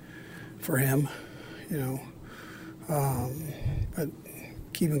thing for him, but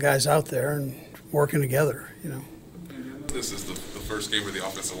keeping guys out there and working together, This is the first game where the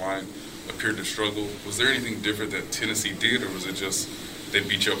offensive line appeared to struggle. Was there anything different that Tennessee did, or was it just they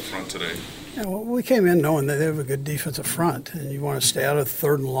beat you up front today? Yeah, well, we came in knowing that they have a good defensive front, and you want to stay out of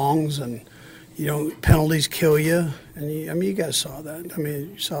 3rd and longs, and penalties kill you. And you guys saw that.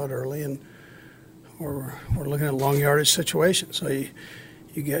 You saw it early, and we're looking at long yardage situations. So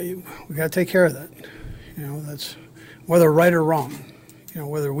we got to take care of that. That's whether right or wrong.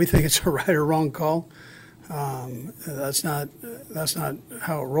 Whether we think it's a right or wrong call. That's not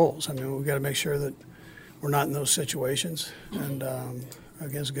how it rolls. We've got to make sure that we're not in those situations and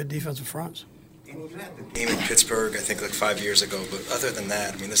against good defensive fronts. We had the game in Pittsburgh, I think, 5 years ago. But other than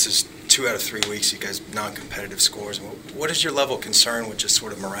that, this is 2 out of 3 weeks. You guys non-competitive scores. What is your level of concern with just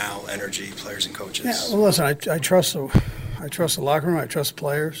sort of morale, energy, players and coaches? Yeah, well, listen, I trust the locker room. I trust the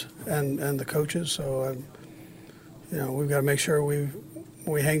players and the coaches. So we've got to make sure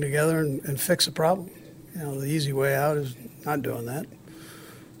we hang together and fix the problem. The easy way out is not doing that.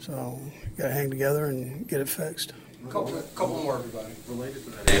 So you got to hang together and get it fixed. Couple more, everybody. Related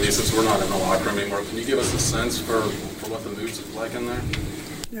to that, Andy, since we're not in the locker room anymore, can you give us a sense for what the mood's like in there?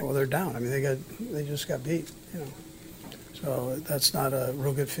 Yeah, well, they're down. They just got beat. So that's not a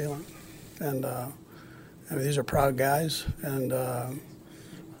real good feeling. And these are proud guys, and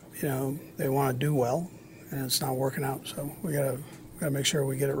they want to do well, and it's not working out. So we got to make sure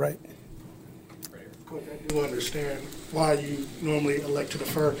we get it right. Coach, I do understand why you normally elect to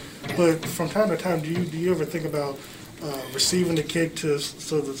defer, but from time to time, do you ever think about receiving the kick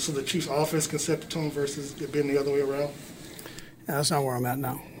so the Chiefs' offense can set the tone versus it being the other way around? Yeah, that's not where I'm at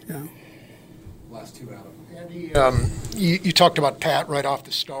now. Last 2 out. Andy, you talked about Pat right off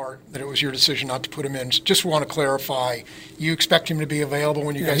the start, that it was your decision not to put him in. Just want to clarify, you expect him to be available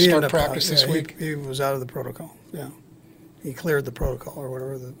when you guys start practice this week? He was out of the protocol, He cleared the protocol, or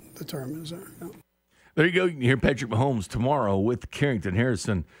whatever the term is there, There you go. You can hear Patrick Mahomes tomorrow with Carrington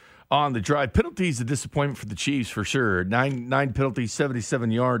Harrison on the drive. Penalties, a disappointment for the Chiefs for sure. Nine penalties,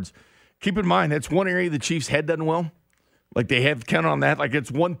 77 yards. Keep in mind, that's one area the Chiefs had done well. They have counted on that. It's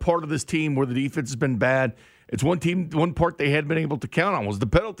one part of this team where the defense has been bad. It's one part they hadn't been able to count on was the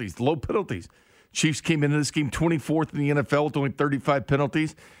penalties, the low penalties. Chiefs came into this game 24th in the NFL with only 35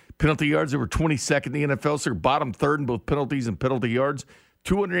 penalties. Penalty yards, they were 22nd in the NFL, so they're bottom 3rd in both penalties and penalty yards.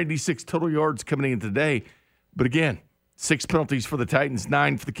 286 total yards coming in today. But again, 6 penalties for the Titans,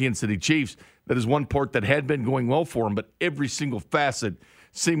 9 for the Kansas City Chiefs. That is one part that had been going well for them, but every single facet,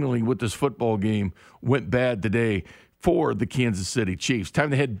 seemingly with this football game, went bad today for the Kansas City Chiefs.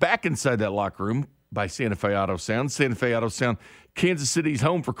 Time to head back inside that locker room by Santa Fe Auto Sound. Santa Fe Auto Sound, Kansas City's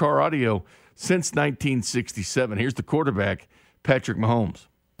home for car audio since 1967. Here's the quarterback, Patrick Mahomes.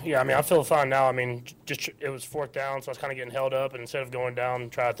 Yeah, I feel fine now. Just it was 4th down, so I was kind of getting held up, and instead of going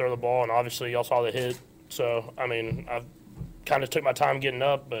down, try to throw the ball, and obviously y'all saw the hit. So, I kind of took my time getting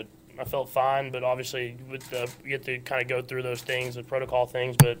up, but I felt fine. But obviously, you get to kind of go through those things, the protocol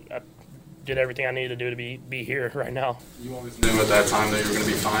things, but I did everything I needed to do to be here right now. You always knew at that time that you were going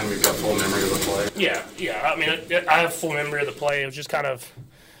to be fine. We've got full memory of the play. Yeah. I have full memory of the play. It was just kind of,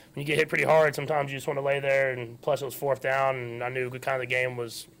 when you get hit pretty hard, sometimes you just want to lay there, and plus it was 4th down, and I knew kind of the game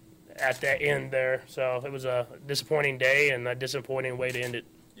was at that end there. So it was a disappointing day and a disappointing way to end it.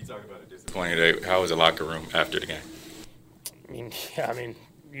 You talk about a disappointing day. How was the locker room after the game?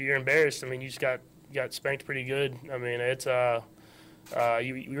 You're embarrassed. You just got spanked pretty good. It's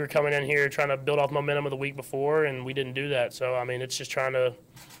we were coming in here trying to build off momentum of the week before, and we didn't do that. So, it's just trying to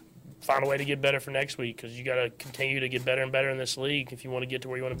find a way to get better for next week, because you got to continue to get better and better in this league if you want to get to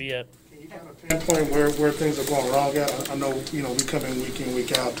where you want to be at. Can Pinpoint where things are going wrong at. I know, we come in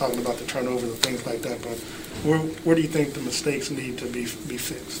week out talking about the turnovers and things like that, but where do you think the mistakes need to be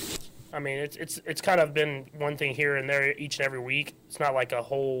fixed? I mean, it's kind of been one thing here and there each and every week. It's not like a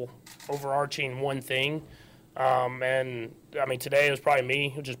whole overarching one thing. And I mean, today it was probably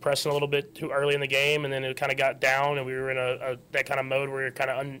me just pressing a little bit too early in the game, and then it kind of got down, and we were in that kind of mode where you're kind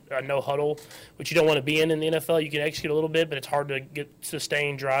of no huddle, which you don't want to be in the NFL. You can execute a little bit, but it's hard to get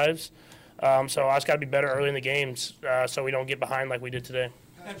sustained drives. So I just got to be better early in the games so we don't get behind like we did today.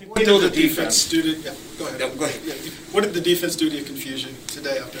 What did the defense do to? Yeah, go ahead. Go ahead. Yeah. What did the defense do to your confusion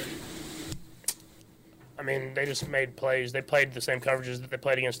today out there? I mean, they just made plays. They played the same coverages that they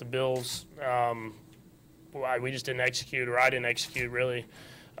played against the Bills. We just didn't execute, or I didn't execute really.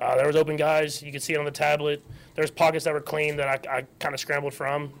 There was open guys. You could see it on the tablet. There's pockets that were clean that I kind of scrambled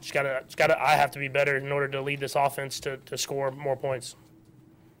from. I have to be better in order to lead this offense to score more points.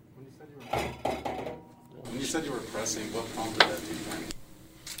 When you said you were pressing, what prompted that, do you think?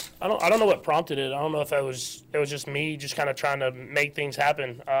 I don't know what prompted it. I don't know if it was just me just kind of trying to make things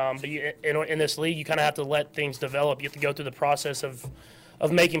happen. But in this league, you kind of have to let things develop. You have to go through the process of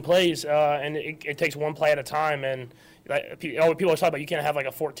making plays, and it takes one play at a time. And people always talk about you can't have like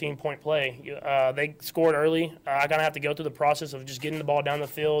a 14-point play. They scored early. I kind of have to go through the process of just getting the ball down the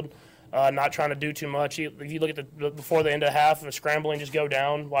field. Not trying to do too much. If you look at before the end of the half, scrambling, just go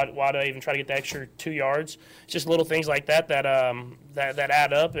down. Why do I even try to get the extra 2 yards? It's just little things like that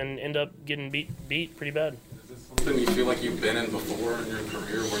add up and end up getting beat pretty bad. Is this something you feel like you've been in before in your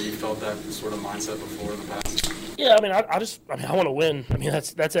career, where you felt that sort of mindset before in the past? Yeah, I mean, I want to win. I mean,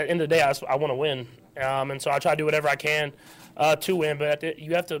 that's at the end of the day, I want to win, and so I try to do whatever I can to win. But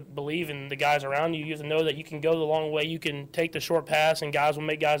you have to believe in the guys around you. You have to know that you can go the long way. You can take the short pass, and guys will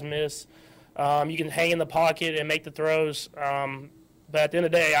make guys miss. You can hang in the pocket and make the throws. But at the end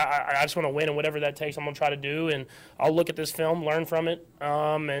of the day, I just want to win, and whatever that takes, I'm going to try to do. And I'll look at this film, learn from it,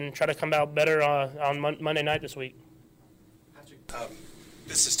 and try to come out better on Monday night this week.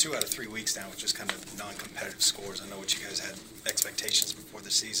 This is 2 out of 3 weeks now with just kind of non-competitive scores. I know what you guys had expectations before the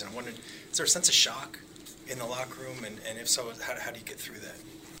season. I'm wondering, is there a sense of shock in the locker room, and if so, how do you get through that?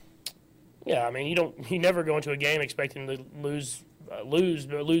 Yeah, I mean, you never go into a game expecting to lose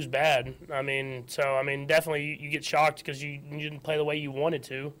bad. I mean, definitely you get shocked because you didn't play the way you wanted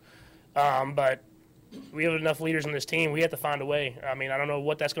to. But we have enough leaders on this team. We have to find a way. I mean, I don't know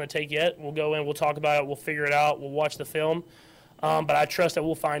what that's going to take yet. We'll go in, we'll talk about it, we'll figure it out, we'll watch the film. But I trust that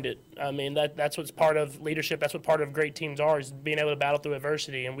we'll find it. I mean, that's what's part of leadership. That's what part of great teams are, is being able to battle through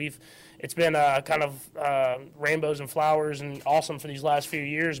adversity. And it's been kind of rainbows and flowers and awesome for these last few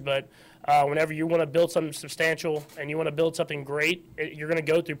years. But whenever you want to build something substantial and you want to build something great, you're going to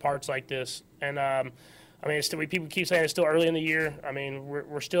go through parts like this. And I mean, people keep saying it's still early in the year. I mean, we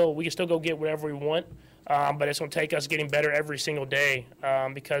can still go get whatever we want. But it's going to take us getting better every single day,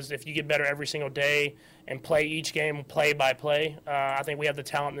 because if you get better every single day and play each game play by play, I think we have the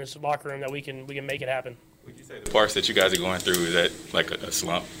talent in this locker room that we can make it happen. Would you say the parts that you guys are going through, is that like a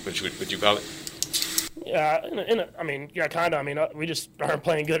slump? Would you call it? Yeah, kind of. I mean, we just aren't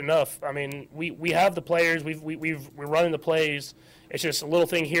playing good enough. I mean, we have the players. We're running the plays. It's just a little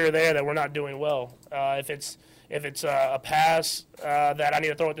thing here or there that we're not doing well. If it's a pass that I need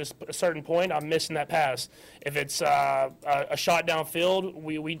to throw at this a certain point, I'm missing that pass. If it's a shot downfield,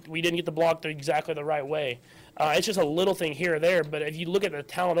 we didn't get the block exactly the right way. It's just a little thing here or there. But if you look at the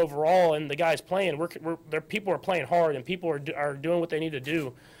talent overall and the guys playing, people are playing hard and people are doing what they need to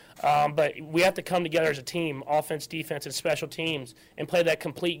do. But we have to come together as a team, offense, defense, and special teams, and play that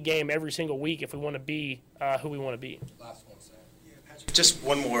complete game every single week if we want to be who we want to be. Last one, Sam. Just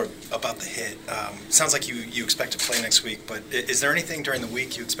one more about the hit. Sounds like you expect to play next week, but is there anything during the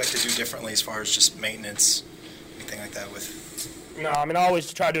week you expect to do differently as far as just maintenance, anything like that with? No, I mean, I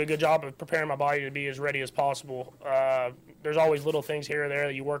always try to do a good job of preparing my body to be as ready as possible. There's always little things here or there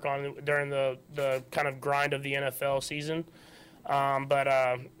that you work on during the kind of grind of the NFL season.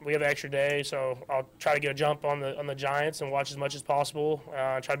 But we have an extra day, so I'll try to get a jump on the Giants and watch as much as possible.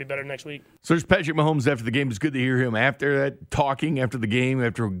 Try to be better next week. So there's Patrick Mahomes after the game. It's good to hear him after that, talking after the game,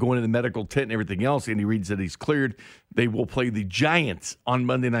 after going to the medical tent and everything else. Andy Reid said he's cleared. They will play the Giants on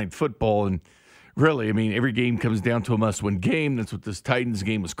Monday Night Football. And really, I mean, every game comes down to a must-win game. That's what this Titans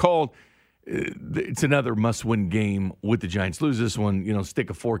game was called. It's another must-win game with the Giants. Lose this one, stick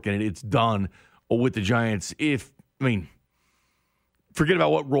a fork in it. It's done with the Giants. Forget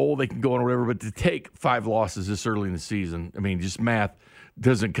about what role they can go on or whatever, but to take 5 losses this early in the season, I mean, just math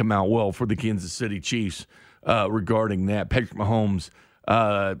doesn't come out well for the Kansas City Chiefs regarding that. Patrick Mahomes,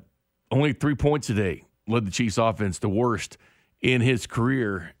 only 3 points a day, led the Chiefs offense the worst in his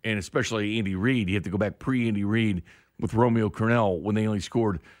career, and especially Andy Reid. You have to go back pre-Andy Reid with Romeo Crennel when they only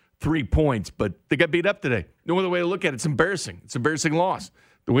scored 3 points, but they got beat up today. No other way to look at it. It's embarrassing. It's an embarrassing loss,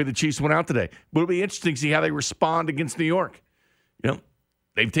 the way the Chiefs went out today. But it'll be interesting to see how they respond against New York. You know,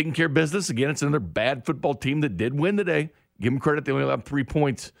 they've taken care of business. Again, it's another bad football team that did win today. Give them credit. They only allowed 3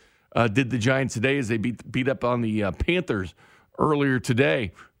 points, did the Giants today as they beat up on the Panthers earlier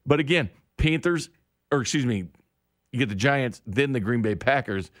today. But again, you get the Giants, then the Green Bay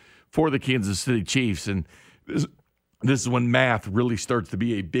Packers for the Kansas City Chiefs. And this is when math really starts to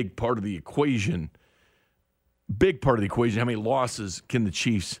be a big part of the equation. Big part of the equation. How many losses can the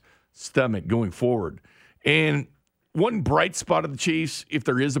Chiefs stomach going forward? And one bright spot of the Chiefs, if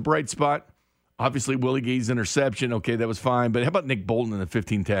there is a bright spot, obviously Willie Gay's interception. Okay, that was fine. But how about Nick Bolton and the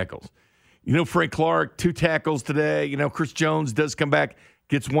 15 tackles? You know, Frank Clark, 2 tackles today. You know, Chris Jones does come back,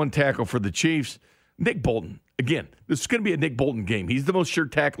 gets 1 tackle for the Chiefs. Nick Bolton, again, this is going to be a Nick Bolton game. He's the most sure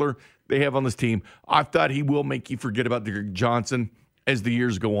tackler they have on this team. I thought he will make you forget about Derek Johnson as the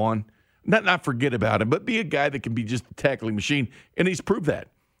years go on. Not forget about him, but be a guy that can be just a tackling machine, and he's proved that.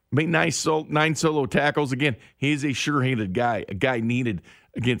 Made 9 solo tackles. Again, he is a sure-handed guy, a guy needed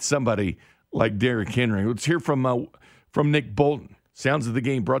against somebody like Derrick Henry. Let's hear from Nick Bolton. Sounds of the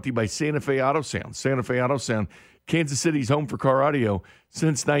game brought to you by Santa Fe Auto Sound. Santa Fe Auto Sound, Kansas City's home for car audio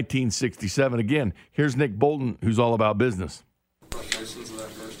since 1967. Again, here's Nick Bolton, who's all about business. Frustrations of that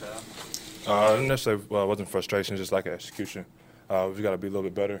first half? Necessarily wasn't frustration, just like execution. We've got to be a little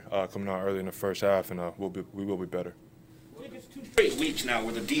bit better coming out early in the first half, and we will be better. I think it's 2 straight weeks now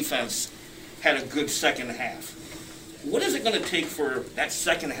where the defense had a good second half. What is it going to take for that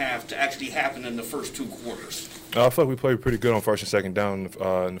second half to actually happen in the first 2 quarters? I feel like we played pretty good on first and second down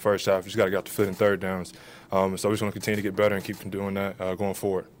in the first half. We just got to get out to 5th and 3rd downs. So we're just going to continue to get better and keep doing that going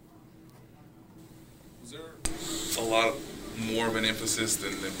forward. Was there a lot more of an emphasis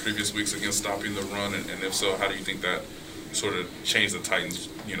than previous weeks against stopping the run? And if so, how do you think that sort of changed the Titans'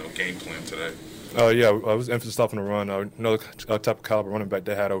 game plan today? Yeah, I was emphasis stopping the run. Another type of caliber running back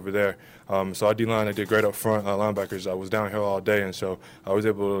they had over there. So our D-line, they did great up front. Linebackers was downhill all day, and so I was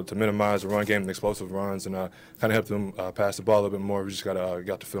able to minimize the run game and explosive runs and kind of help them pass the ball a little bit more. We just got to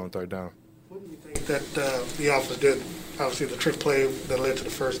 5th and 3rd down. What do you think that the offense did? Obviously, the trick play that led to the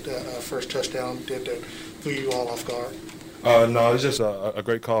first touchdown did that threw you all off guard? No, it was just a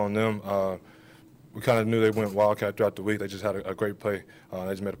great call on them. We kind of knew they went wildcat throughout the week. They just had a great play. They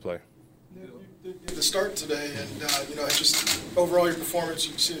just made a play. The start today, and just overall your performance,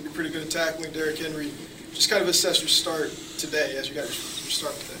 you seem to be pretty good at tackling Derrick Henry. Just kind of assess your start today as you got your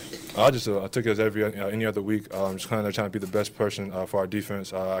start today. I took it as any other week. Just kind of trying to be the best person for our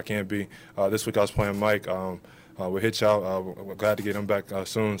defense I can be. This week I was playing Mike with Hitch out. We're glad to get him back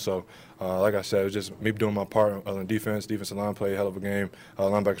soon. So, like I said, it was just me doing my part on the defense. Defensive line played a hell of a game.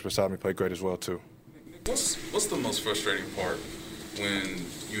 Linebackers beside me played great as well too. What's the most frustrating part when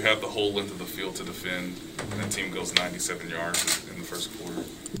you have the whole length of the field to defend and the team goes 97 yards in the first quarter?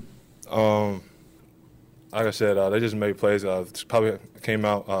 Like I said, they just made plays. Probably came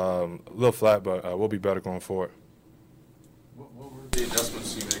out a little flat, but we'll be better going forward. What were the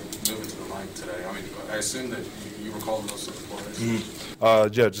adjustments you made moving to the line today? I mean, I assume that you were calling those sort of plays.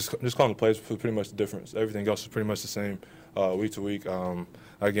 Mm-hmm. Yeah, just calling the plays was pretty much the difference. Everything else is pretty much the same week to week.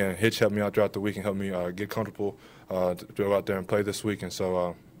 Again, Hitch helped me out throughout the week and helped me get comfortable to go out there and play this week. And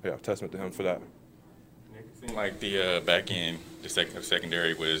so, testament to him for that. It seemed like the back end, the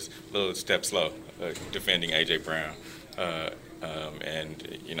secondary was a little step slow defending A.J. Brown. And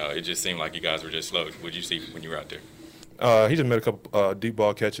it just seemed like you guys were just slow. What did you see when you were out there? He just made a couple deep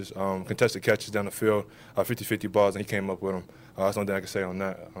ball catches, contested catches down the field, 50-50 balls, and he came up with them. That's one thing I can say on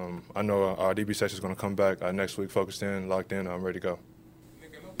that. I know our DB section is going to come back next week, focused in, locked in, I'm ready to go.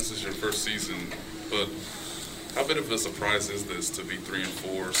 This is your first season, but how big of a surprise is this to be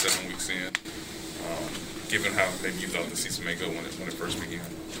 3-4, 7 weeks in, given how maybe you thought the season may go when it first began?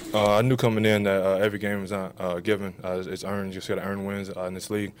 I knew coming in that every game is not given. It's earned. You just got to earn wins in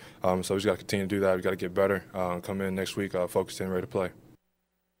this league. So we just got to continue to do that. We got to get better. Come in next week, focused in, ready to play.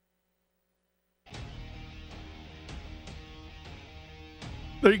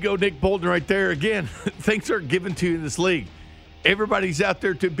 There you go, Nick Bolton right there. Again, things are given to you in this league. Everybody's out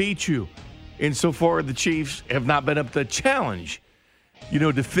there to beat you. And so far, the Chiefs have not been up to the challenge,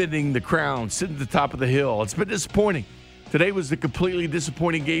 defending the crown, sitting at the top of the hill. It's been disappointing. Today was a completely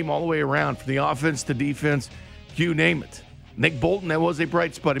disappointing game all the way around, from the offense to defense, you name it. Nick Bolton, that was a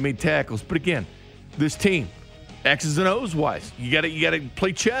bright spot. He made tackles. But again, this team, X's and O's wise, you got to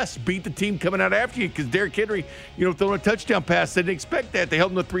play chess, beat the team coming out after you, because Derrick Henry, throwing a touchdown pass, they didn't expect that. They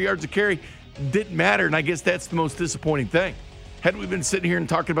held him to 3 yards of carry. Didn't matter, and I guess that's the most disappointing thing. Had we been sitting here and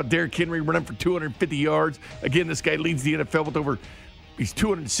talking about Derrick Henry running for 250 yards, again, this guy leads the NFL with he's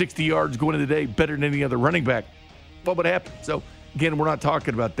 260 yards going into the day, better than any other running back, what would happen? So, again, we're not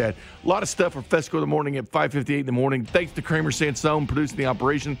talking about that. A lot of stuff for Fesco in the morning at 5:58 in the morning. Thanks to Kramer Sansone producing the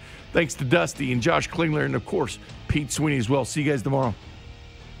operation. Thanks to Dusty and Josh Klingler and, of course, Pete Sweeney as well. See you guys tomorrow.